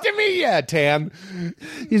 Nice to meet you, Tan.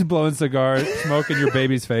 He's blowing cigars, smoking your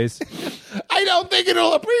baby's face. I don't think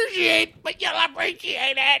it'll appreciate, but you'll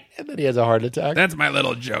appreciate it. And then he has a heart attack. That's my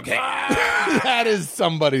little joke. That is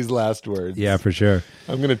somebody's last words. Yeah, for sure.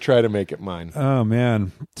 I'm going to try to make it mine. Oh,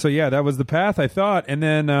 man. So, yeah, that was the path I thought. And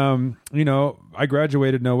then, I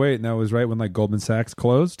graduated in 08, and that was right when, like, Goldman Sachs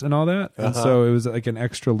closed and all that. And so it was, like, an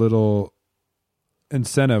extra little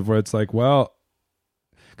incentive where it's like, well,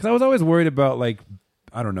 because I was always worried about, like,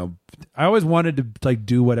 I don't know. I always wanted to, like,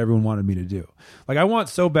 do what everyone wanted me to do. Like, I want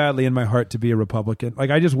so badly in my heart to be a Republican. Like,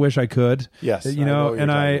 I just wish I could. Yes.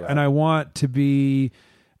 I want to be...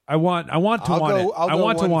 I want to want it. I'll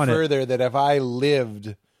go one further that if I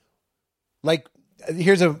lived, like,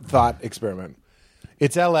 here's a thought experiment.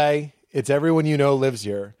 It's LA. It's everyone you know lives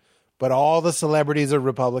here, but all the celebrities are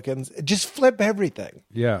Republicans. Just flip everything.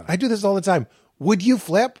 Yeah. I do this all the time. Would you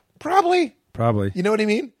flip? Probably. You know what I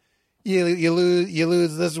mean? You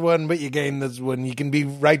lose this one, but you gain this one. You can be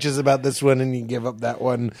righteous about this one and you give up that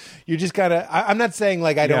one. You're just kind of, I'm not saying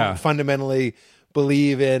like I don't fundamentally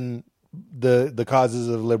believe in the causes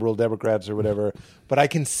of liberal Democrats or whatever, but I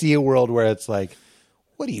can see a world where it's like,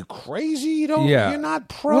 what are you, crazy? You're not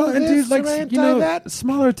pro this or anti that?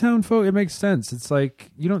 Smaller town folk, it makes sense. It's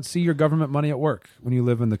like you don't see your government money at work when you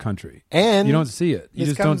live in the country. And you don't see it. You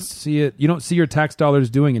just don't see it. You don't see your tax dollars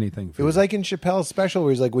doing anything for it. Was like in Chappelle's special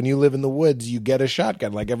where he's like, when you live in the woods, you get a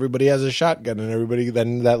shotgun. Like everybody has a shotgun and everybody,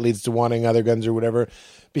 then that leads to wanting other guns or whatever.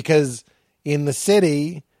 Because in the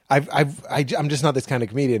city... I'm just not this kind of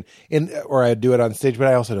comedian, or I do it on stage, but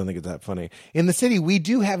I also don't think it's that funny. In the city, we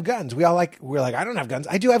do have guns. We're like, I don't have guns.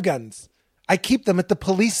 I do have guns. I keep them at the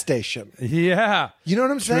police station. Yeah. You know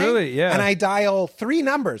what I'm saying? Truly, yeah. And I dial 3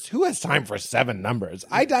 numbers. Who has time for 7 numbers?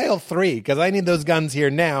 I dial 3 because I need those guns here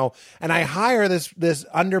now. And I hire this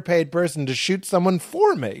underpaid person to shoot someone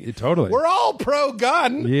for me. Totally. We're all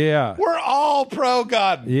pro-gun. Yeah. We're all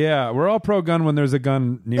pro-gun. Yeah. We're all pro-gun when there's a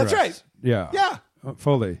gun near us. That's right. Yeah. Yeah.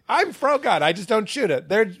 Fully. I'm pro-gun. I just don't shoot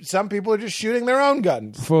it. Some people are just shooting their own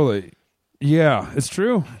guns. Fully. Yeah, it's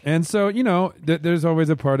true. And so, there's always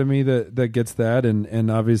a part of me that gets that.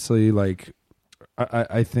 And obviously, like,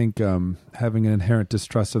 I think having an inherent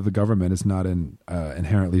distrust of the government is not an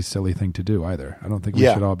inherently silly thing to do either. I don't think we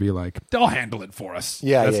should all be like, they'll handle it for us.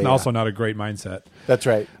 Yeah, That's also not a great mindset. That's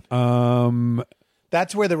right.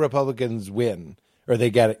 That's where the Republicans win. Or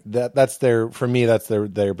they get it. That's their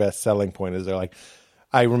best selling point. Is they're like,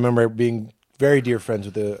 I remember being very dear friends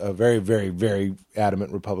with a very, very, very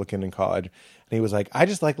adamant Republican in college, and he was like, I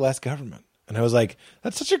just like less government, and I was like,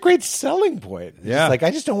 that's such a great selling point. Yeah, like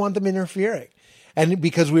I just don't want them interfering, and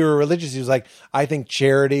because we were religious, he was like, I think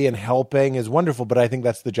charity and helping is wonderful, but I think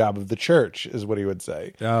that's the job of the church, is what he would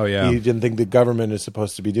say. Oh yeah, he didn't think the government is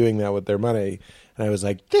supposed to be doing that with their money, and I was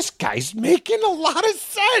like, this guy's making a lot of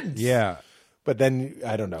sense. Yeah. But then,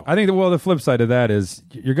 I don't know. I think, the flip side of that is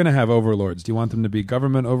you're going to have overlords. Do you want them to be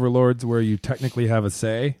government overlords where you technically have a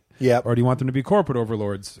say? Yeah. Or do you want them to be corporate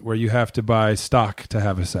overlords where you have to buy stock to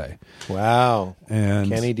have a say? Wow. And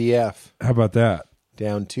Kenny DF. How about that?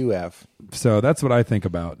 Down 2F. So that's what I think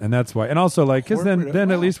about. And that's why. And also, like, because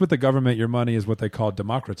then at least with the government, your money is what they call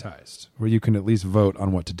democratized, where you can at least vote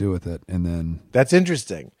on what to do with it. And then. That's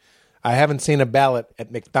interesting. I haven't seen a ballot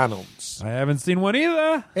at McDonald's. I haven't seen one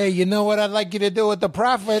either. Hey, you know what I'd like you to do with the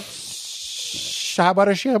profits? How about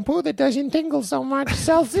a shampoo that doesn't tingle so much?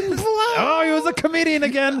 Selsun Flow. Oh, he was a comedian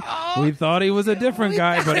again. We thought he was a different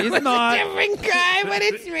guy, but he's not. A different guy, but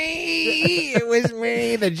it's me. It was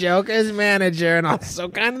me, the Joker's manager, and also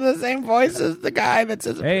kind of the same voice as the guy that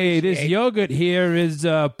says, "Hey, this yogurt here is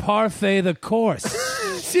parfait the course."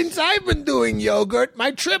 Since I've been doing yogurt,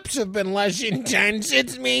 my trips have been less intense.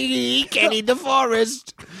 It's me, Kenny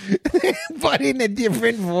DeForest, but in a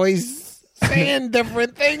different voice. Saying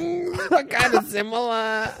different things, but kind of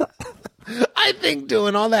similar. I think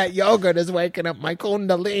doing all that yogurt is waking up my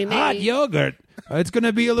kundalini. Hot yogurt. It's going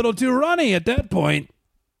to be a little too runny at that point.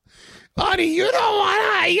 Honey, you don't want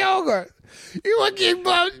hot yogurt.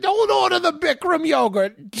 Don't order the Bikram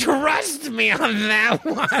yogurt. Trust me on that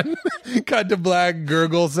one. Cut to black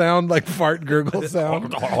gurgle sound, like fart gurgle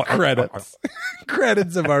sound. Credits.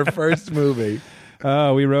 Credits of our first movie.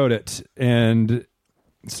 We wrote it and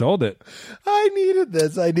sold it. I needed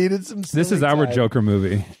this. I needed some. This is our Joker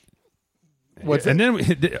movie. What's and then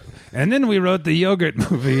we wrote the yogurt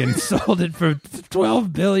movie and sold it for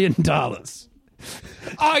 $12 billion.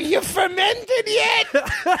 Are you fermented yet?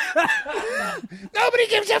 Nobody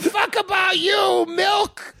gives a fuck about you,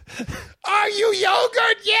 milk. Are you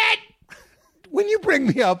yogurt yet? When you bring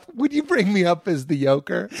me up, would you bring me up as the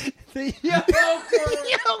yoker? The yoker.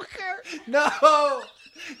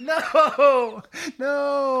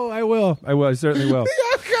 No, I will. I certainly will.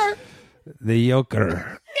 The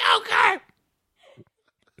yoker.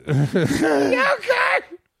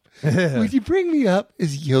 Would you bring me up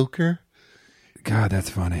as yoker? God, that's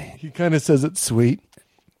funny. He kind of says it sweet.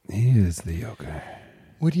 He is the yoker.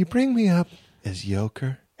 Would you bring me up as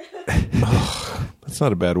yoker? Oh, that's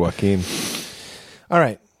not a bad Joaquin. All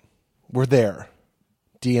right. We're there.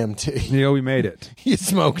 DMT. Yeah, we made it. You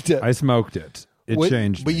smoked it. I smoked it. It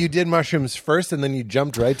changed. But you did mushrooms first, and then you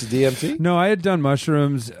jumped right to DMT? No, I had done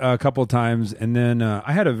mushrooms a couple times, and then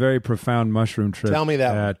I had a very profound mushroom trip. Tell me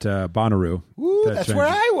that at Bonnaroo. Ooh, that's where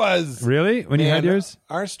I was. Really? When you had yours?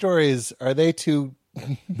 Our stories, are they too?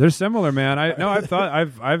 They're similar, man. I've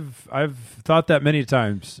thought that many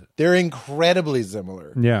times. They're incredibly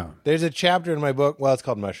similar. Yeah. There's a chapter in my book. Well, it's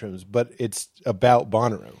called Mushrooms, but it's about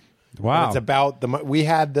Bonnaroo. Wow. And it's about we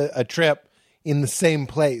had a trip in the same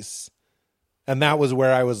place. And that was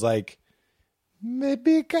where I was like,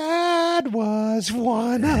 maybe God was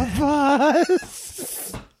one of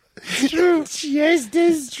us. Just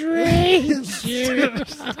a stranger.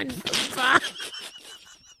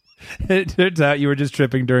 It turns out you were just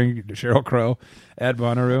tripping during Sheryl Crow at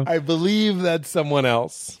Bonnaroo. I believe that's someone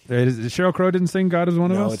else. Sheryl Crow didn't sing God is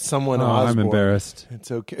one of us? No, it's someone Osborne. I'm Osborne. embarrassed.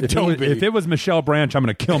 It's okay. If it was Michelle Branch, I'm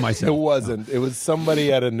going to kill myself. It wasn't. It was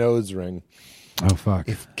somebody at a nose ring. Oh, fuck.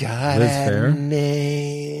 If God Liz had Fair? a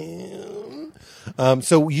name.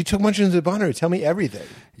 So you took mushrooms at Bonnaroo. Tell me everything.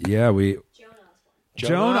 Yeah,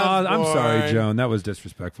 Joan I'm Osborne. sorry, Joan. That was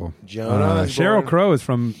disrespectful. Joan Osborne. Sheryl Crow is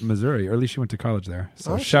from Missouri, or at least she went to college there.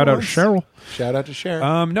 So Oh, shout out to Cheryl. Shout out to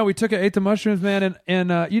Cheryl. No, we ate the mushrooms, man,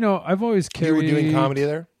 and I've always carried. You were doing comedy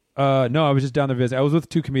there? No, I was just down there visit. I was with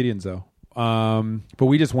two comedians though, but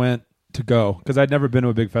we just went to go because I'd never been to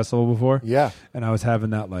a big festival before. Yeah, and I was having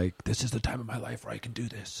that this is the time of my life where I can do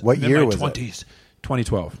this. What year was 20s? it?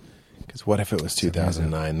 2012. Because what if it was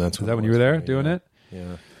 2009? That's was that when you were there doing it?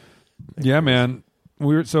 Yeah. Yeah, man.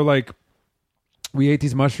 We ate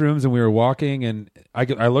these mushrooms and we were walking, and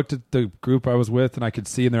I looked at the group I was with, and I could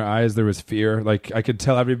see in their eyes there was fear. Like I could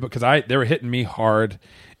tell everybody because they were hitting me hard,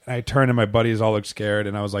 and I turned and my buddies all looked scared,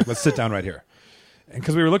 and I was like, "Let's sit down right here." And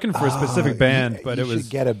because we were looking for a specific band, but you it was should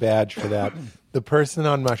get a badge for that. The person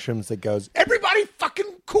on mushrooms that goes, everybody fucking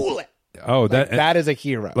cool it. Oh, that is a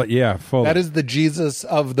hero. But yeah, fully. That is the Jesus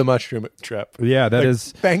of the mushroom trip. Yeah, that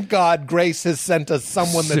is. Thank God grace has sent us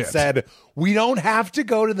someone that said, we don't have to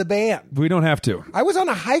go to the band. We don't have to. I was on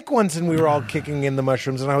a hike once and we were all kicking in the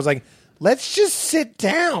mushrooms, and I was like, let's just sit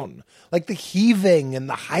down. Like the heaving and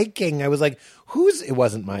the hiking. I was like, it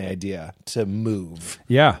wasn't my idea to move.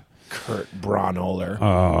 Yeah. Kurt Braunohler.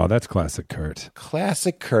 Oh, that's classic Kurt.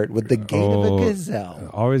 Classic Kurt with the gait of a gazelle.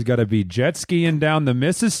 Always got to be jet skiing down the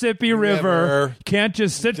Mississippi River. Can't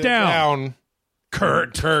just sit down.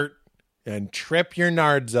 Kurt. And trip your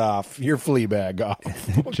nards off, your flea bag off.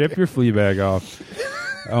 Chip your flea bag off.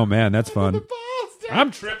 Oh, man, that's fun.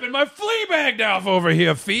 I'm tripping my flea bag off over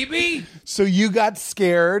here, Phoebe. So you got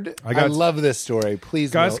scared. I love this story.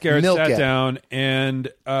 Please got scared, milk sat it. down, and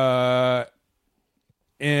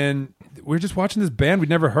we were just watching this band we'd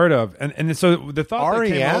never heard of, and so the thought that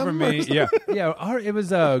came over me, it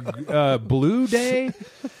was a Blue Day.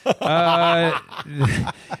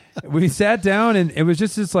 We sat down, and it was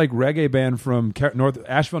just this like reggae band from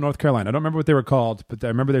Asheville, North Carolina. I don't remember what they were called, but I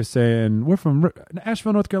remember they were saying, "We're from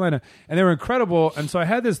Asheville, North Carolina," and they were incredible. And so I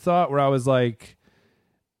had this thought where I was like,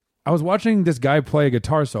 I was watching this guy play a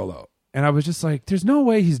guitar solo. And I was just like, there's no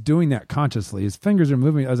way he's doing that consciously. His fingers are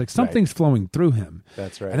moving. I was like, something's flowing through him.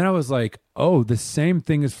 That's right. And then I was like, oh, the same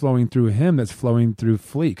thing is flowing through him that's flowing through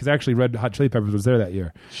Flea. Because actually Red Hot Chili Peppers was there that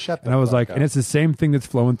year. And I was like, and it's the same thing that's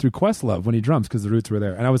flowing through Questlove when he drums because the Roots were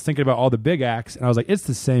there. And I was thinking about all the big acts. And I was like, it's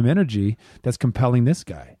the same energy that's compelling this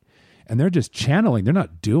guy. And they're just channeling. They're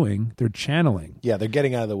not doing. They're channeling. Yeah, they're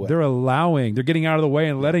getting out of the way. They're getting out of the way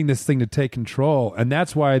and letting this thing to take control. And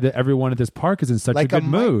that's why everyone at this park is in such a good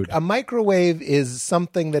mood. A microwave is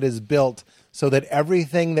something that is built so that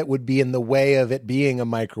everything that would be in the way of it being a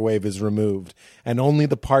microwave is removed. And only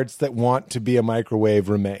the parts that want to be a microwave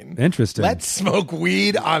remain. Interesting. Let's smoke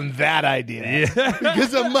weed on that idea. Yeah.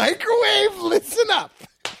 Because a microwave, listen up,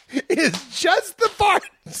 is just the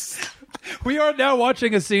parts. We are now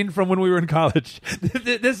watching a scene from when we were in college.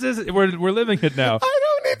 We're living it now. I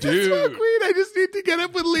don't need to smoke weed. I just need to get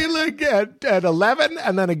up with Leela again at 11,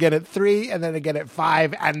 and then again at 3, and then again at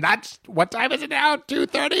 5, and that's what time is it now?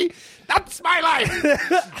 2:30. That's my life.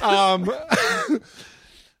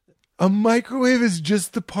 A microwave is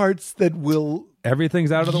just the parts that will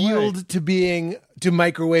everything's out of the way yield to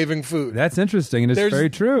microwaving food. That's interesting, and it's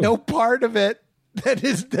very true. No part of it.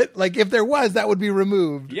 Like if there was, that would be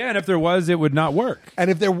removed. Yeah, and if there was, it would not work.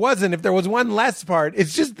 And if there wasn't, if there was one less part,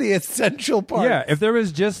 it's just the essential part. Yeah, if there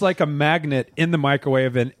was just like a magnet in the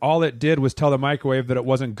microwave and all it did was tell the microwave that it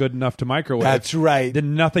wasn't good enough to microwave. That's right.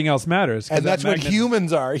 Then nothing else matters. And that's what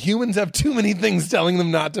humans are. Humans have too many things telling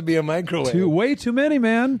them not to be a microwave. Way too many,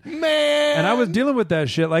 man. And I was dealing with that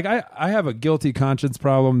shit. Like I have a guilty conscience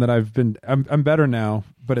problem that I'm better now,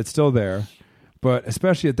 but it's still there. But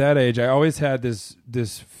especially at that age, I always had this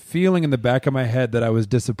feeling in the back of my head that I was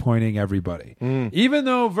disappointing everybody. Even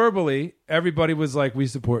though verbally everybody was like, "We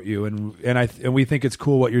support you and we think it's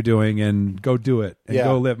cool what you're doing and go do it and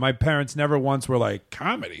go live." My parents never once were like,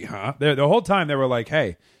 "Comedy, huh?" The whole time they were like,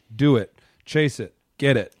 "Hey, do it, chase it,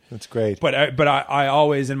 get it." That's great. But I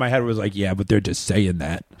always in my head was like, "Yeah, but they're just saying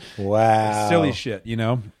that." Wow, silly shit, you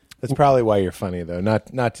know. That's probably why you're funny, though.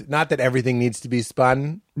 Not that everything needs to be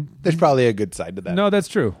spun. There's probably a good side to that. No, that's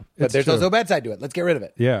true. But there's also a bad side to it. Let's get rid of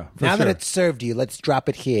it. Yeah. Now that it's served you, let's drop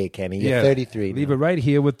it here, Kenny. You're 33 now. Leave it right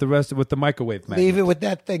here with the microwave magnet. Leave it with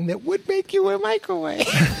that thing that would make you a microwave.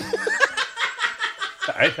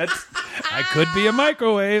 I could be a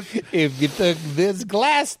microwave. If you took this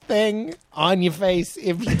glass thing on your face,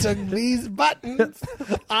 if you took these buttons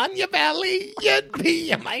on your belly, you'd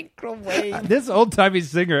be a microwave. This old-timey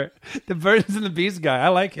singer, the Birds and the Bees guy, I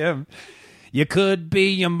like him. You could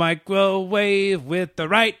be a microwave with the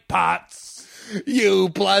right parts. U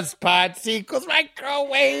plus parts equals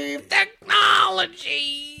microwave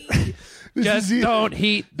technology. Just don't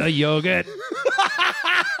heat the yogurt.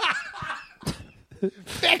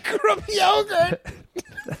 Bikram yogurt.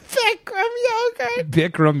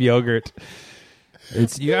 Bikram yogurt.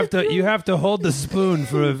 You have to hold the spoon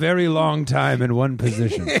for a very long time in one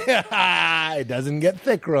position. It doesn't get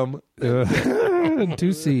thickrum.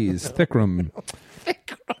 2 C's. Thickrum.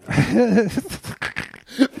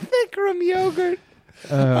 Bikram yogurt.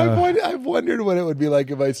 I've wondered what it would be like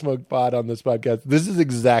if I smoked pot on this podcast. This is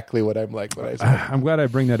exactly what I'm like when I smoke. I'm glad I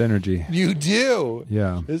bring that energy. You do.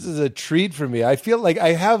 Yeah. This is a treat for me. I feel like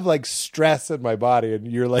I have like stress in my body,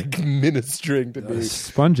 and you're like ministering to me.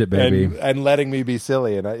 Sponge it, baby. And letting me be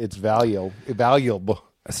silly, and it's valuable.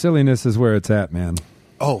 Silliness is where it's at, man.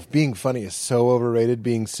 Oh, being funny is so overrated.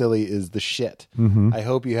 Being silly is the shit. Mm-hmm. I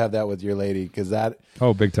hope you have that with your lady, because that...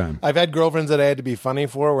 Oh, big time. I've had girlfriends that I had to be funny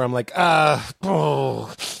for, where I'm like,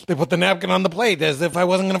 they put the napkin on the plate as if I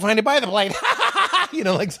wasn't going to find it by the plate. You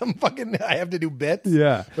know, like some fucking... I have to do bits.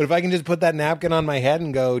 Yeah. But if I can just put that napkin on my head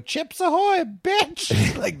and go, Chips Ahoy,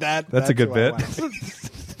 bitch! Like that. That's a good bit.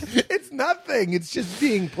 It's nothing. It's just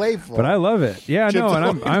being playful. But I love it. Yeah, Chips no,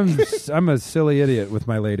 and I'm a silly idiot with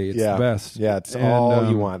my lady. It's the best. Yeah, it's all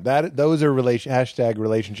you want. Those are hashtag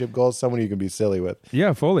relationship goals. Someone you can be silly with.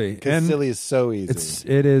 Yeah, fully. Because silly is so easy.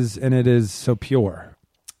 It is so pure.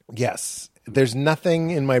 Yes. There's nothing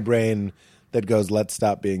in my brain that goes, let's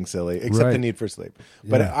stop being silly, except Right. the need for sleep.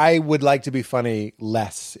 But Yeah. I would like to be funny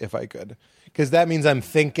less if I could, because that means I'm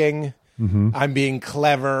thinking, I'm being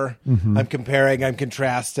clever, I'm comparing, I'm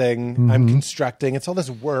contrasting, I'm constructing. It's all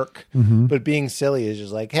this work, but being silly is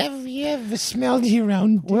just like, Have you ever smelled your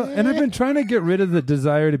own? Well, and I've been trying to get rid of the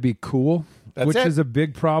desire to be cool, which it. is a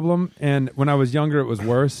big problem. And when I was younger, it was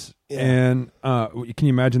worse. And can you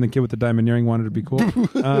imagine the kid with the diamond earring wanted to be cool?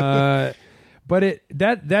 But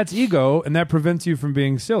that's ego, and that prevents you from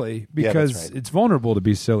being silly because that's right. it's vulnerable to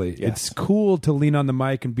be silly. Yes. It's cool to lean on the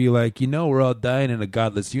mic and be like, we're all dying in a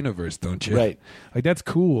godless universe, don't you? Right. Like, that's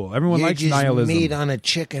cool. Everyone You're likes just nihilism. meat on a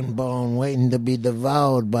chicken bone waiting to be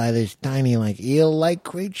devoured by this tiny, eel-like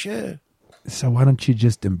creature. So why don't you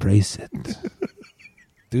just embrace it?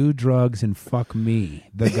 Do drugs and fuck me,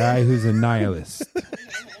 the guy who's a nihilist.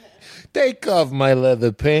 Take off my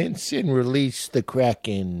leather pants and release the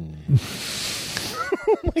Kraken.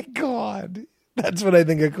 oh my God. That's what I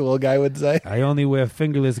think a cool guy would say. I only wear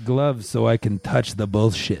fingerless gloves so I can touch the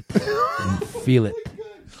bullshit and feel it.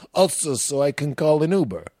 Also, so I can call an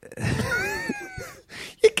Uber.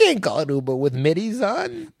 You can't call an Uber with middies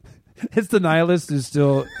on. It's the nihilist who's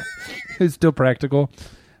still practical.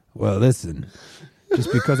 Well, listen,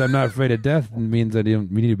 just because I'm not afraid of death means that we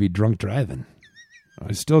need to be drunk driving.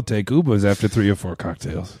 I still take Ubers after 3 or 4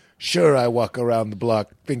 cocktails. Sure, I walk around the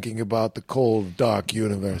block thinking about the cold, dark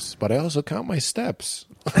universe, but I also count my steps.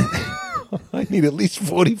 I need at least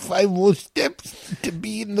 45 more steps to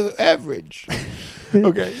be in the average.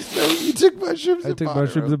 Okay, so you took mushrooms. I took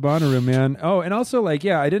mushrooms at Bonnaroo, man. Oh, and also, I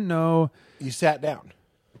didn't know. You sat down.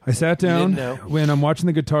 I sat down didn't know. when I'm watching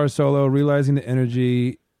the guitar solo, realizing the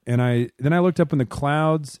energy, and then I looked up in the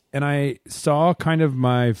clouds, and I saw kind of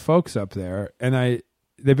my folks up there, and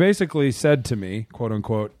they basically said to me, quote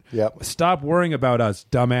unquote, Yep. "Stop worrying about us,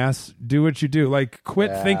 dumbass. Do what you do.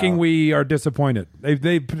 Quit thinking we are disappointed."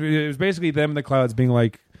 It was basically them in the clouds being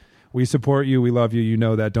like, "We support you. We love you. You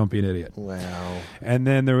know that. Don't be an idiot." Wow. And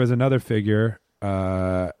then there was another figure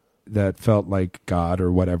that felt like God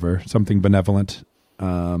or whatever, something benevolent.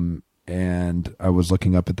 And I was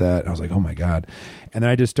looking up at that. And I was like, "Oh my God!" And then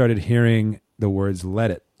I just started hearing the words,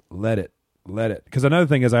 "Let it, let it, let it." Because another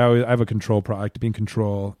thing is, I have a control I like to be in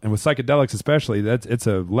control, and with psychedelics especially, it's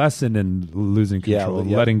a lesson in losing control,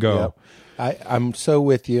 yep, letting go. Yep. I'm so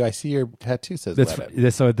with you. I see your tattoo says let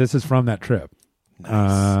it. So this is from that trip.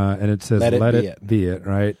 Nice. And it says, let it be it,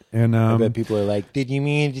 right? And I bet people are like, did you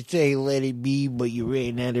mean to say let it be, but you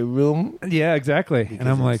ran out of room? yeah, exactly. And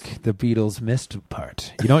I'm like, the Beatles missed a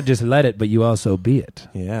part. You don't just let it, but you also be it.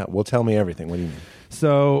 Yeah, well, tell me everything. What do you mean?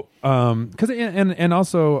 So, and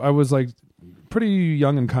also I was pretty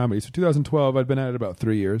young in comedy. So 2012, I'd been at it about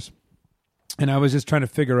 3 years, and I was just trying to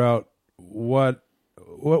figure out what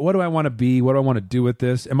do I want to be? What do I want to do with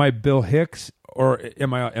this? Am I Bill Hicks, or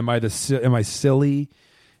am I silly?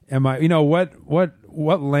 Am I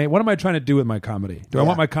what lane? What am I trying to do with my comedy? Do I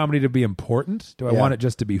want my comedy to be important? Do I want it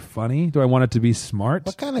just to be funny? Do I want it to be smart?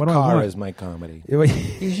 What kind of car is my comedy?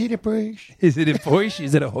 Is it a Porsche? Is it a Porsche?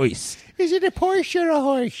 Is it a hoist? Is it a Porsche or a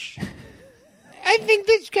horse? I think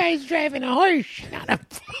this guy's driving a horse, not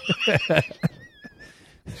a.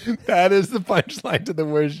 That is the punchline to the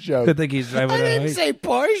worst joke. I think he's driving I a didn't hoist. say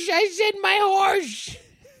Porsche. I said my horse.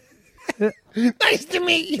 Nice to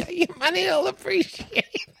meet you. Your money will appreciate.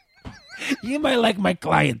 You might like my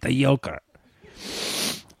client, the yoker.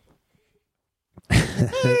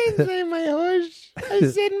 I didn't say my horse. I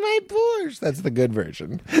said my Porsche. That's the good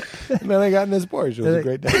version. And then I got in this Porsche. It was a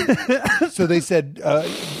great day. So they said,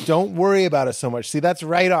 don't worry about it so much. See, that's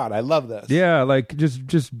right on. I love this. Yeah,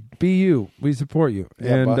 just be you. We support you.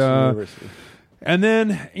 Yeah, and Boston University. and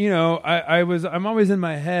then I'm always in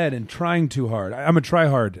my head and trying too hard. I'm a try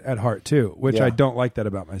hard at heart too, which Yeah. I don't like that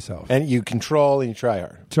about myself. And you control and you try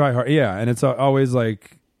hard. Try hard, yeah. And it's always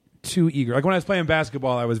too eager. Like when I was playing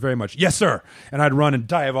basketball, I was very much yes sir, and I'd run and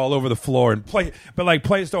dive all over the floor and play, but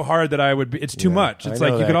play so hard that I would be. It's too much. It's I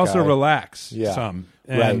know you that could also guy. relax Right. some,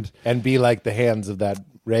 And be like the hands of that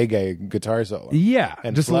reggae guitar solo. Yeah,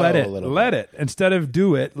 And just flow let a it. little Let bit. it. Instead of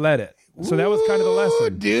do it, let it. So that was kind of the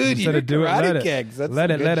lesson. Dude, Instead you of do it, karate let it. kicks. That's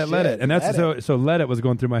let it, good let it, let shit. it. And that's Let so let it was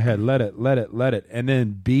going through my head. Let it, let it, let it. And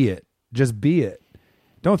then be it. Just be it.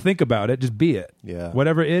 Don't think about it. Just be it. Yeah.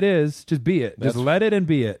 Whatever it is, just be it. Just let it and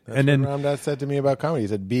be it. That's and then what Ram Dass said to me about comedy. He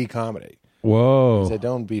said, be comedy. whoa. He said,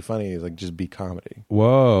 don't be funny. He's like, just be comedy.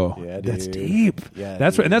 Whoa, Yeah, that's dude. deep. Yeah,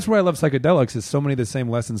 that's dude. and that's where I love psychedelics. Is so many of the same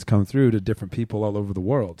lessons come through to different people all over the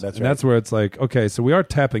world. That's and right. that's where it's like, okay, so we are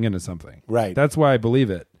tapping into something. Right. That's why I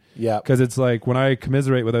believe it. Yeah. Because it's like when I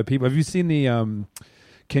commiserate with other people. Have you seen the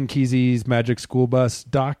Ken Kesey's Magic School Bus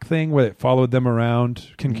doc thing where it followed them around?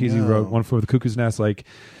 Ken Kesey wrote One Flew Over the Cuckoo's Nest, like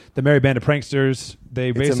the Merry Band of Pranksters.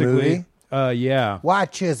 They basically, a movie? Yeah.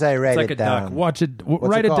 Watch as I write it down. Doc. Watch it.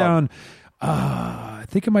 Write it down. I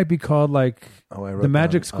think it might be called like the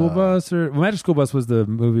Magic School Bus, or Magic School Bus was the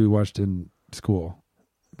movie we watched in school,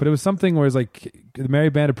 but it was something where it's like the Merry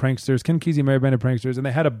Band of Pranksters, Ken Kesey Merry Band of Pranksters, and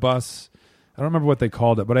they had a bus. I don't remember what they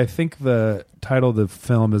called it, but I think the title of the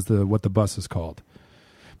film is what the bus is called.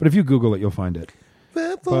 But if you Google it, you'll find it.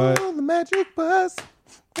 The magic bus.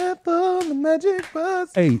 The magic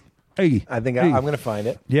bus. Hey. I think I'm going to find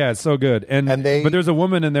it. Yeah, it's so good. But there's a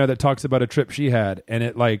woman in there that talks about a trip she had, and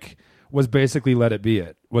it like was basically Let It Be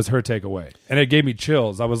It was her takeaway, and it gave me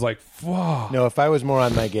chills. I was like, "Whoa!" No, if I was more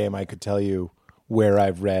on my game, I could tell you where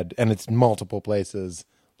I've read, and it's multiple places.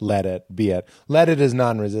 Let It Be It. Let It is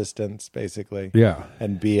non-resistance, basically. Yeah,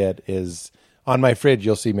 and Be It is on my fridge.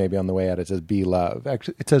 You'll see maybe on the way out. It says Be Love.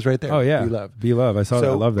 Actually, it says right there. Oh yeah, Be Love. Be Love. I saw that.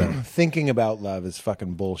 I love that. Thinking about love is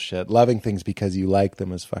fucking bullshit. Loving things because you like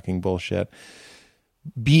them is fucking bullshit.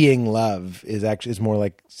 Being love is more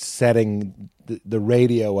like setting the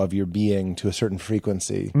radio of your being to a certain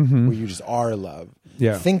frequency where you just are love.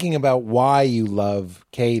 Yeah. Thinking about why you love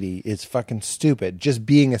Katie is fucking stupid. Just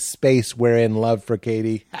being a space wherein love for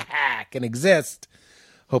Katie can exist.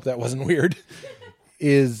 Hope that wasn't weird.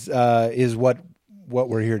 is what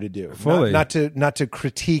we're here to do. Fully. Not to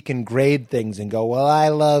critique and grade things and go, well, I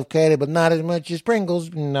love Katie, but not as much as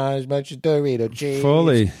Pringles, not as much as Dorito cheese.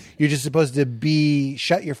 Fully. You're just supposed to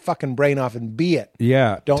shut your fucking brain off and be it.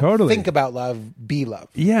 Yeah, Don't totally. think about love, be love.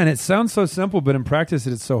 Yeah, and it sounds so simple, but in practice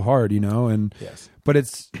it's so hard, And yes. But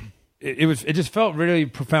it just felt really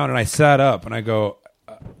profound, and I sat up and I go,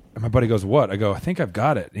 and my buddy goes, "What?" I go, "I think I've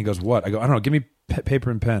got it." And he goes, "What?" I go, "I don't know. Give me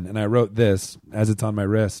paper and pen." And I wrote this as it's on my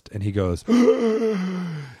wrist, and he goes,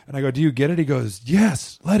 and I go, "Do you get it?" He goes,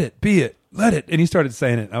 "Yes, let it be it, let it." And he started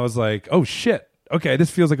saying it. And I was like, "Oh shit, okay,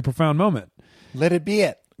 this feels like a profound moment." Let it be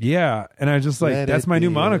it. Yeah, and I just like, that's my new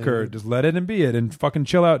moniker. Just let it and be it, and fucking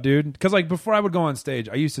chill out, dude. Because like before I would go on stage,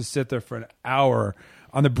 I used to sit there for an hour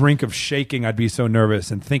on the brink of shaking. I'd be so nervous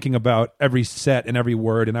and thinking about every set and every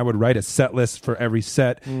word, and I would write a set list for every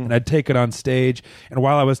set, and I'd take it on stage. And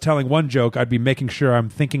while I was telling one joke, I'd be making sure I'm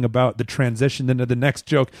thinking about the transition into the next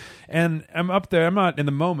joke. And I'm up there. I'm not in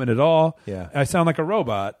the moment at all. Yeah. I sound like a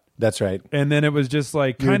robot. That's right. And then it was just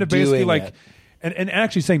like kind of basically like, and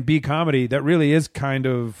actually saying be comedy, that really is kind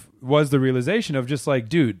of was the realization of just like,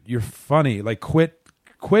 dude, you're funny. Like quit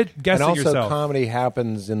guessing and also yourself. Comedy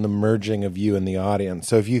happens in the merging of you and the audience.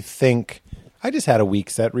 So if you think, I just had a weak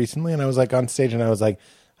set recently, and I was like on stage, and I was like,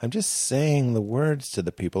 I'm just saying the words to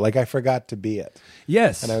the people. Like I forgot to be it.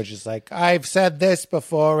 Yes. And I was just like, I've said this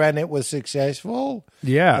before and it was successful.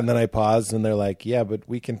 Yeah. And then I paused and they're like, yeah, but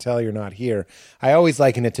we can tell you're not here. I always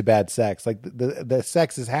liken it to bad sex. Like the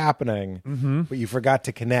sex is happening, but you forgot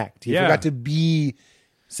to connect. You forgot to be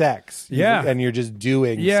sex. And you're just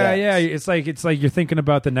doing sex. Yeah. It's like you're thinking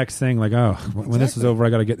about the next thing. Like, oh, when this is over, I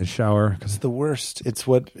got to get in the shower. It's the worst. It's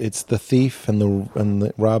the thief and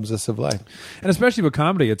the robs us of life. And especially with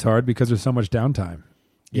comedy, it's hard because there's so much downtime.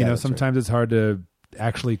 You know, sometimes it's hard to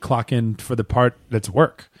actually clock in for the part that's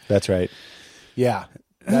work. That's right. Yeah.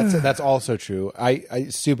 That's also true. I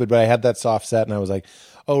stupid, but I had that soft set and I was like,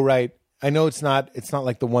 oh, right. I know it's not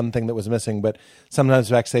like the one thing that was missing, but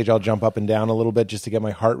sometimes backstage I'll jump up and down a little bit just to get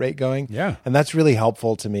my heart rate going. Yeah. And that's really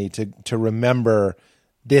helpful to me to remember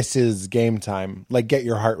this is game time. Like get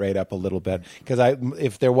your heart rate up a little bit. Because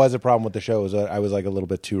if there was a problem with the show, I was like a little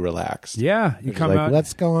bit too relaxed. Yeah. You come like, out.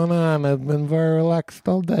 What's going on? I've been very relaxed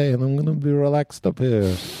all day and I'm going to be relaxed up here.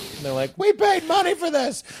 And they're like, we paid money for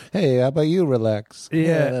this. Hey, how about you relax?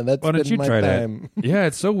 Yeah. That's Why don't you my try time. That? Yeah.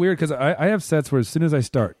 It's so weird because I have sets where as soon as I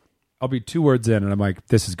start, I'll be 2 words in and I'm like,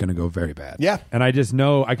 this is going to go very bad. Yeah. And I just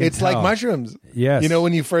know I can It's tell. like mushrooms. Yes. You know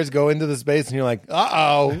when you first go into the space and you're like,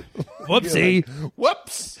 uh-oh. Whoopsie. Like,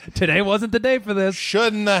 whoops. Today wasn't the day for this.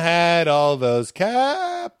 Shouldn't have had all those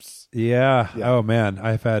caps. Yeah. Oh, man.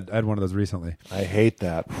 I had one of those recently. I hate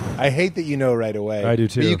that. I hate that you know right away. I do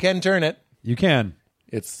too. But you can turn it. You can.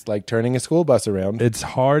 It's like turning a school bus around. It's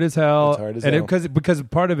hard as hell. It's hard as and hell. Because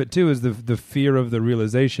part of it, too, is the fear of the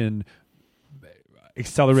realization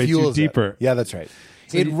accelerates Fuels you deeper. it. Yeah, that's right.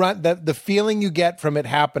 So the feeling you get from it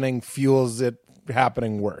happening fuels it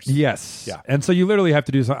happening worse. Yes. Yeah. And so you literally have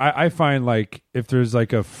to do something. I find like if there's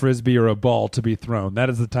like a frisbee or a ball to be thrown, that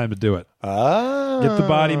is the time to do it. Oh. Get the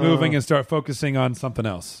body moving and start focusing on something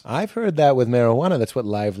else. I've heard that with marijuana. That's what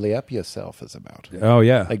lively up yourself is about. Oh,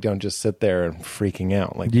 yeah. Like don't just sit there and freaking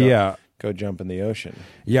out. Like yeah. Go jump in the ocean.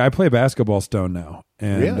 Yeah, I play basketball stone now.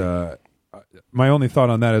 And Really? my only thought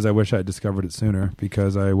on that is I wish I had discovered it sooner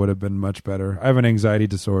because I would have been much better. I have an anxiety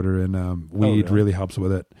disorder, and weed really helps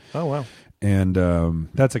with it. Oh, wow. And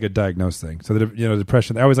that's like a diagnosed thing. So,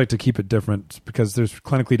 depression, I always like to keep it different because there's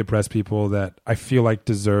clinically depressed people that I feel like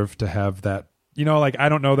deserve to have that. Like I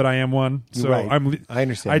don't know that I am one. So right. I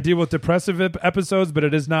understand. I deal with depressive episodes, but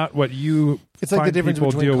it is not what you It's like the difference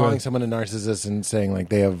between calling with. someone a narcissist and saying like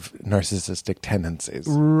they have narcissistic tendencies.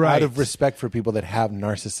 Right. Out of respect for people that have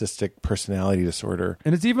narcissistic personality disorder.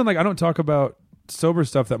 And it's even like I don't talk about sober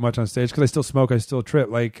stuff that much on stage because I still smoke, I still trip.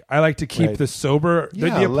 Like I like to keep the sober,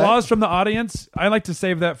 the applause from the audience. I like to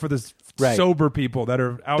save that for the sober people that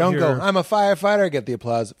are out don't here. Don't go, I'm a firefighter, I get the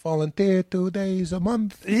applause. Volunteer 2 days a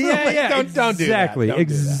month. Yeah, don't do that. Exactly. Don't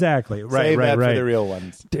do that. Right, Save that right. for the real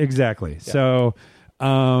ones. Exactly. Yeah. So,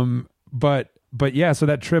 but yeah, so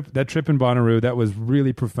that trip in Bonnaroo, that was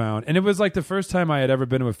really profound. And it was like the first time I had ever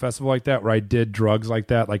been to a festival like that where I did drugs like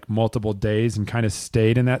that, like multiple days and kind of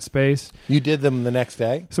stayed in that space. You did them the next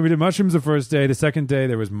day? So we did mushrooms the first day. The second day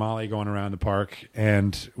there was Molly going around the park,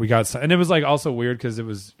 and and it was like also weird because it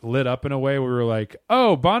was lit up in a way where we were like,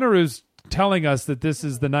 oh, Bonnaroo's telling us that this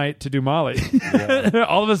is the night to do Molly. Yeah.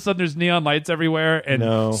 All of a sudden there's neon lights everywhere and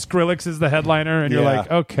Skrillex is the headliner and you're like,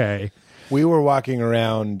 okay. We were walking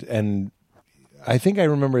around and I think I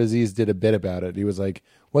remember Aziz did a bit about it. He was like,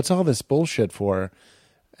 what's all this bullshit for?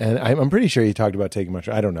 And I'm pretty sure he talked about taking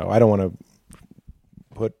mushrooms. I don't know. I don't want to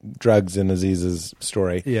put drugs in Aziz's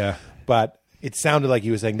story. Yeah. But it sounded like he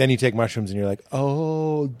was saying, then you take mushrooms and you're like,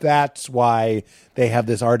 oh, that's why they have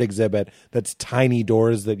this art exhibit that's tiny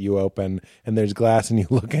doors that you open and there's glass and you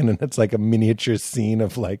look in and it's like a miniature scene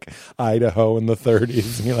of like Idaho in the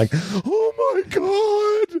 30s. And you're like, oh my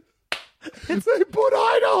God. They put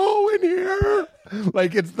Idaho in here.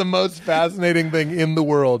 Like it's the most fascinating thing in the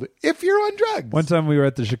world if you're on drugs. One time we were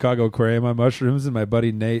at the Chicago Aquarium on mushrooms and my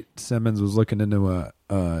buddy Nate Simmons was looking into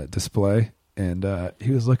a display and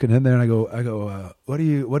he was looking in there and I go, what are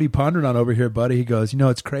you pondering on over here, buddy? He goes,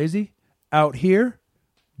 it's crazy? Out here,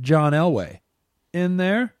 John Elway. In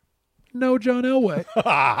there, no John Elway.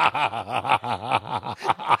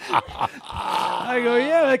 I go,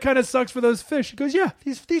 yeah, that kind of sucks for those fish. He goes, yeah,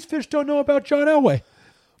 these fish don't know about John Elway.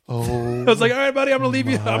 Oh, I was like, all right, buddy, I'm gonna leave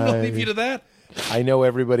you to that. I know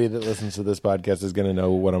everybody that listens to this podcast is going to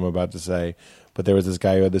know what I'm about to say, but there was this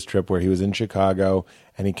guy who had this trip where he was in Chicago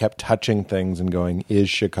and he kept touching things and going, is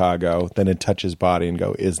Chicago? Then he'd touch his body and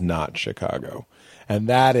go, is not Chicago. And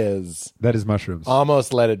that is mushrooms.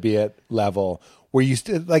 Almost Let It Be It level. Where you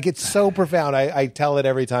like it's so profound. I tell it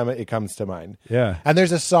every time it comes to mind. Yeah. And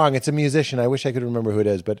there's a song. It's a musician. I wish I could remember who it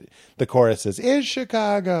is, but the chorus is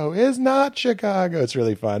Chicago, is not Chicago. It's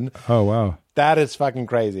really fun. Oh, wow. That is fucking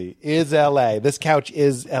crazy. Is LA. This couch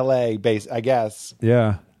is LA based, I guess.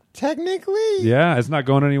 Yeah. Technically. Yeah. It's not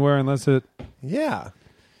going anywhere unless it. Yeah.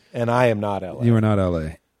 And I am not LA. You are not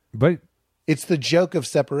LA. But. It's the joke of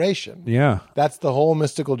separation. Yeah. That's the whole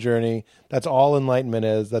mystical journey. That's all enlightenment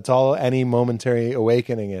is. That's all any momentary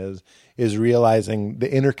awakening is realizing the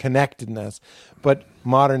interconnectedness. But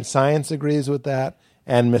modern science agrees with that,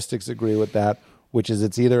 and mystics agree with that, which is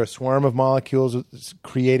it's either a swarm of molecules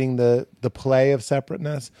creating the play of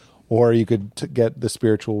separateness, or you could get the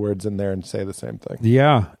spiritual words in there and say the same thing.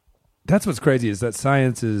 Yeah. That's what's crazy is that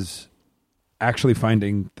science is actually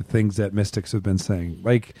finding the things that mystics have been saying.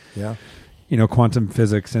 Like, yeah. Quantum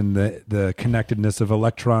physics and the connectedness of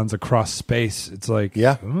electrons across space. It's like,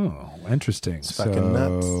 oh, interesting. It's fucking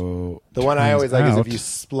nuts. The one I always like is if you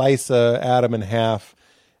splice a atom in half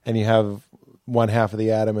and you have one half of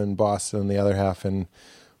the atom in Boston and the other half in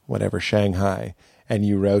whatever, Shanghai, and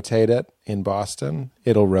you rotate it in Boston,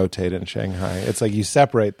 it'll rotate in Shanghai. It's like you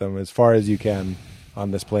separate them as far as you can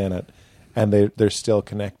on this planet, and they're still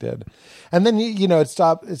connected. And then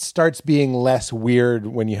it starts being less weird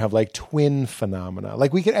when you have like twin phenomena.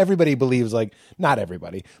 Like everybody believes, like not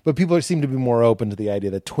everybody, but people seem to be more open to the idea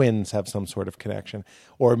that twins have some sort of connection,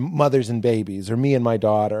 or mothers and babies, or me and my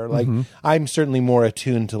daughter. Like I'm certainly more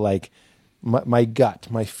attuned to like my gut,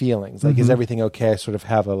 my feelings. Like is everything okay? I sort of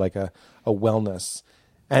have a wellness.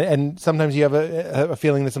 And sometimes you have a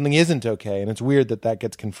feeling that something isn't okay, and it's weird that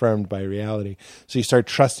gets confirmed by reality. So you start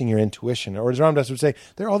trusting your intuition. Or as Ram Dass would say,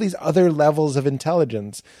 there are all these other levels of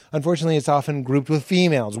intelligence. Unfortunately, it's often grouped with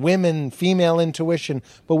females, women, female intuition,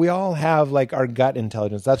 but we all have like our gut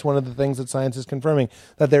intelligence. That's one of the things that science is confirming,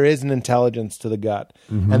 that there is an intelligence to the gut,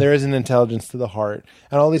 and there is an intelligence to the heart.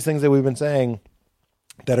 And all these things that we've been saying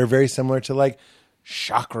that are very similar to like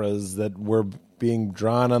chakras that were being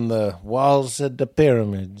drawn on the walls of the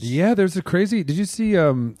pyramids. Yeah, there's a crazy. Did you see?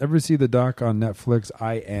 Ever see the doc on Netflix?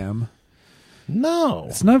 I Am. No.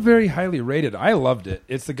 It's not very highly rated. I loved it.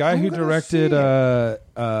 It's the guy who directed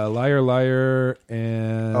Liar Liar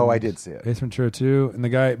and I did see it. Ace Ventura 2. And the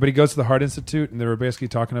guy, but he goes to the Heart Institute, and they were basically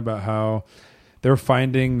talking about how they're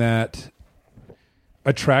finding that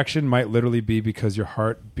attraction might literally be because your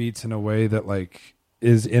heart beats in a way that like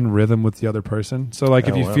is in rhythm with the other person. So like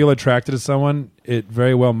if you feel attracted to someone, it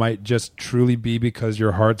very well might just truly be because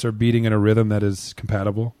your hearts are beating in a rhythm that is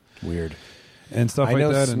compatible. Weird. And stuff like that.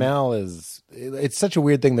 I know smell is... It's such a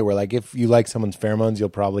weird thing that we're like, if you like someone's pheromones, you'll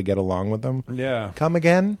probably get along with them. Yeah. Come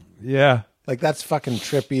again? Yeah. Like, that's fucking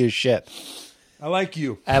trippy as shit. I like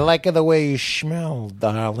you. I like the way you smell,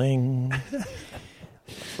 darling.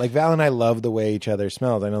 Like, Val and I love the way each other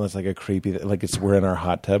smells. I know that's like a creepy... Like, we're in our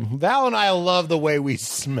hot tub. Val and I love the way we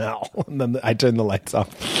smell. And then I turn the lights off.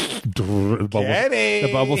 The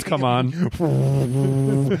bubbles come on.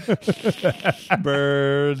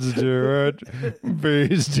 Birds do it.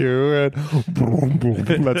 Bees do it.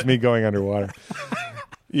 That's me going underwater.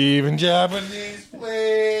 Even Japanese,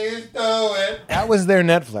 please do it. That was their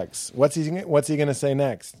Netflix. What's he going to say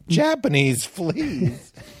next? Japanese,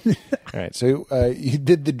 please. All right, so you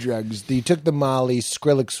did the drugs. You took the Molly.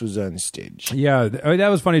 Skrillex was on stage. Yeah, I mean, that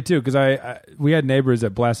was funny too because we had neighbors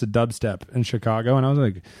that blasted dubstep in Chicago, and I was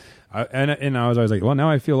like, and I was always like, well, now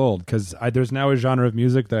I feel old because there's now a genre of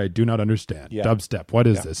music that I do not understand. Yeah. Dubstep. What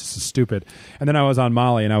is this? This is stupid. And then I was on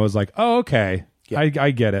Molly, and I was like, oh, okay, yeah.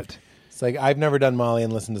 I get it. It's like I've never done Molly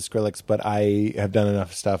and listened to Skrillex, but I have done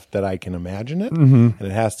enough stuff that I can imagine it, and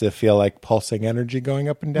it has to feel like pulsing energy going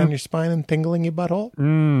up and down your spine and tingling your butthole.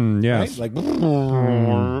 Yes, right?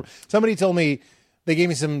 Like somebody told me they gave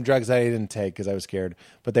me some drugs I didn't take because I was scared,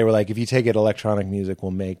 but they were like, if you take it, electronic music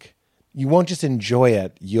will make. You won't just enjoy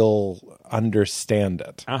it, you'll understand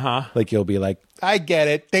it. Like you'll be like, I get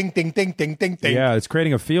it. Ding, ding, ding, ding, ding, ding. Yeah, it's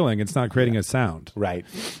creating a feeling. It's not creating a sound. Right.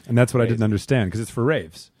 And that's what I didn't understand because it's for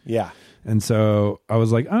raves. Yeah. And so I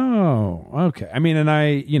was like, oh, okay. I mean, and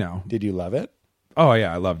Did you love it? Oh,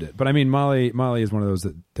 yeah, I loved it. But I mean, Molly is one of those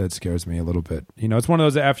that scares me a little bit. You know, it's one of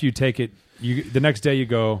those that after you take it, the next day you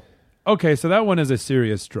go, okay, so that one is a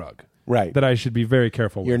serious drug. Right. That I should be very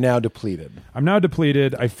careful with. You're now depleted. I'm now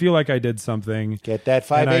depleted. I feel like I did something. Get that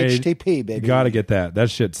 5-HTP, baby. You got to get that. That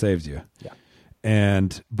shit saves you. Yeah.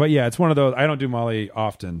 But yeah, it's one of those. I don't do Molly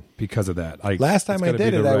often because of that. Last time I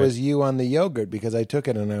did it, I was you on the yogurt because I took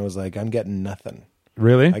it and I was like, I'm getting nothing.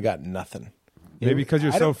 Really? I got nothing. Maybe because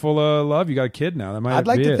you're so full of love, you got a kid now. That might. I'd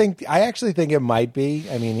like to think. I actually think it might be.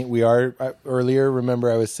 I mean, we are earlier.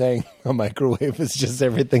 Remember, I was saying a microwave is just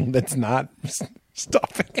everything that's not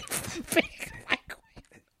stopping it from being a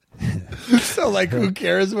microwave. So, like, who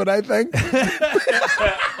cares what I think?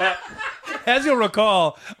 As you'll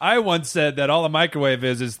recall, I once said that all a microwave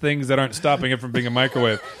is things that aren't stopping it from being a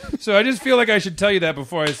microwave. So I just feel like I should tell you that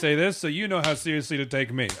before I say this, so you know how seriously to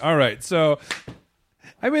take me. All right, so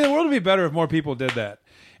I mean, the world would be better if more people did that.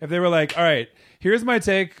 If they were like, all right, here's my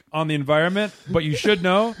take on the environment, but you should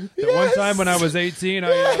know that one time when I was 18, I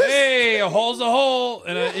yelled, hey, a hole's a hole.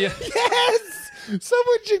 And Yes!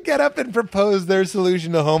 Someone should get up and propose their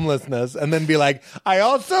solution to homelessness and then be like, I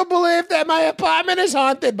also believe that my apartment is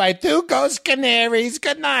haunted by 2 ghost canaries.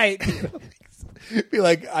 Good night. Be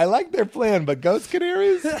like, I like their plan, but ghost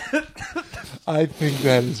canaries? I think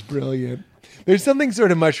that is brilliant. There's something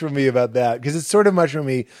sort of mushroomy about that because it's sort of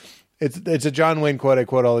mushroomy. It's a John Wayne quote I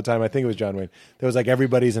quote all the time. I think it was John Wayne. There was like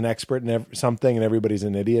everybody's an expert in something and everybody's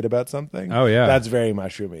an idiot about something. Oh, yeah. That's very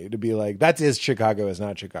mushroomy to be like, that is Chicago is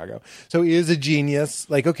not Chicago. So he is a genius.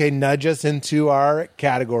 Like, okay, nudge us into our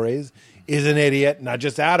categories. Is an idiot, nudge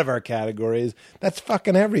us out of our categories. That's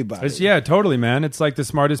fucking everybody. Yeah, totally, man. It's like the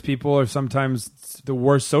smartest people are sometimes the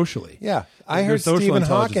worst socially. Yeah. I heard Stephen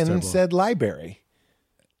Hawking said library.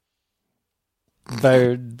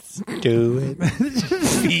 Birds do it.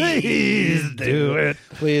 Please do it.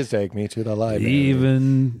 Please take me to the library.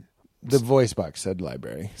 Even the voice box said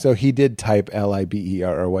library. So he did type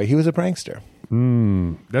Liberry. He was a prankster.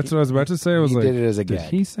 That's what I was about to say. I was like, did it as a did gag.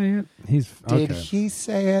 he say it? Did he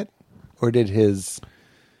say it? Or did his...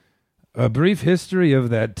 A brief history of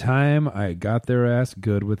that time I got their ass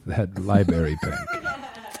good with that library pink.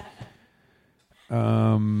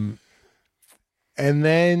 And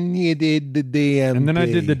then you did the DMP. And then I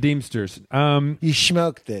did the Deemsters. You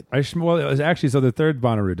smoked it. Well, it was actually, so the third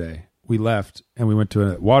Bonnaroo day, we left and we went to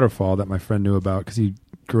a waterfall that my friend knew about because he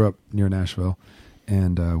grew up near Nashville.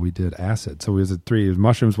 And we did acid. So it was 3. It was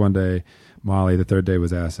mushrooms one day, Molly. The third day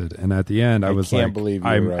was acid. And at the end, I was like,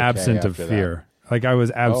 I'm absent of fear. Like I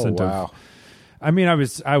was absent of I mean,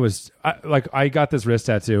 I got this wrist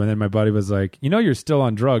tattoo, and then my buddy was like, you're still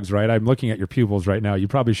on drugs, right? I'm looking at your pupils right now. You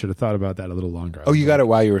probably should have thought about that a little longer. Oh, you got it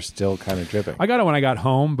while you were still kind of dripping. I got it when I got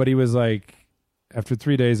home, but he was like, after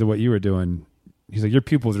 3 days of what you were doing, he's like, your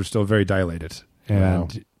pupils are still very dilated.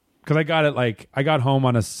 And because I got home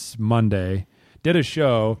on a Monday, did a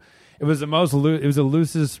show. It was the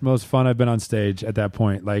loosest, most fun I've been on stage at that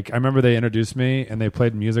point. Like, I remember they introduced me and they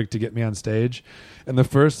played music to get me on stage. And the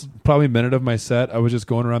first probably minute of my set, I was just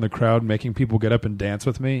going around the crowd making people get up and dance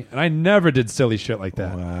with me. And I never did silly shit like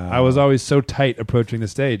that. Wow. I was always so tight approaching the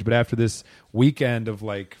stage. But after this weekend of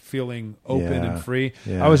like feeling open and free,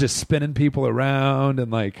 I was just spinning people around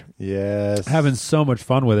and like having so much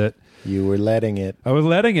fun with it. You were letting it. I was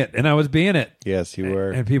letting it, and I was being it. Yes, you were.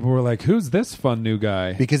 And people were like, who's this fun new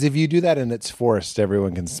guy? Because if you do that and it's forced,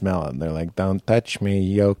 everyone can smell it. And they're like, don't touch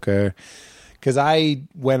me, Yoker. Because I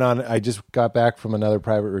just got back from another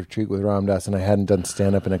private retreat with Ram Dass, and I hadn't done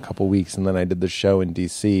stand-up in a couple weeks, and then I did the show in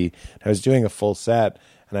D.C. I was doing a full set,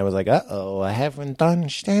 and I was like, I haven't done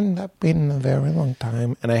stand-up in a very long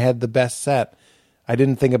time. And I had the best set. I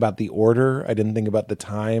didn't think about the order. I didn't think about the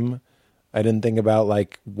time. I didn't think about,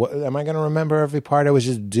 like, what am I going to remember every part? I was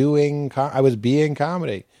just I was being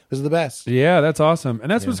comedy. It was the best. Yeah, that's awesome. And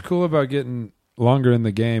that's what's cool about getting longer in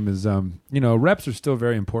the game is, reps are still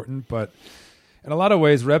very important, but in a lot of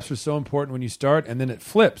ways, reps are so important when you start, and then it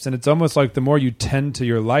flips. And it's almost like the more you tend to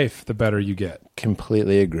your life, the better you get.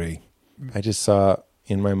 Completely agree. I just saw,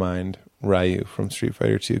 in my mind, Ryu from Street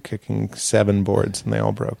Fighter 2 kicking 7 boards, and they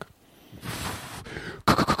all broke.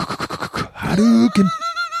 Hadouken!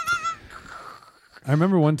 I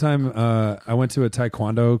remember one time I went to a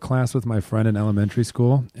taekwondo class with my friend in elementary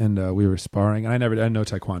school, and we were sparring. And I didn't know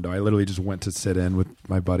taekwondo. I literally just went to sit in with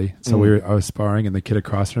my buddy. So I was sparring, and the kid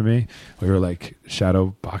across from me, we were like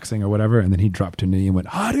shadow boxing or whatever. And then he dropped a knee and went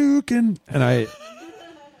Hadouken, and I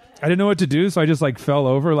didn't know what to do, so I just like fell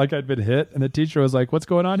over like I'd been hit. And the teacher was like, "What's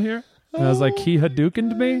going on here?" And I was like, "He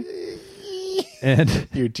Hadoukened me." And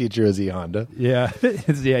your teacher is Honda. Yeah,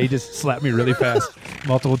 he just slapped me really fast,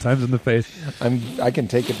 multiple times in the face. I can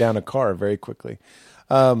take it down a car very quickly.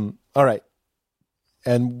 All right,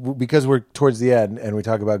 and because we're towards the end and we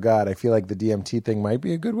talk about God, I feel like the DMT thing might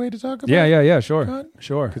be a good way to talk about. Yeah, sure, God.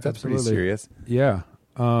 Sure, because that's absolutely. pretty serious. Yeah.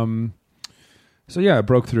 So yeah, I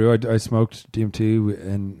broke through. I smoked DMT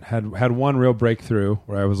and had one real breakthrough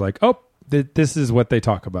where I was like, oh, this is what they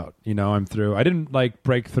talk about. I'm through. I didn't like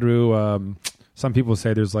break through. Some people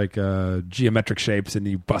say there's like geometric shapes and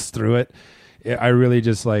you bust through it. I really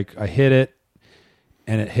just like, I hit it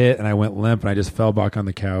and it hit and I went limp and I just fell back on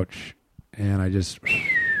the couch and I just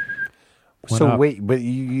went up. Wait, but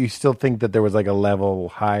you still think that there was like a level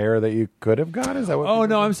higher that you could have gone? Is that what? Oh,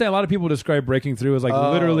 no, I'm saying a lot of people describe breaking through as like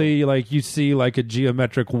literally like you see like a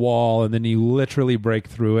geometric wall and then you literally break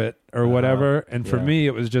through it or whatever. And for me,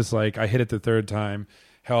 it was just like I hit it the third time,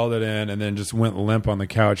 held it in, and then just went limp on the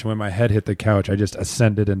couch. And when my head hit the couch, I just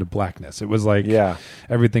ascended into blackness. It was like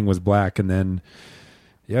everything was black. And then,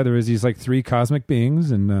 there was these like 3 cosmic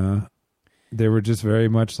beings, and they were just very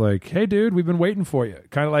much like, hey, dude, we've been waiting for you.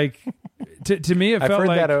 Kind of like, to me, it felt like...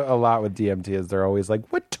 I've heard that a lot with DMT, is they're always like,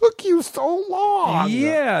 what took you so long?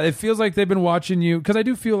 Yeah, it feels like they've been watching you. Because I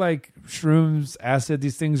do feel like shrooms, acid,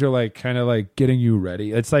 these things are like kind of like getting you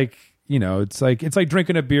ready. It's like, it's like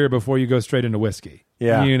drinking a beer before you go straight into whiskey.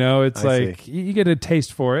 Yeah. It's like you get a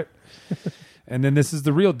taste for it. And then this is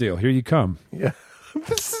the real deal. Here you come. Yeah.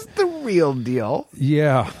 This is the real deal.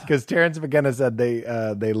 Yeah. Because Terrence McKenna said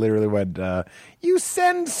they literally went, you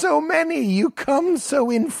send so many, you come so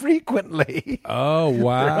infrequently. Oh,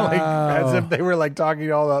 wow. Like, as if they were like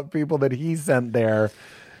talking all about people that he sent there.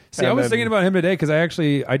 See, I was thinking about him today because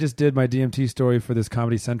I just did my DMT story for this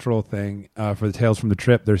Comedy Central thing for the Tales from the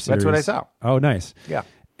Trip, their series. That's what I saw. Oh, nice. Yeah.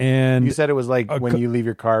 And you said it was like when you leave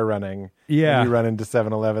your car running, and you run into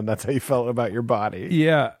 7-Eleven, that's how you felt about your body.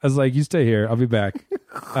 Yeah. I was like, you stay here. I'll be back.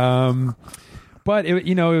 But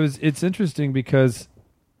it's interesting because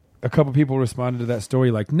a couple people responded to that story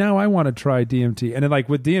like, now I want to try DMT. And then like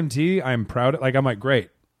with DMT, I'm proud. Like I'm like, great.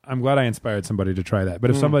 I'm glad I inspired somebody to try that. But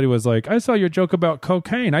if somebody was like, I saw your joke about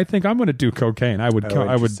cocaine, I think I'm going to do cocaine, I would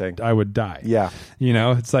die. Yeah.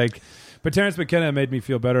 It's like, but Terrence McKenna made me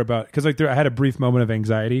feel better about, because like I had a brief moment of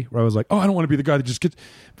anxiety where I was like, oh, I don't want to be the guy that just gets,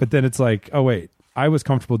 but then it's like, oh wait, I was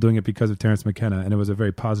comfortable doing it because of Terrence McKenna, and it was a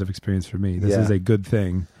very positive experience for me. This is a good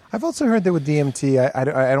thing. I've also heard that with DMT, I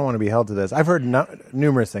don't want to be held to this. I've heard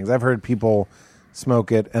numerous things. I've heard people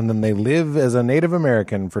smoke it and then they live as a Native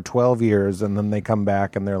American for 12 years and then they come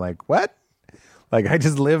back and they're like, what? Like, I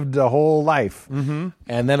just lived a whole life. Mm-hmm.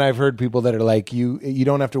 And then I've heard people that are like, you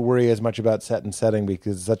don't have to worry as much about set and setting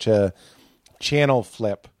because it's such a channel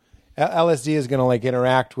flip. LSD is going to like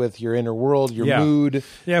interact with your inner world, your mood.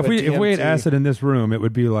 Yeah, if But we had DMT acid in this room, it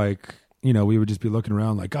would be like, you know, we would just be looking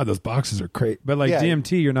around like, God, those boxes are great. But like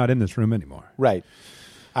DMT, you're not in this room anymore. Right.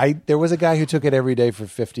 There was a guy who took it every day for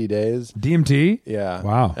 50 days. DMT? Yeah.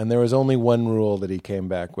 Wow. And there was only one rule that he came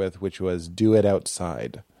back with, which was do it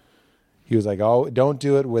outside. He was like, oh, don't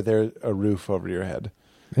do it with a roof over your head.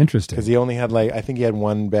 Interesting. Because he only had I think he had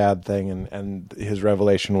one bad thing, and his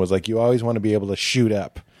revelation was like, you always want to be able to shoot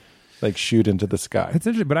up, like shoot into the sky. It's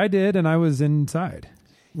interesting, but I did, and I was inside.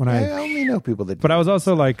 I only know people that. But I was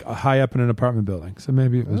also like high up in an apartment building, so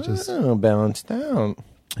maybe it was just balanced out.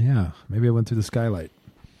 Yeah, maybe I went through the skylight.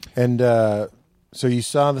 And so you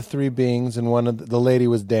saw the three beings, and one of the lady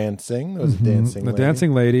was dancing. There was a dancing. The lady.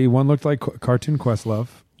 dancing lady. One looked like cartoon Questlove.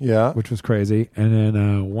 Yeah, which was crazy. And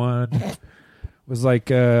then one was like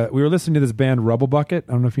we were listening to this band Rubble Bucket.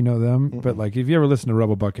 I don't know if you know them, but like if you ever listen to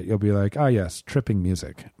Rubble Bucket, you'll be like, oh yes, tripping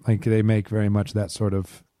music. Like they make very much that sort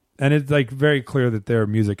of. And it's like very clear that their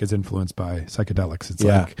music is influenced by psychedelics. It's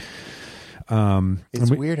like,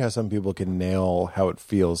 it's weird how some people can nail how it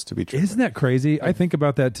feels to be true. Isn't that crazy? I think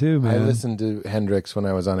about that too, man. I listened to Hendrix when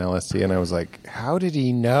I was on LSD, and I was like, how did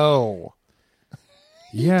he know?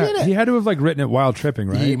 He had to have like written it while tripping,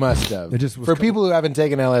 right? He must have. It just was for people who haven't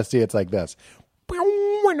taken LSD, it's like this.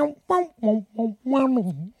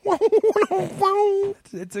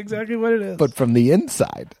 It's exactly what it is. But from the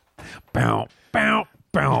inside. Bow, bow.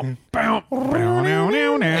 And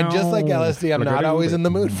just like LSD, I'm not always in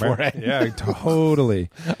the mood for it. Yeah, totally.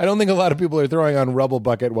 I don't think a lot of people are throwing on Rubble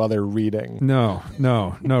Bucket while they're reading. No.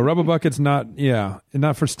 Rubble Bucket's not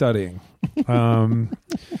for studying.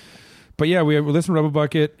 But yeah, we listened to Rubble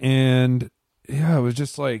Bucket, and yeah, it was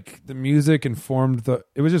just like the music informed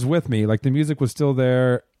it was just with me. Like the music was still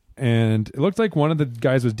there, and it looked like one of the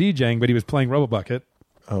guys was DJing, but he was playing Rubble Bucket.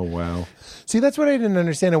 Oh, wow. See, that's what I didn't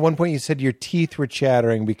understand. At one point you said your teeth were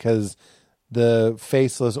chattering because the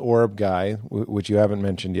faceless orb guy, which you haven't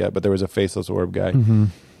mentioned yet, but there was a faceless orb guy,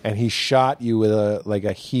 and he shot you with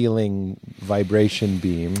a healing vibration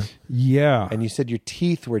beam. Yeah. And you said your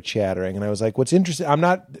teeth were chattering. And I was like, what's interesting, I'm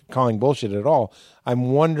not calling bullshit at all.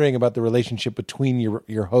 I'm wondering about the relationship between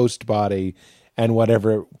your host body and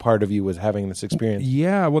whatever part of you was having this experience.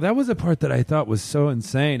 Yeah, well, that was the part that I thought was so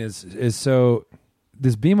insane is so...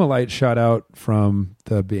 This beam of light shot out from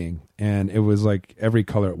the being, and it was like every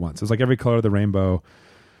color at once. It was like every color of the rainbow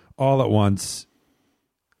all at once.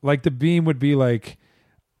 Like the beam would be like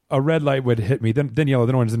a red light would hit me, then yellow,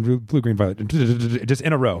 then orange, then blue, green, violet, just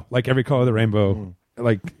in a row, like every color of the rainbow,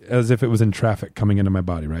 like as if it was in traffic coming into my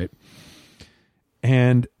body, right?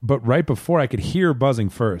 But right before I could hear buzzing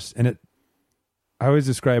first, and I always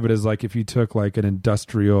describe it as like if you took like an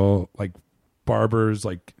industrial, like barber's,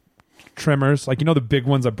 like trimmers, like the big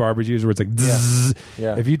ones that barbers use where it's like zzz.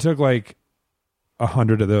 Yeah. If you took like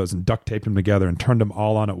 100 of those and duct taped them together and turned them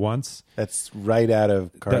all on at once. That's right out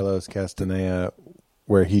of Carlos Castaneda,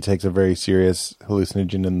 where he takes a very serious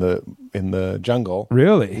hallucinogen in the jungle.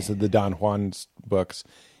 Really? He said the Don Juan's books,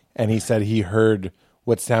 and he said he heard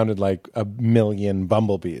what sounded like 1,000,000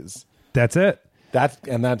 bumblebees. That's it.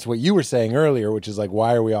 That's what you were saying earlier, which is like,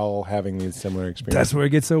 why are we all having these similar experiences? That's where it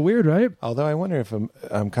gets so weird, right? Although I wonder if I'm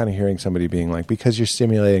kind of hearing somebody being like, because you're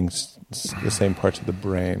stimulating the same parts of the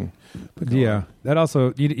brain. Yeah, that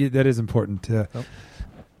also that is important to. Oh.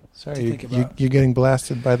 Sorry, you're getting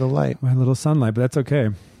blasted by the light. My little sunlight, but that's okay.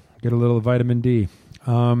 Get a little vitamin D.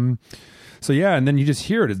 So yeah, and then you just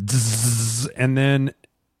hear it, and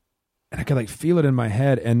I could like feel it in my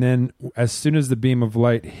head, and then as soon as the beam of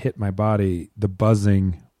light hit my body, the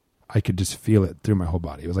buzzing, I could just feel it through my whole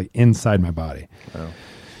body. It was like inside my body. Wow.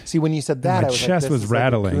 See, when you said that, my chest was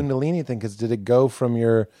rattling. Like a Kundalini thing, because did it go from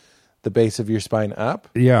the base of your spine up?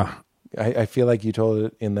 Yeah, I feel like you told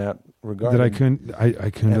it in that regard. That I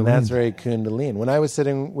Kundalini. And that's very Kundalini. When I was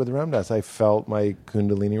sitting with Ramdas, I felt my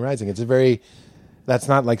Kundalini rising. That's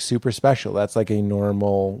not like super special. That's like a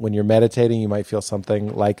normal, when you're meditating, you might feel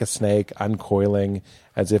something like a snake uncoiling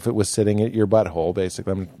as if it was sitting at your butthole,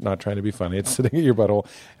 basically. I'm not trying to be funny. It's sitting at your butthole,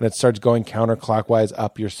 and it starts going counterclockwise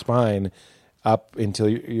up your spine, up until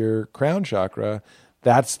your crown chakra.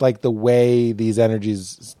 That's like the way these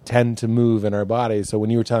energies tend to move in our bodies. So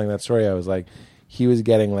when you were telling that story, I was like, he was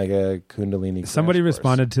getting like a Kundalini. Somebody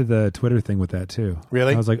responded to the Twitter thing with that too.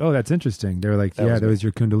 Really? I was like, oh, that's interesting. They were like, that was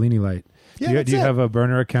your Kundalini light. Yeah, do you have a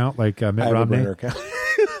burner account like Mitt Romney? I have a burner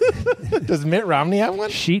account. Does Mitt Romney have one?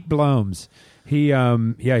 Sheet Blomes. He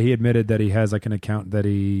admitted that he has like an account that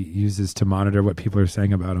he uses to monitor what people are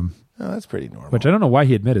saying about him. Oh, that's pretty normal. Which I don't know why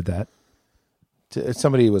he admitted that.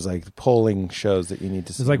 Somebody was like polling shows that you need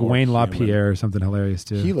to see. It's like more Wayne human. LaPierre or something hilarious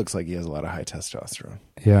too. He looks like he has a lot of high testosterone.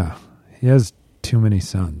 Yeah. He has too many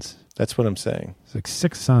sons. That's what I'm saying. It's like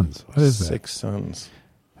 6 sons. What is that? 6 sons.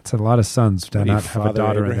 That's a lot of sons to not have a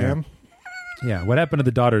daughter Abraham? in there. Yeah. What happened to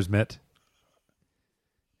the daughters, Mitt?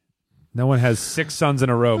 No one has 6 sons in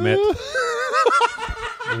a row, Mitt.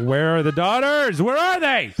 Where are the daughters? Where are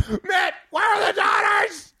they? Mitt, where are the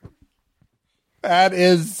daughters? That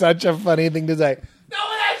is such a funny thing to say. No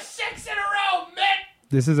one has 6 in a row, Mitt.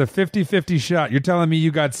 This is a 50-50 shot. You're telling me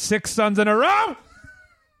you got 6 sons in a row?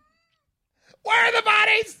 Where are the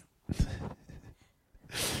bodies?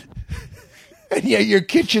 And yet your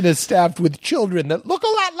kitchen is staffed with children that look a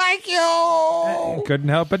lot like you. Couldn't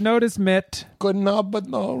help but notice, Mitt. Couldn't help but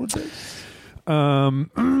notice.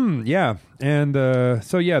 Yeah. And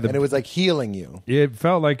so yeah, And it was like healing you. it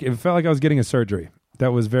felt like I was getting a surgery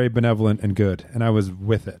that was very benevolent and good, and I was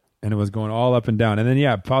with it, and it was going all up and down. And then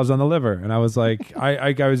yeah, paused on the liver, and I was like,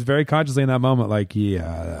 I was very consciously in that moment, like,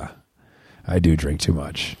 yeah, I do drink too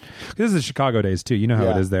much. This is Chicago days too. You know how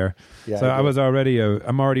Yeah. it is there. Yeah, So I I was already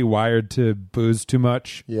I'm already wired to booze too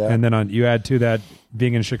much. Yeah. And then you add to that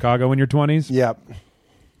being in Chicago in your 20s. Yep.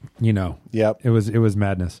 You know. Yep. It was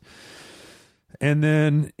madness. And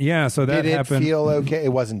then yeah, so that Did it happened. feel okay?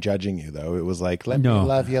 It wasn't judging you though. It was like, let No. me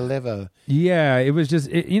love your liver. Yeah, it was just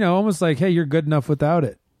almost like, hey, you're good enough without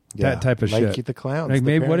it. Yeah. That type of like shit. the clowns. Like the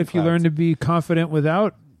maybe what parent if you clowns. learn to be confident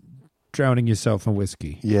without drowning yourself in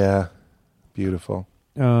whiskey? Yeah. Beautiful.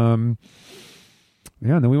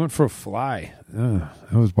 Yeah, and then we went for a fly. That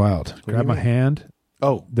was wild. do Grabbed you my mean? hand.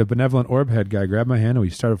 Oh. The benevolent orb head guy grabbed my hand, and we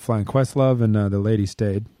started flying Questlove, and the lady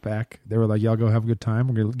stayed back. They were like, y'all go have a good time.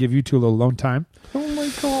 We're going to give you two a little alone time. Oh my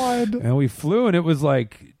God. And we flew, and it was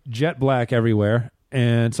like jet black everywhere.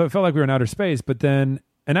 And so it felt like we were in outer space. But then,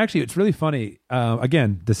 and actually, it's really funny.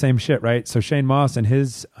 Again, the same shit, right? So Shane Moss and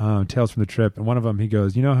his Tales from the Trip, and one of them, he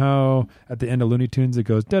goes, you know how at the end of Looney Tunes it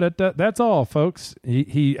goes, da-da-da, that's all, folks.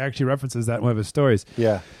 He actually references that in one of his stories.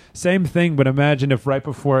 Yeah. Same thing, but imagine if right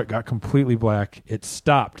before it got completely black, it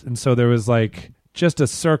stopped. And so there was like just a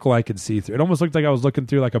circle I could see through. It almost looked like I was looking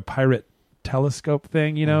through like a pirate telescope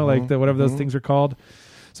thing, you know, like whatever those things are called.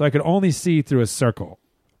 So I could only see through a circle,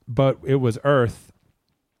 but it was Earth,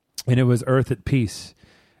 and it was Earth at peace.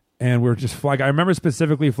 And we were just flying. I remember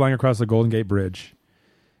specifically flying across the Golden Gate Bridge.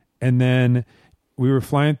 And then we were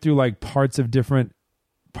flying through like parts of different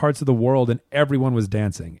parts of the world, and everyone was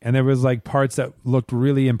dancing. And there was like parts that looked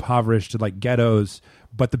really impoverished, like ghettos,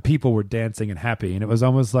 but the people were dancing and happy. And it was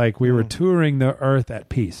almost like we were touring the earth at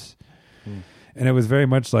peace. And it was very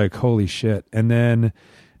much like, holy shit. And then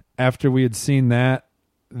after we had seen that,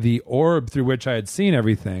 the orb through which I had seen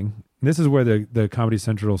everything, this is where the Comedy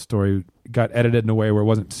Central story got edited in a way where it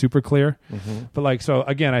wasn't super clear. But like, so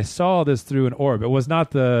again, I saw this through an orb. It was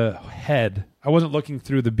not the head. I wasn't looking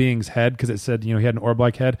through the being's head because it said, he had an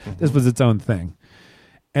orb-like head. This was its own thing.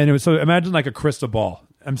 And it was, so imagine like a crystal ball.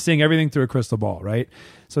 I'm seeing everything through a crystal ball, right?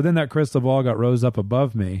 So then that crystal ball rose up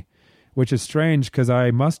above me, which is strange because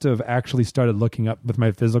I must have actually started looking up with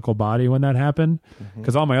my physical body when that happened,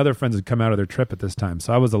 because all my other friends had come out of their trip at this time.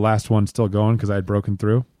 So I was the last one still going because I had broken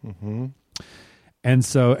through. And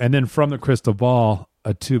then from the crystal ball,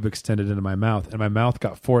 a tube extended into my mouth, and my mouth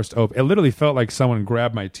got forced open. It literally felt like someone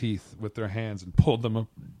grabbed my teeth with their hands and pulled them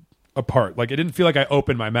apart. Like, it didn't feel like I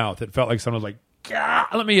opened my mouth. It felt like someone was like, "Gah,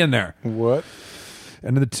 let me in there." What?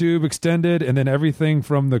 And then the tube extended, and then everything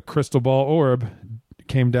from the crystal ball orb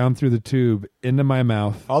came down through the tube into my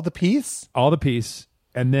mouth. All the piece? All the piece.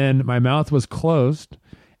 And then my mouth was closed,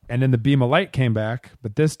 and then the beam of light came back,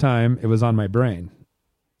 but this time it was on my brain.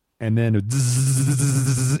 And then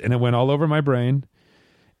and it went all over my brain,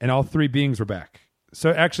 and all three beings were back.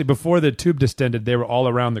 So actually, before the tube distended, they were all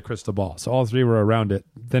around the crystal ball. So all three were around it.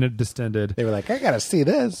 Then it distended. They were like, I got to see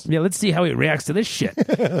this. Yeah, let's see how he reacts to this shit.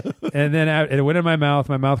 And then it went in my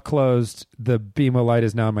mouth closed. The beam of light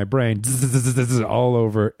is now in my brain, all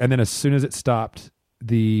over. And then as soon as it stopped,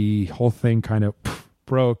 the whole thing kind of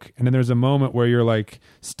broke. And then there's a moment where you're like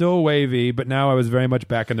still wavy, but now I was very much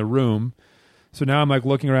back in the room. So now I'm like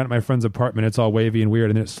looking around at my friend's apartment. It's all wavy and weird.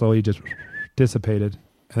 And then it slowly just dissipated.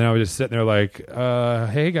 And then I was just sitting there like,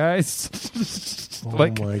 hey guys. Oh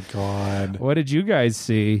my God. What did you guys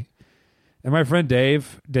see? And my friend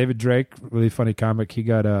David Drake, really funny comic,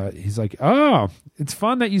 he's like, oh, it's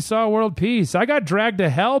fun that you saw world peace. I got dragged to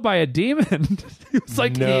hell by a demon. He was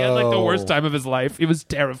like, He had like the worst time of his life. He was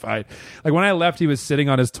terrified. Like when I left, he was sitting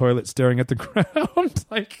on his toilet staring at the ground.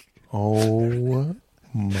 Like, oh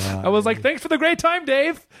my. I was like, thanks for the great time,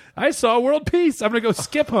 Dave. I saw world peace. I'm going to go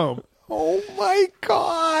skip home. Oh my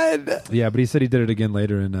God. Yeah, but he said he did it again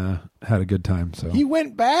later and had a good time. So He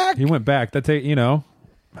went back? He went back. That's how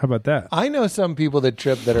about that? I know some people that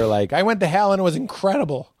trip that are like, I went to hell and it was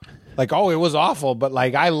incredible. Like, oh, it was awful, but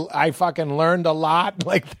like I fucking learned a lot.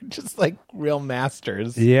 Like, they're just like real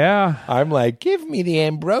masters. Yeah. I'm like, give me the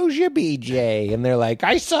ambrosia BJ. And they're like,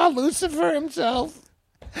 I saw Lucifer himself.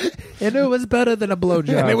 And it was better than a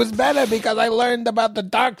blowjob. And it was better because I learned about the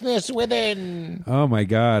darkness within. Oh my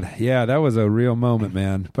God. Yeah, that was a real moment,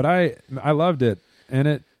 man. But I loved it. And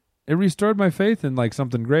it restored my faith in like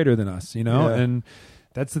something greater than us, Yeah. And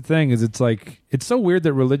that's the thing is it's like, it's so weird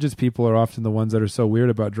that religious people are often the ones that are so weird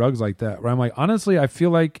about drugs like that. Where I'm like, honestly, I feel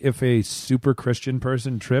like if a super Christian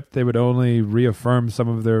person tripped, they would only reaffirm some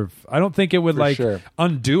of their, I don't think it would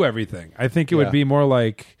undo everything. I think it would be more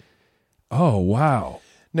like, oh, wow.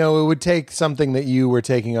 No, it would take something that you were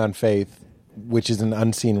taking on faith, which is an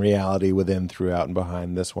unseen reality within, throughout, and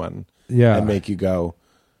behind this one. Yeah. And make you go,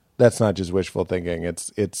 that's not just wishful thinking.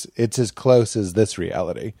 It's as close as this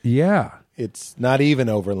reality. Yeah. It's not even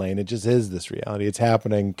overlain. It just is this reality. It's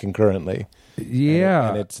happening concurrently. Yeah.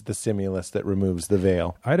 And it's the stimulus that removes the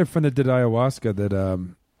veil. I had a friend that did ayahuasca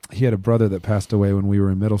that he had a brother that passed away when we were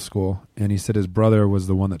in middle school, and he said his brother was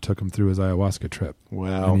the one that took him through his ayahuasca trip.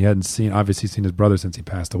 Wow. And he hadn't obviously seen his brother since he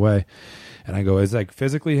passed away. And I go, is it like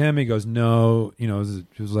physically him? He goes, no, it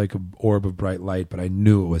was like an orb of bright light, but I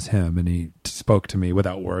knew it was him. And he spoke to me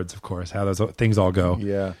without words, of course, how those things all go.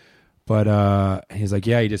 Yeah. But he's like,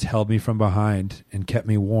 yeah, he just held me from behind and kept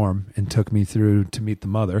me warm and took me through to meet the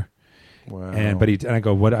mother. Wow. And I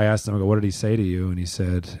go, I asked him, what did he say to you? And he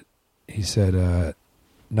said,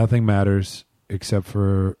 nothing matters except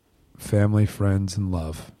for family, friends, and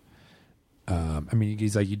love.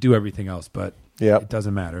 He's like, you do everything else, but it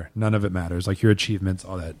doesn't matter. None of it matters. Like your achievements,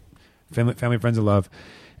 all that. Family, friends, and love.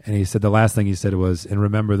 And he said the last thing he said was, and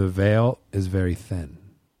remember, the veil is very thin.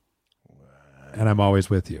 And I'm always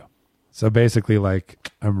with you. So basically,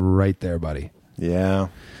 like, I'm right there, buddy. Yeah.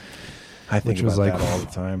 I think about that all the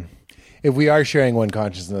time. If we are sharing one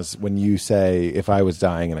consciousness, when you say, if I was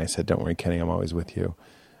dying and I said, don't worry, Kenny, I'm always with you,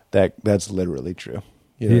 that's literally true.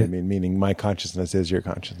 You know what I mean? Meaning my consciousness is your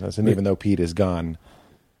consciousness. And even though Pete is gone,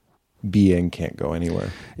 being can't go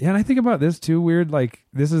anywhere. Yeah, and I think about this too, weird. Like,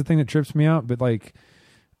 this is the thing that trips me out. But like,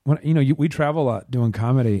 when we travel a lot doing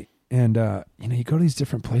comedy, and you go to these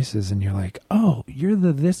different places, and you're like, oh, you're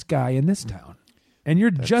this guy in this town, and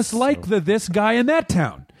you're just like this guy in that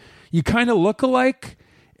town. You kind of look alike,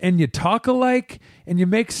 and you talk alike, and you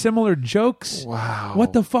make similar jokes. Wow,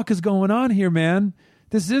 what the fuck is going on here, man?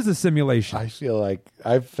 This is a simulation. I've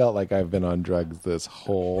felt like I've been on drugs this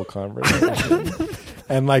whole conversation.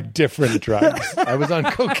 And like different drugs. I was on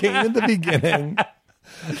cocaine in the beginning.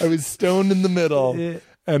 I was stoned in the middle.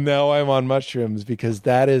 And now I'm on mushrooms because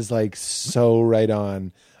that is like so right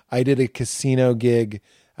on. I did a casino gig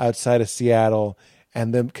outside of Seattle,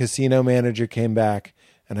 and the casino manager came back,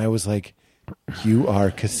 and I was like, you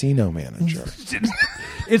are casino manager.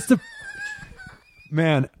 It's the...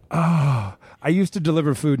 Man, I used to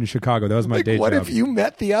deliver food in Chicago. That was my day job. What if you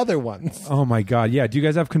met the other ones? Oh my God. Yeah. Do you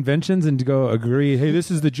guys have conventions and to go agree, hey, this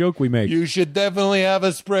is the joke we make? You should definitely have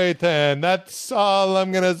a spray tan. That's all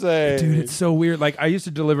I'm going to say. Dude, it's so weird. Like, I used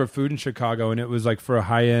to deliver food in Chicago, and it was like for a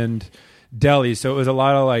high-end deli. So it was a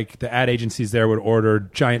lot of like the ad agencies there would order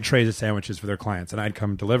giant trays of sandwiches for their clients, and I'd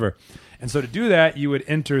come deliver. And so to do that, you would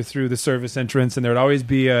enter through the service entrance, and there would always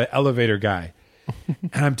be an elevator guy.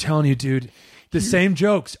 And I'm telling you, dude, the same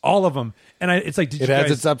jokes, all of them. And it's like, did it you has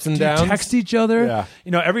guys, its ups and do you downs? text each other?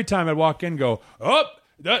 Yeah. Every time I'd walk in, go, oh,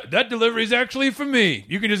 that delivery's actually for me.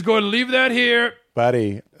 You can just go and leave that here.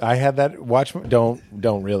 Buddy, I had that.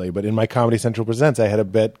 Don't really, but in my Comedy Central Presents, I had a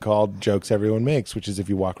bit called "Jokes Everyone Makes," which is if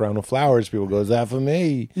you walk around with flowers, people go, "Is that for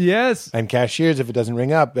me?" Yes. And cashiers, if it doesn't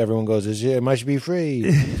ring up, everyone goes, "It must be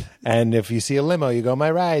free." And if you see a limo, you go,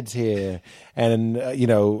 "My ride's here." And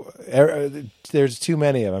there's too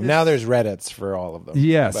many of them. Now there's Reddits for all of them.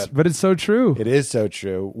 Yes, but it's so true. It is so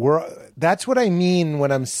true. That's what I mean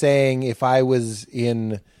when I'm saying if I was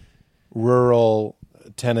in rural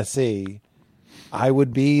Tennessee, I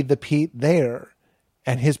would be the Pete there,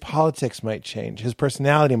 and his politics might change. His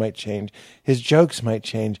personality might change. His jokes might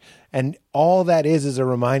change. And all that is a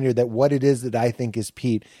reminder that what it is that I think is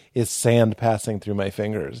Pete is sand passing through my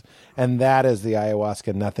fingers. And that is the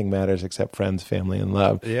ayahuasca, nothing matters except friends, family, and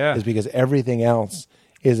love. Yeah. Is because everything else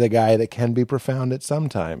is a guy that can be profound at some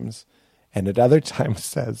times, and at other times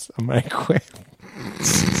says, am I quit?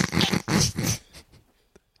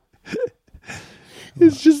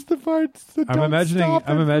 It's just the parts that I'm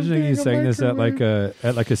imagining you saying this at like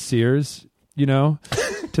a Sears, to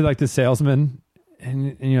like the salesman,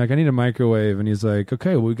 And you're like, I need a microwave. And he's like,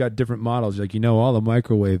 okay, well, we got different models. You're like, all a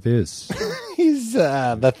microwave is. He's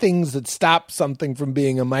the things that stop something from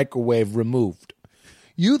being a microwave removed.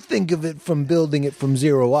 You think of it from building it from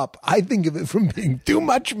zero up. I think of it from being too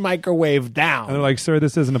much microwave down. And they're like, sir,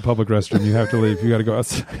 this isn't a public restroom. You have to leave. You got to go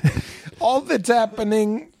outside. All that's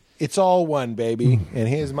happening, it's all one, baby. And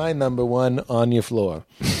here's my number one on your floor.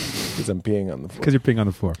 Because I'm peeing on the floor. Because you're peeing on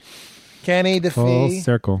the floor. Kenny Full DeForest.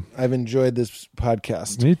 circle. I've enjoyed this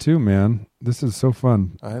podcast. Me too, man. This is so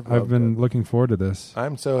fun. I've been looking forward to this.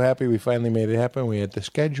 I'm so happy we finally made it happen. We had to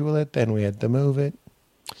schedule it, then we had to move it.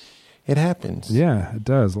 It happens. Yeah, it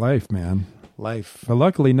does. Life, man. Life. But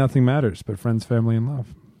luckily, nothing matters but friends, family, and love.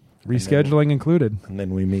 Rescheduling included. And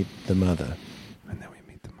then we meet the mother.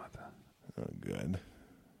 Oh, good.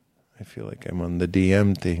 I feel like I'm on the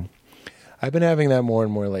DMT. I've been having that more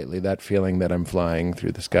and more lately, that feeling that I'm flying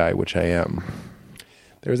through the sky, which I am.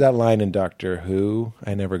 There was that line in Doctor Who.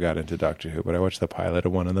 I never got into Doctor Who, but I watched the pilot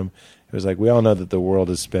of one of them. It was like, we all know that the world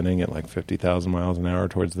is spinning at like 50,000 miles an hour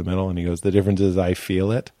towards the middle. And he goes, the difference is I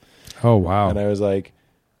feel it. Oh, wow. And I was like,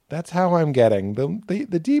 that's how I'm getting.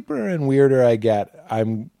 The deeper and weirder I get,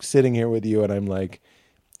 I'm sitting here with you and I'm like,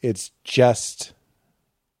 it's just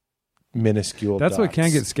minuscule That's dots. what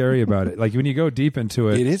can get scary about it. Like when you go deep into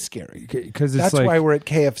it. It is scary. Because that's why we're at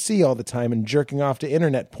KFC all the time and jerking off to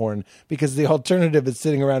internet porn, because the alternative is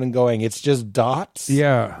sitting around and going, it's just dots.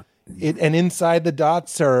 Yeah. And inside the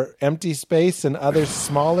dots are empty space and other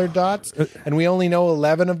smaller dots. And we only know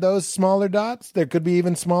 11 of those smaller dots. There could be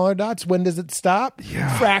even smaller dots. When does it stop?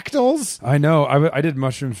 Yeah. Fractals? I know. I did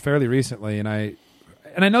mushrooms fairly recently, and I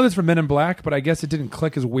know this from Men in Black, but I guess it didn't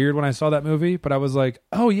click as weird when I saw that movie. But I was like,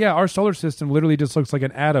 oh, yeah, our solar system literally just looks like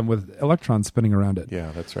an atom with electrons spinning around it.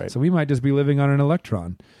 Yeah, that's right. So we might just be living on an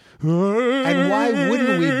electron. And why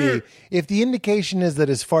wouldn't we be? If the indication is that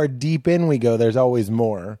as far deep in we go, there's always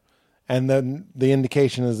more. And then the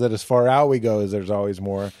indication is that as far out we go, as there's always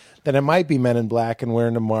more. Then it might be Men in Black and we're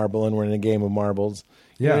in a marble and we're in a game of marbles.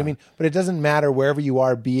 You know what I mean? But it doesn't matter wherever you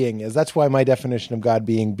are being is. That's why my definition of God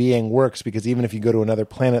being works, because even if you go to another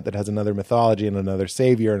planet that has another mythology and another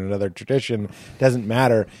savior and another tradition, it doesn't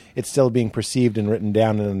matter. It's still being perceived and written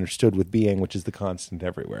down and understood with being, which is the constant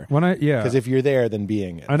everywhere. Because if you're there, then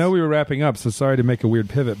being is. I know we were wrapping up, so sorry to make a weird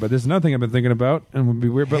pivot, but there's another thing I've been thinking about, and would be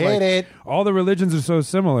weird. But all the religions are so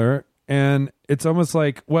similar, and it's almost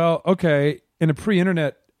like, well, okay, in a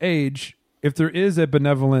pre-internet age, if there is a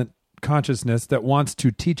benevolent consciousness that wants to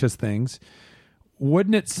teach us things,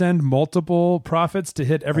 wouldn't it send multiple prophets to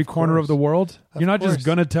hit every corner of the world? You're not just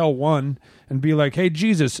going to tell one and be like, hey,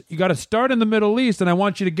 Jesus, you got to start in the Middle East and I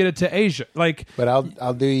want you to get it to Asia. But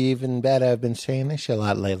I'll do you even better. I've been saying this a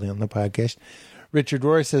lot lately on the podcast. Richard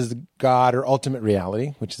Rohr says God, or ultimate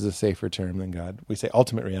reality, which is a safer term than God. We say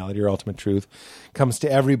ultimate reality or ultimate truth comes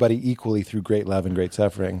to everybody equally through great love and great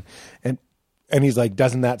suffering. And he's like,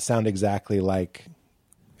 doesn't that sound exactly like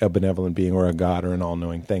a benevolent being or a God or an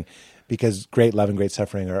all-knowing thing? Because great love and great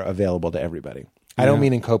suffering are available to everybody. I don't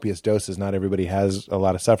mean in copious doses. Not everybody has a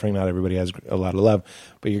lot of suffering. Not everybody has a lot of love.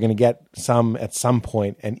 But you're going to get some at some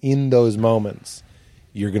point, and in those moments,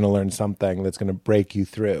 you're going to learn something that's going to break you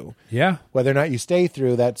through. Yeah. Whether or not you stay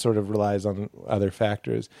through, that sort of relies on other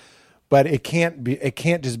factors. But it can't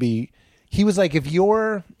just be... He was like, if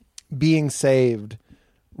your being saved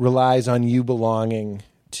relies on you belonging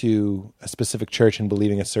to a specific church and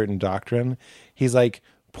believing a certain doctrine, he's like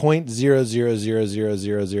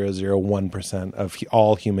 0.0000001% of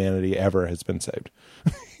all humanity ever has been saved.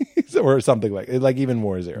 Or something like even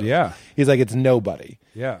more zeros. Yeah. He's like, it's nobody.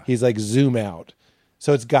 Yeah. He's like, zoom out.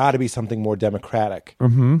 So it's got to be something more democratic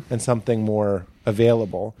and something more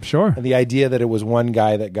available. Sure. And the idea that it was one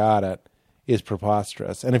guy that got it is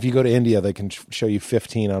preposterous. And if you go to India, they can show you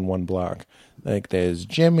 15 on one block. Like, there's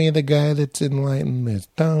Jimmy, the guy that's enlightened. There's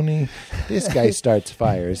Tony. This guy starts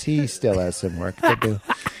fires. He still has some work to do.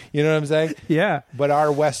 You know what I'm saying? Yeah. But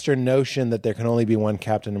our Western notion that there can only be one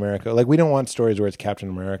Captain America, like, we don't want stories where it's Captain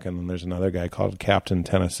America and then there's another guy called Captain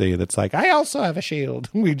Tennessee that's like, I also have a shield.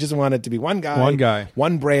 We just want it to be one guy.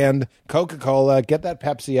 One brand, Coca-Cola. Get that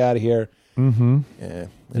Pepsi out of here. Mm-hmm.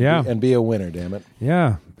 And be a winner, damn it.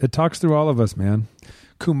 Yeah. It talks through all of us, man.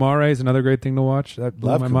 Kumare is another great thing to watch. That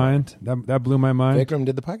blew my mind. That blew my mind. Vikram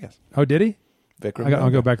did the podcast. Oh, did he? Vikram.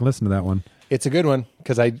 I'll go back and listen to that one. It's a good one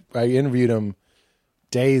because I interviewed him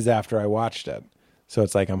days after I watched it. So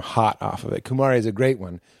it's like I'm hot off of it. Kumare is a great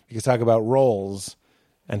one. You can talk about roles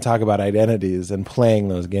and talk about identities and playing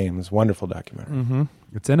those games. Wonderful documentary. Mm-hmm.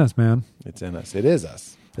 It's in us, man. It's in us. It is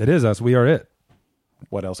us. It is us. We are it.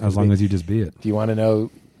 What else? As long as you just be it. Do you want to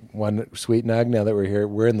know one sweet nug. Now that we're here,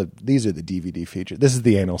 these are the DVD features. This is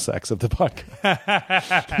the anal sex of the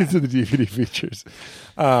podcast. These are the DVD features.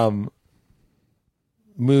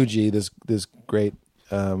 Muji, this great,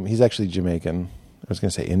 he's actually Jamaican. I was going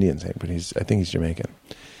to say Indian saint, but I think he's Jamaican.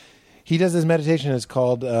 He does this meditation. It's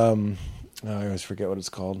called, I always forget what it's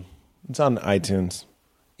called. It's on iTunes.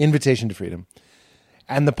 Invitation to Freedom.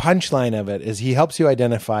 And the punchline of it is he helps you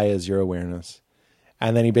identify as your awareness.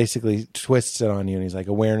 And then he basically twists it on you, and he's like,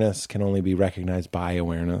 awareness can only be recognized by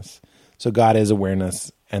awareness. So God is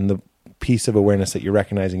awareness, and the piece of awareness that you're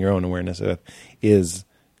recognizing your own awareness with is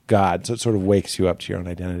God. So it sort of wakes you up to your own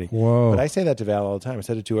identity. Whoa. But I say that to Val all the time. I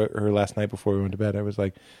said it to her last night before we went to bed. I was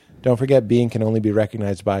like, don't forget, being can only be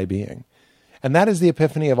recognized by being. And that is the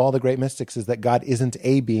epiphany of all the great mystics, is that God isn't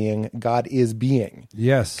a being, God is being.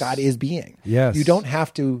 Yes. God is being. Yes. You don't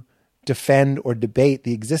have to defend or debate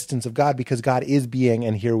the existence of God, because God is being,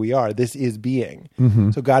 and here we are. This is being. Mm-hmm.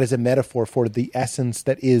 So God is a metaphor for the essence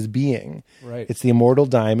that is being. Right. It's the immortal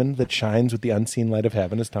diamond that shines with the unseen light of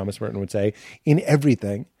heaven, as Thomas Merton would say, in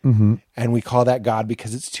everything. Mm-hmm. And we call that God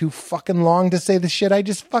because it's too fucking long to say the shit I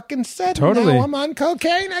just fucking said. Totally. Now I'm on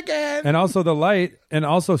cocaine again. And also the light, and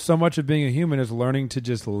also so much of being a human is learning to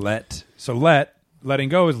just let. So letting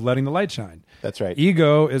go is letting the light shine. That's right.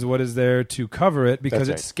 Ego is what is there to cover it because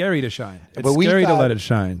That's it's right. scary to shine. It's But we scary to thought let it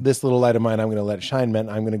shine. This little light of mine, I'm going to let it shine,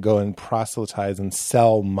 meant I'm going to go and proselytize and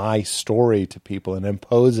sell my story to people and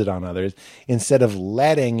impose it on others instead of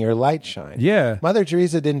letting your light shine. Yeah. Mother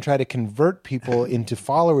Teresa didn't try to convert people into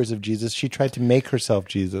followers of Jesus. She tried to make herself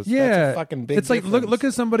Jesus. Yeah. That's a fucking big It's like, look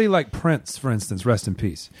at somebody like Prince, for instance, rest in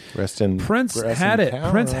peace. Prince had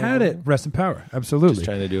it. Prince had it. Rest in power. Absolutely. Just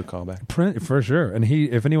trying to do a callback. Prince, for sure. And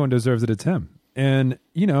if anyone deserves it, it's him. And,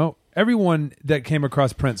 everyone that came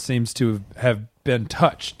across Prince seems to have been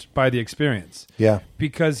touched by the experience. Yeah.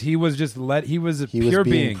 Because he was just he was He pure was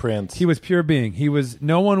being being. Prince. He was pure being.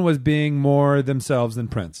 No one was being more themselves than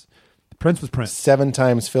Prince. Prince was Prince. 7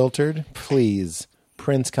 times filtered, please.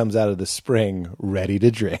 Prince comes out of the spring ready to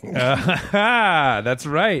drink. That's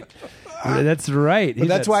right. That's right. But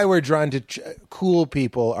that's why we're drawn to cool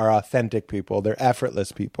people are authentic people. They're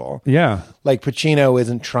effortless people. Yeah. Like Pacino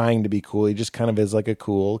isn't trying to be cool. He just kind of is like a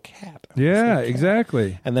cool cat. Yeah,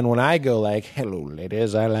 exactly. And then when I go like, hello,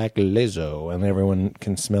 ladies, I like Lizzo, and everyone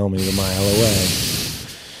can smell me a mile away.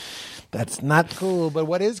 That's not cool. But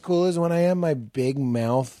what is cool is when I have my big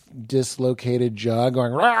mouth dislocated jaw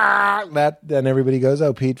going, rah, then everybody goes,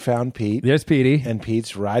 oh, Pete found Pete. There's Petey. And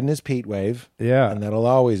Pete's riding his Pete wave. Yeah. And that'll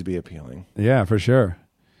always be appealing. Yeah, for sure.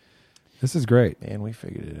 This is great. Man, we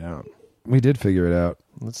figured it out. We did figure it out.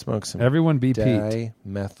 Let's smoke some. Everyone be Pete.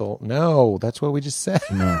 Dimethyl. No, that's what we just said.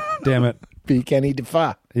 No. Damn it. Be Kenny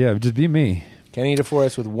DeForest. Yeah, just be me. Kenny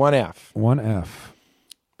DeForest with 1 F. 1 F.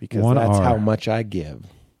 Because 1 that's R. how much I give.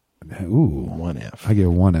 Ooh. 1 F. I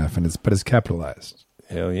give 1 F, but it's capitalized.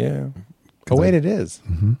 Hell yeah. Oh, wait, it is.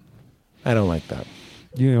 Mm-hmm. I don't like that.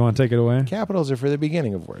 You want to take it away? Capitals are for the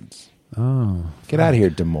beginning of words. Oh. Get out of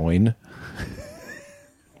here, Des Moines.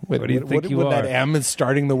 What do you think you are? That M is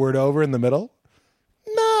starting the word over in the middle?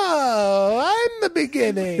 No, I'm the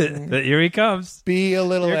beginning. Here he comes. Be a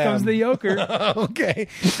little Here M. comes the yoker. Okay.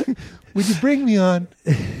 Would you bring me on?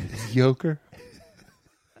 Yoker.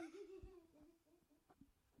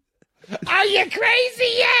 Are you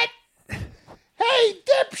crazy yet? Hey,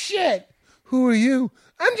 dipshit! Who are you?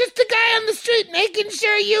 I'm just a guy on the street making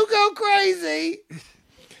sure you go crazy.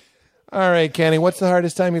 All right, Kenny, what's the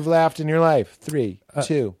hardest time you've laughed in your life? 3,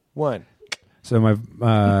 2, 1. So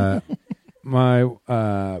my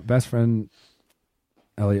best friend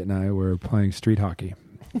Elliot and I were playing street hockey,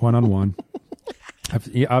 1-on-1.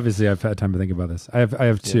 Obviously, I've had time to think about this. I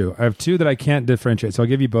have two. Yeah. I have two that I can't differentiate, so I'll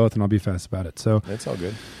give you both, and I'll be fast about it. So that's all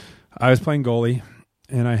good. I was playing goalie,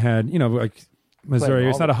 and I had, like Missouri.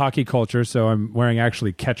 It's not a hockey culture, so I'm wearing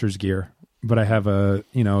actually catcher's gear, but I have a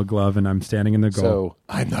glove, and I'm standing in the goal. So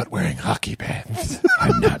I'm not wearing hockey pants.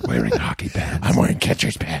 I'm not wearing hockey pants. I'm wearing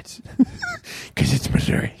catcher's pants because it's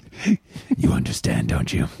Missouri. You understand,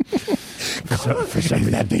 don't you? For some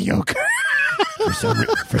reason, the yoke.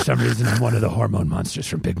 For some reason, I'm one of the hormone monsters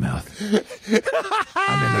from Big Mouth.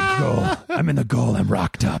 I'm in the goal. I'm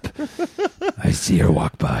rocked up. I see her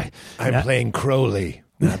walk by. I'm playing Crowley,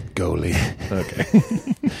 not goalie. Okay.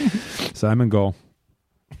 So I'm in goal.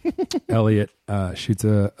 Elliot shoots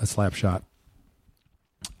a slap shot.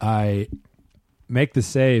 I make the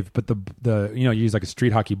save, but the you use like a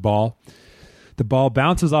street hockey ball. The ball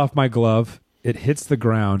bounces off my glove. It hits the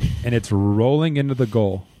ground, and it's rolling into the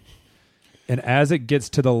goal. And as it gets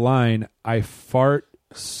to the line, I fart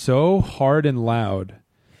so hard and loud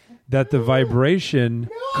that the vibration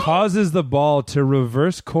causes the ball to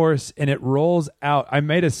reverse course and it rolls out. I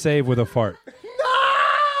made a save with a fart.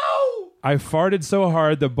 No! I farted so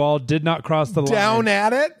hard the ball did not cross the line. Down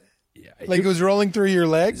at it? Like it was rolling through your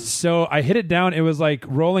legs? So I hit it down. It was like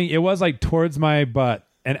rolling. It was like towards my butt.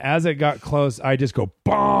 And as it got close, I just go,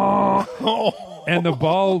 bong! And the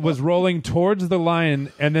ball was rolling towards the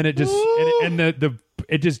line. And then it just,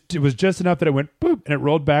 it was just enough that it went boop and it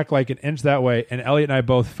rolled back like an inch that way. And Elliot and I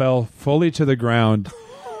both fell fully to the ground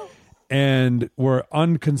and were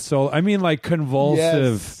unconsolable. I mean, like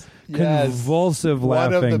convulsive. Convulsive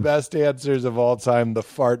laughing. One of the best answers of all time, the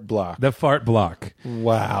fart block. The fart block.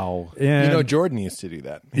 Wow. And you know, Jordan used to do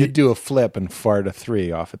that. He'd do a flip and fart a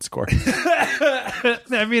 3 off at score.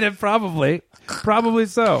 I mean, it probably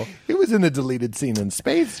so. It was in the deleted scene in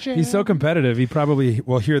Space Jam. He's so competitive. He probably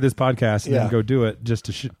will hear this podcast and then go do it just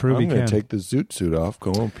to prove he can. I'm going to take the zoot suit off,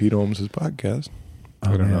 go on Pete Holmes' podcast.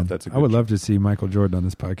 I don't know if that's a good I would love to see Michael Jordan on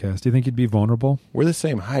this podcast. Do you think he'd be vulnerable? We're the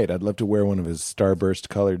same height. I'd love to wear one of his starburst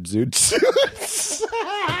colored zoot suits.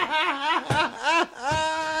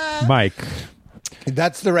 Mike.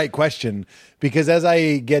 That's the right question, because as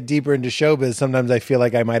I get deeper into showbiz, sometimes I feel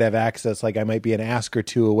like I might have access, like I might be an ask or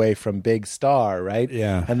two away from big star, right?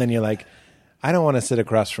 Yeah. And then you're like, I don't want to sit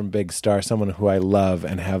across from big star, someone who I love,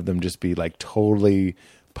 and have them just be like totally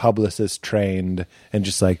publicist trained and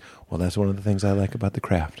just like, well, that's one of the things I like about the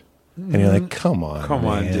craft. And you're like, come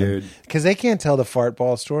on, dude. Because they can't tell the fart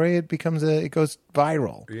ball story. It becomes it goes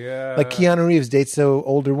viral. Yeah. Like Keanu Reeves dates an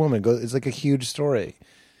older woman. It's like a huge story.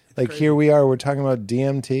 Like crazy. Here we are, we're talking about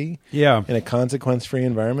DMT. Yeah. In a consequence-free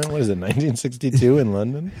environment. What is it, 1962 in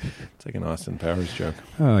London? It's like an Austin Powers joke.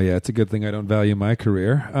 Oh, yeah. It's a good thing I don't value my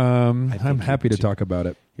career. I'm happy to talk about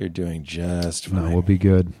it. You're doing just fine. No, we'll be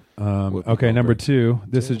good. Okay, number 2.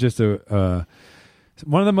 This is just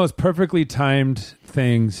one of the most perfectly timed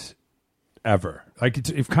things ever. Like,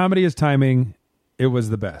 if comedy is timing, it was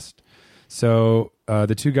the best. So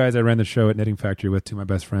the 2 guys I ran the show at Knitting Factory with, 2 of my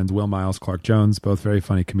best friends, Will Miles, Clark Jones, both very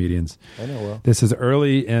funny comedians. I know Will. This is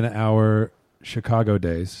early in our Chicago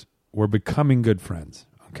days. We're becoming good friends.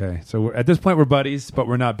 Okay, so at this point we're buddies, but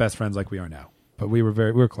we're not best friends like we are now. But we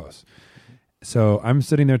were close. So I'm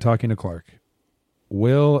sitting there talking to Clark.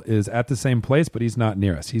 Will is at the same place, but he's not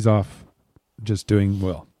near us. He's off just doing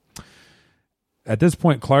Will. At this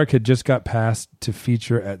point, Clark had just got passed to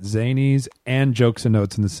feature at Zanies and Jokes and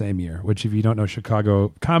Notes in the same year, which if you don't know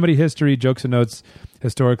Chicago comedy history, Jokes and Notes,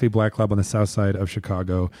 historically black club on the south side of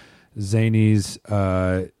Chicago. Zanies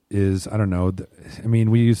is, I don't know,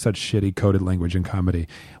 we use such shitty coded language in comedy.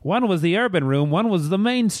 One was the urban room, one was the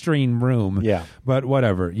mainstream room. Yeah. But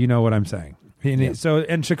whatever, you know what I'm saying.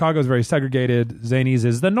 And Chicago is very segregated. Zanies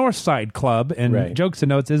is the North Side Club, and Jokes and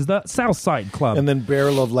Notes is the South Side Club. And then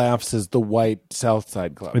Barrel of Laughs is the white South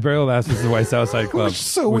Side Club. The Barrel of Laughs is the white South Side Club. Which is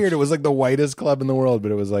so weird. It was like the whitest club in the world,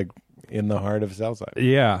 but it was like in the heart of Southside.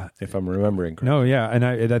 Yeah. If I'm remembering correctly. No, yeah. And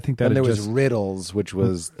I think that and there was Riddles, which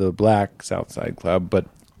was the black Southside Club, but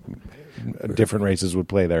different races would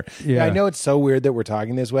play there. Yeah, I know it's so weird that we're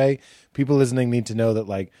talking this way. People listening need to know that,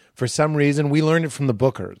 like, for some reason, we learned it from the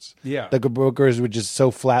bookers. Yeah. The bookers would just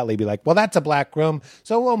so flatly be like, well, that's a black room,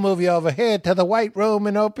 so we'll move you over here to the white room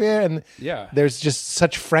and up here. And there's just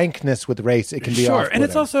such frankness with race. It can be off-putting. And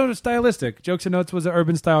it's also stylistic. Jokes and Notes was an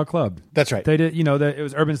urban style club. That's right. They did, it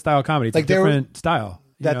was urban style comedy. It's like a different style.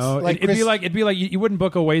 It'd be like you wouldn't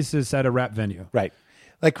book Oasis at a rap venue. Right.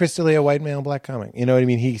 Like Chris D'Elia, white male, black comic. You know what I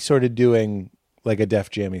mean? He started doing like a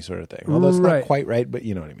Def Jammy sort of thing. Although it's not quite right, but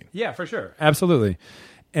you know what I mean. Yeah, for sure. Absolutely.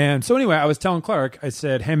 And so anyway, I was telling Clark, I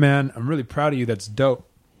said, hey man, I'm really proud of you. That's dope.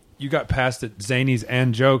 You got passed at Zanies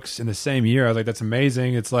and Jokes in the same year. I was like, that's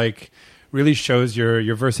amazing. It's like really shows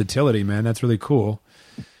your versatility, man. That's really cool.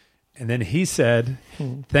 And then he said,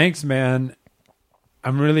 thanks, man.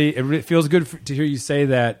 It feels good to hear you say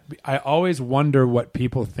that. I always wonder what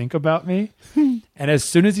people think about me. And as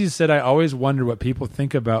soon as you said, I always wonder what people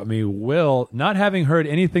think about me, Will, not having heard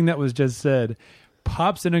anything that was just said,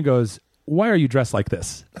 pops in and goes, why are you dressed like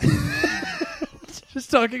this?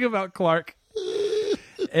 Just talking about Clark.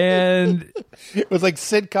 And it was like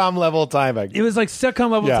sitcom level timing. It was like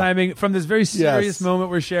sitcom level timing from this very serious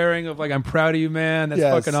moment we're sharing of like, I'm proud of you, man. That's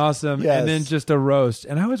fucking awesome. And then just a roast.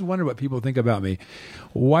 And I always wonder what people think about me.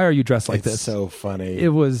 Why are you dressed like this? It's so funny.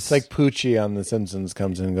 It's like Poochie on The Simpsons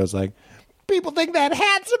comes in and goes like, people think that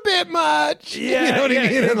hat's a bit much. Yeah, you know what I mean?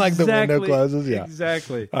 Exactly, and like the window closes. Yeah,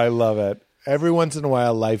 exactly. I love it. Every once in a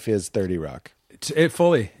while, life is 30 Rock.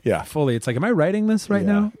 Fully. Yeah. Fully. It's like, am I writing this right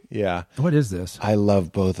now? Yeah. What is this? I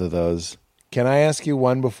love both of those. Can I ask you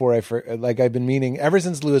one before I've been meaning, ever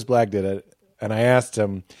since Lewis Black did it, and I asked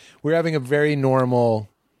him, we're having a very normal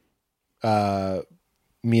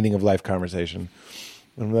meaning of life conversation.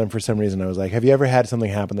 And then for some reason I was like, have you ever had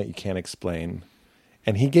something happen that you can't explain?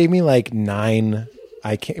 And he gave me like 9.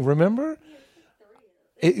 I can't remember.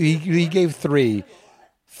 He gave 3.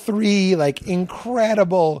 3 like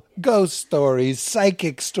incredible ghost stories,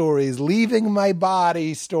 psychic stories, leaving my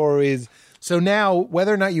body stories. So now,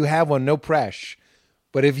 whether or not you have one, no pressure.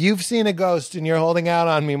 But if you've seen a ghost and you're holding out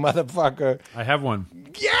on me, motherfucker. I have one.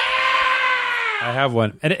 Yeah! I have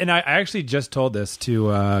one. And I actually just told this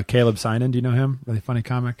to Caleb Sinan. Do you know him? Really funny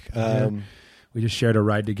comic. We just shared a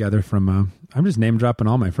ride together from... I'm just name dropping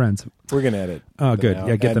all my friends. We're going to edit. Oh, good.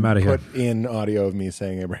 Yeah, get them out of here. Put in audio of me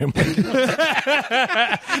saying Abraham Lincoln.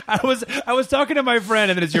 I was talking to my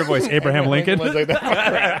friend, and then it's your voice, Abraham Lincoln.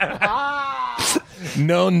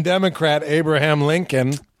 Known Democrat Abraham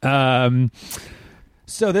Lincoln.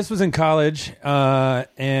 So this was in college,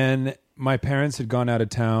 and my parents had gone out of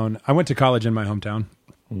town. I went to college in my hometown.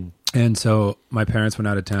 And so my parents went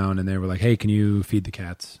out of town, and they were like, hey, can you feed the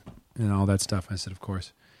cats? And all that stuff. I said, of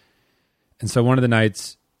course. And so one of the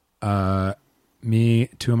nights, me,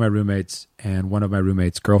 2 of my roommates, and one of my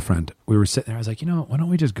roommates' girlfriend, we were sitting there. I was like, why don't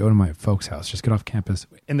we just go to my folks' house? Just get off campus.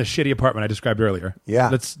 In the shitty apartment I described earlier. Yeah.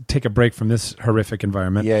 Let's take a break from this horrific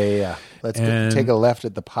environment. Yeah. Let's take a left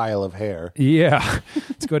at the pile of hair. Yeah.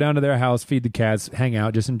 Let's go down to their house, feed the cats, hang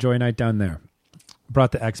out, just enjoy a night down there.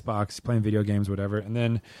 Brought the Xbox, playing video games, whatever. And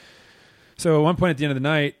then, so at one point at the end of the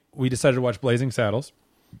night, we decided to watch Blazing Saddles.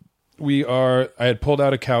 I had pulled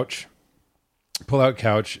out couch.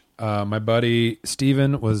 My buddy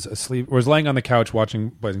Steven was laying on the couch watching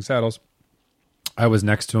Blazing Saddles. I was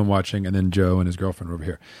next to him watching, and then Joe and his girlfriend were over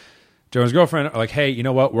here. Joe and his girlfriend are like, hey, you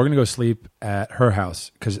know what? We're going to go sleep at her house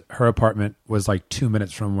because her apartment was like 2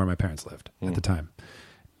 minutes from where my parents lived at the time.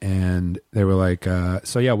 And they were like,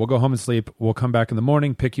 so yeah, we'll go home and sleep. We'll come back in the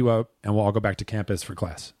morning, pick you up, and we'll all go back to campus for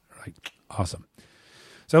class. We're like, awesome.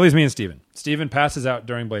 So at least me and Steven. Steven passes out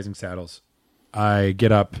during Blazing Saddles. I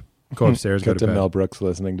get up, go upstairs, go to bed. Mel Brooks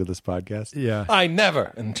listening to this podcast. Yeah. I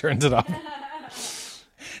never, and turns it off.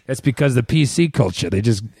 That's because the PC culture, they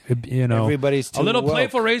just, everybody's too a little woke.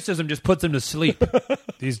 playful racism just puts them to sleep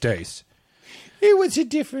these days. It was a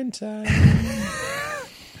different time.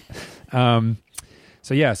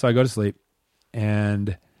 So I go to sleep,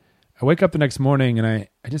 and I wake up the next morning, and I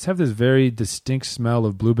just have this very distinct smell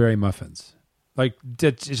of blueberry muffins. Like,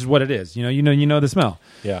 it's just what it is. You know the smell.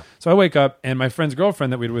 Yeah. So I wake up, and my friend's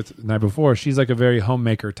girlfriend that we were with the night before, she's like a very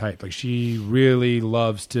homemaker type. Like, she really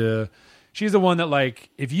loves to... She's the one that, like,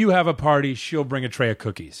 if you have a party, she'll bring a tray of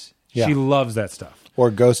cookies. Yeah. She loves that stuff. Or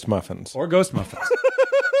ghost muffins. So I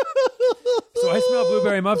smell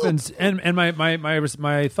blueberry muffins, and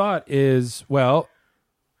my thought is, well,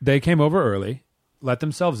 they came over early, let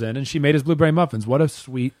themselves in, and she made us blueberry muffins. What a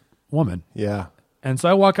sweet woman. Yeah. And so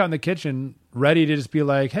I walk out in the kitchen, ready to just be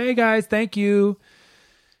like, hey, guys, thank you.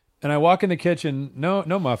 And I walk in the kitchen, no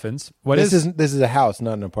muffins. This is a house,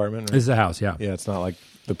 not an apartment. Right? This is a house, yeah. Yeah, it's not like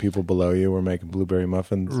the people below you were making blueberry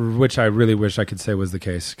muffins. Which I really wish I could say was the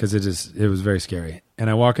case, because it was very scary.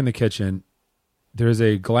 And I walk in the kitchen, there's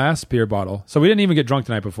a glass beer bottle. So we didn't even get drunk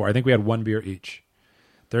the night before. I think we had 1 beer each.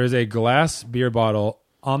 There is a glass beer bottle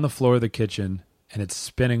on the floor of the kitchen, and it's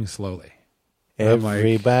spinning slowly.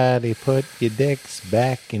 Everybody put your dicks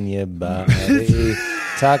back in your body.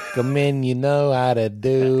 Tuck them in, you know how to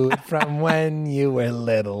do it from when you were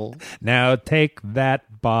little. Now take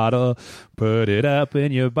that bottle, put it up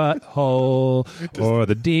in your butthole, or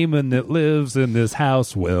the demon that lives in this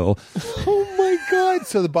house will. Oh my God.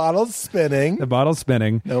 So the bottle's spinning.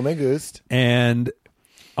 No me gust. And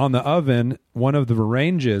on the oven, one of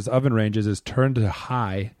the oven ranges is turned to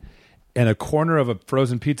high, and a corner of a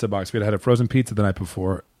frozen pizza box. We had a frozen pizza the night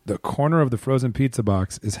before. The corner of the frozen pizza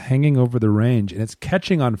box is hanging over the range, and it's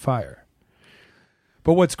catching on fire.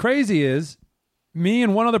 But what's crazy is me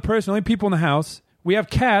and one other person, only people in the house, we have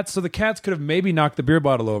cats, so the cats could have maybe knocked the beer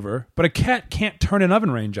bottle over, but a cat can't turn an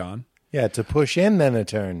oven range on. Yeah, to push in, then a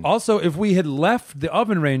turn. Also, if we had left the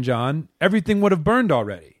oven range on, everything would have burned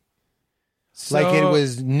already. So like it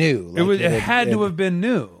was new. It had to have been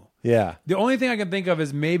new. Yeah. The only thing I can think of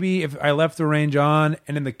is maybe if I left the range on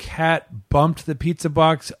and then the cat bumped the pizza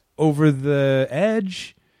box over the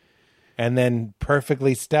edge. And then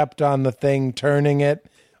perfectly stepped on the thing, turning it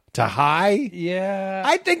to high. Yeah.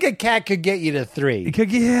 I think a cat could get you to 3. It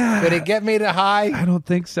could, yeah. Could it get me to high? I don't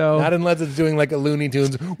think so. Not unless it's doing like a Looney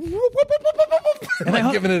Tunes. And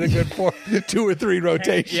like giving it a good 2 or 3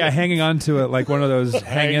 rotations. Yeah, hanging on to it like one of those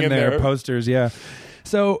hang in there posters. Yeah.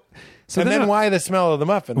 So and then why the smell of the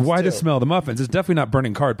muffins? Why the smell of the muffins? It's definitely not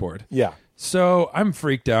burning cardboard. Yeah. So I'm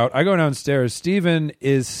freaked out. I go downstairs. Steven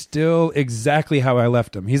is still exactly how I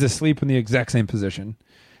left him. He's asleep in the exact same position.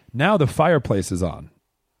 Now the fireplace is on.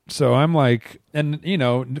 So I'm like,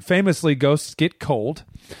 and famously ghosts get cold.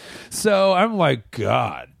 So I'm like,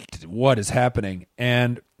 God, what is happening?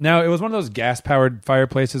 And now it was one of those gas-powered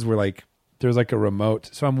fireplaces where like there's like a remote.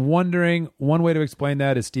 So I'm wondering, one way to explain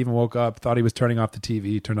that is Steven woke up, thought he was turning off the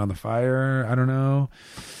TV, turned on the fire. I don't know.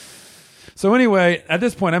 So anyway, at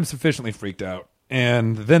this point, I'm sufficiently freaked out.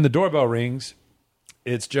 And then the doorbell rings.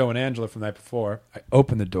 It's Joe and Angela from the night before. I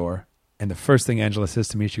open the door. And the first thing Angela says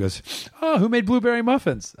to me, she goes, "Oh, who made blueberry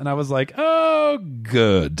muffins?" And I was like, "Oh,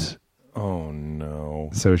 good." Oh, no.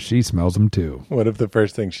 So she smells them too. What if the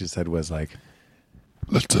first thing she said was like,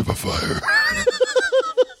 "Let's have a fire."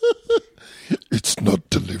 It's not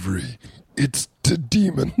delivery. It's the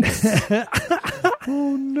demons.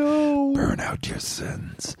 oh, no. Burn out your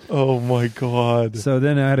sins. Oh, my God. So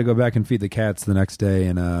then I had to go back and feed the cats the next day,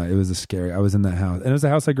 and it was I was in that house. And it was the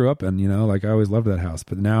house I grew up in, like I always loved that house.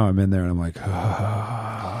 But now I'm in there, and I'm like,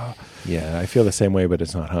 ah. Yeah, I feel the same way, but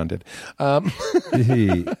it's not haunted.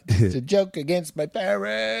 It's a joke against my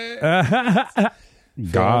parents.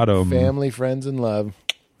 Got 'em. Family, friends, and love.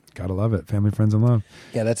 Gotta love it. Family, friends, and love.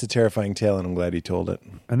 Yeah, that's a terrifying tale, and I'm glad he told it.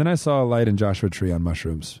 And then I saw a light in Joshua Tree on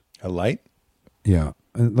mushrooms. A light? Yeah.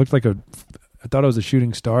 It looked like I thought it was a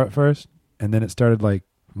shooting star at first, and then it started like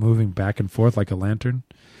moving back and forth like a lantern.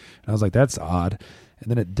 And I was like, that's odd.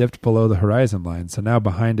 And then it dipped below the horizon line. So now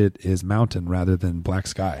behind it is mountain rather than black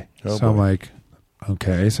sky. Oh, so boy. I'm like,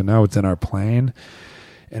 okay, so now it's in our plane.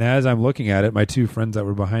 And as I'm looking at it, my two friends that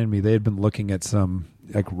were behind me, they had been looking at some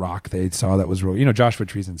like rock they saw that was real. Joshua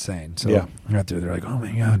Tree's insane. So yeah. I got there, they're like, oh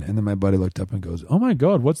my God. And then my buddy looked up and goes, oh my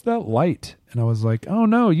God, what's that light? And I was like, oh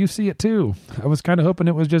no, you see it too. I was kind of hoping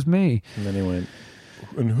it was just me. And then he went,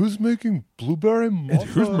 and who's making blueberry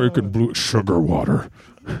muffins? Who's making sugar water?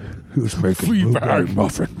 Who's making blueberry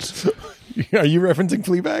muffins? Are you referencing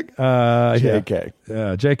Fleabag? JK.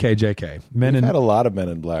 Yeah. JK. We've had a lot of Men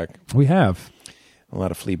in Black. We have. A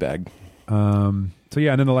lot of Fleabag. So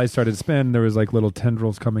yeah, and then the light started to spin. There was like little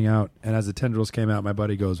tendrils coming out. And as the tendrils came out, my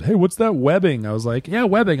buddy goes, hey, what's that webbing? I was like, yeah,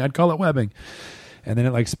 webbing. I'd call it webbing. And then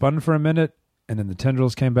it like spun for a minute. And then the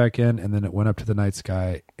tendrils came back in. And then it went up to the night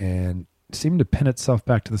sky and seemed to pin itself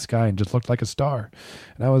back to the sky and just looked like a star.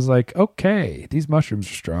 And I was like, okay, these mushrooms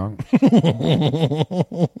are strong.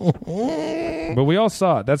 But we all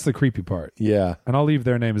saw it. That's the creepy part. Yeah. And I'll leave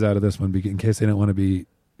their names out of this one in case they don't want to be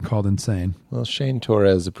called insane. Well, Shane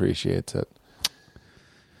Torres appreciates it.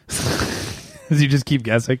 Does you just keep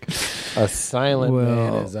guessing? A silent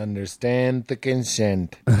man is understand the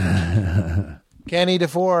consent. Kenny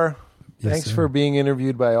DeForest. Yes, Thanks sir. for being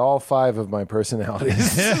interviewed by all 5 of my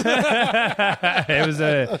personalities. It was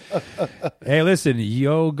hey, listen,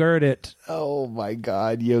 yogurt it. Oh my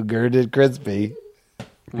God, yogurted crispy.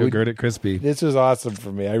 Yogurt it crispy. This was awesome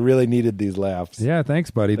for me. I really needed these laughs. Yeah,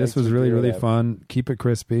 thanks, buddy. Thanks this was for really, doing really that. fun. Keep it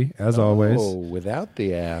crispy, as always. Oh, without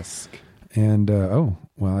the ask. And,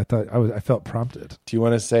 well, I felt prompted. Do you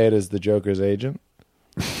want to say it as the Joker's agent?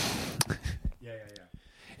 Yeah.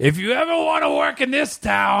 If you ever want to work in this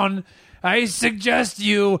town, I suggest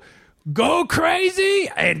you go crazy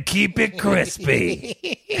and keep it crispy.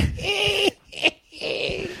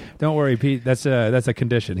 Don't worry, Pete. That's a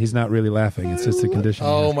condition. He's not really laughing. It's just a condition.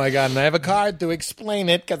 Oh my God, and I have a card to explain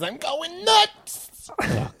it because I'm going nuts.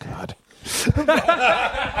 Oh God.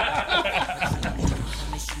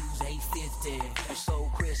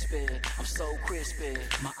 I'm so crispy,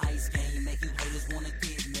 my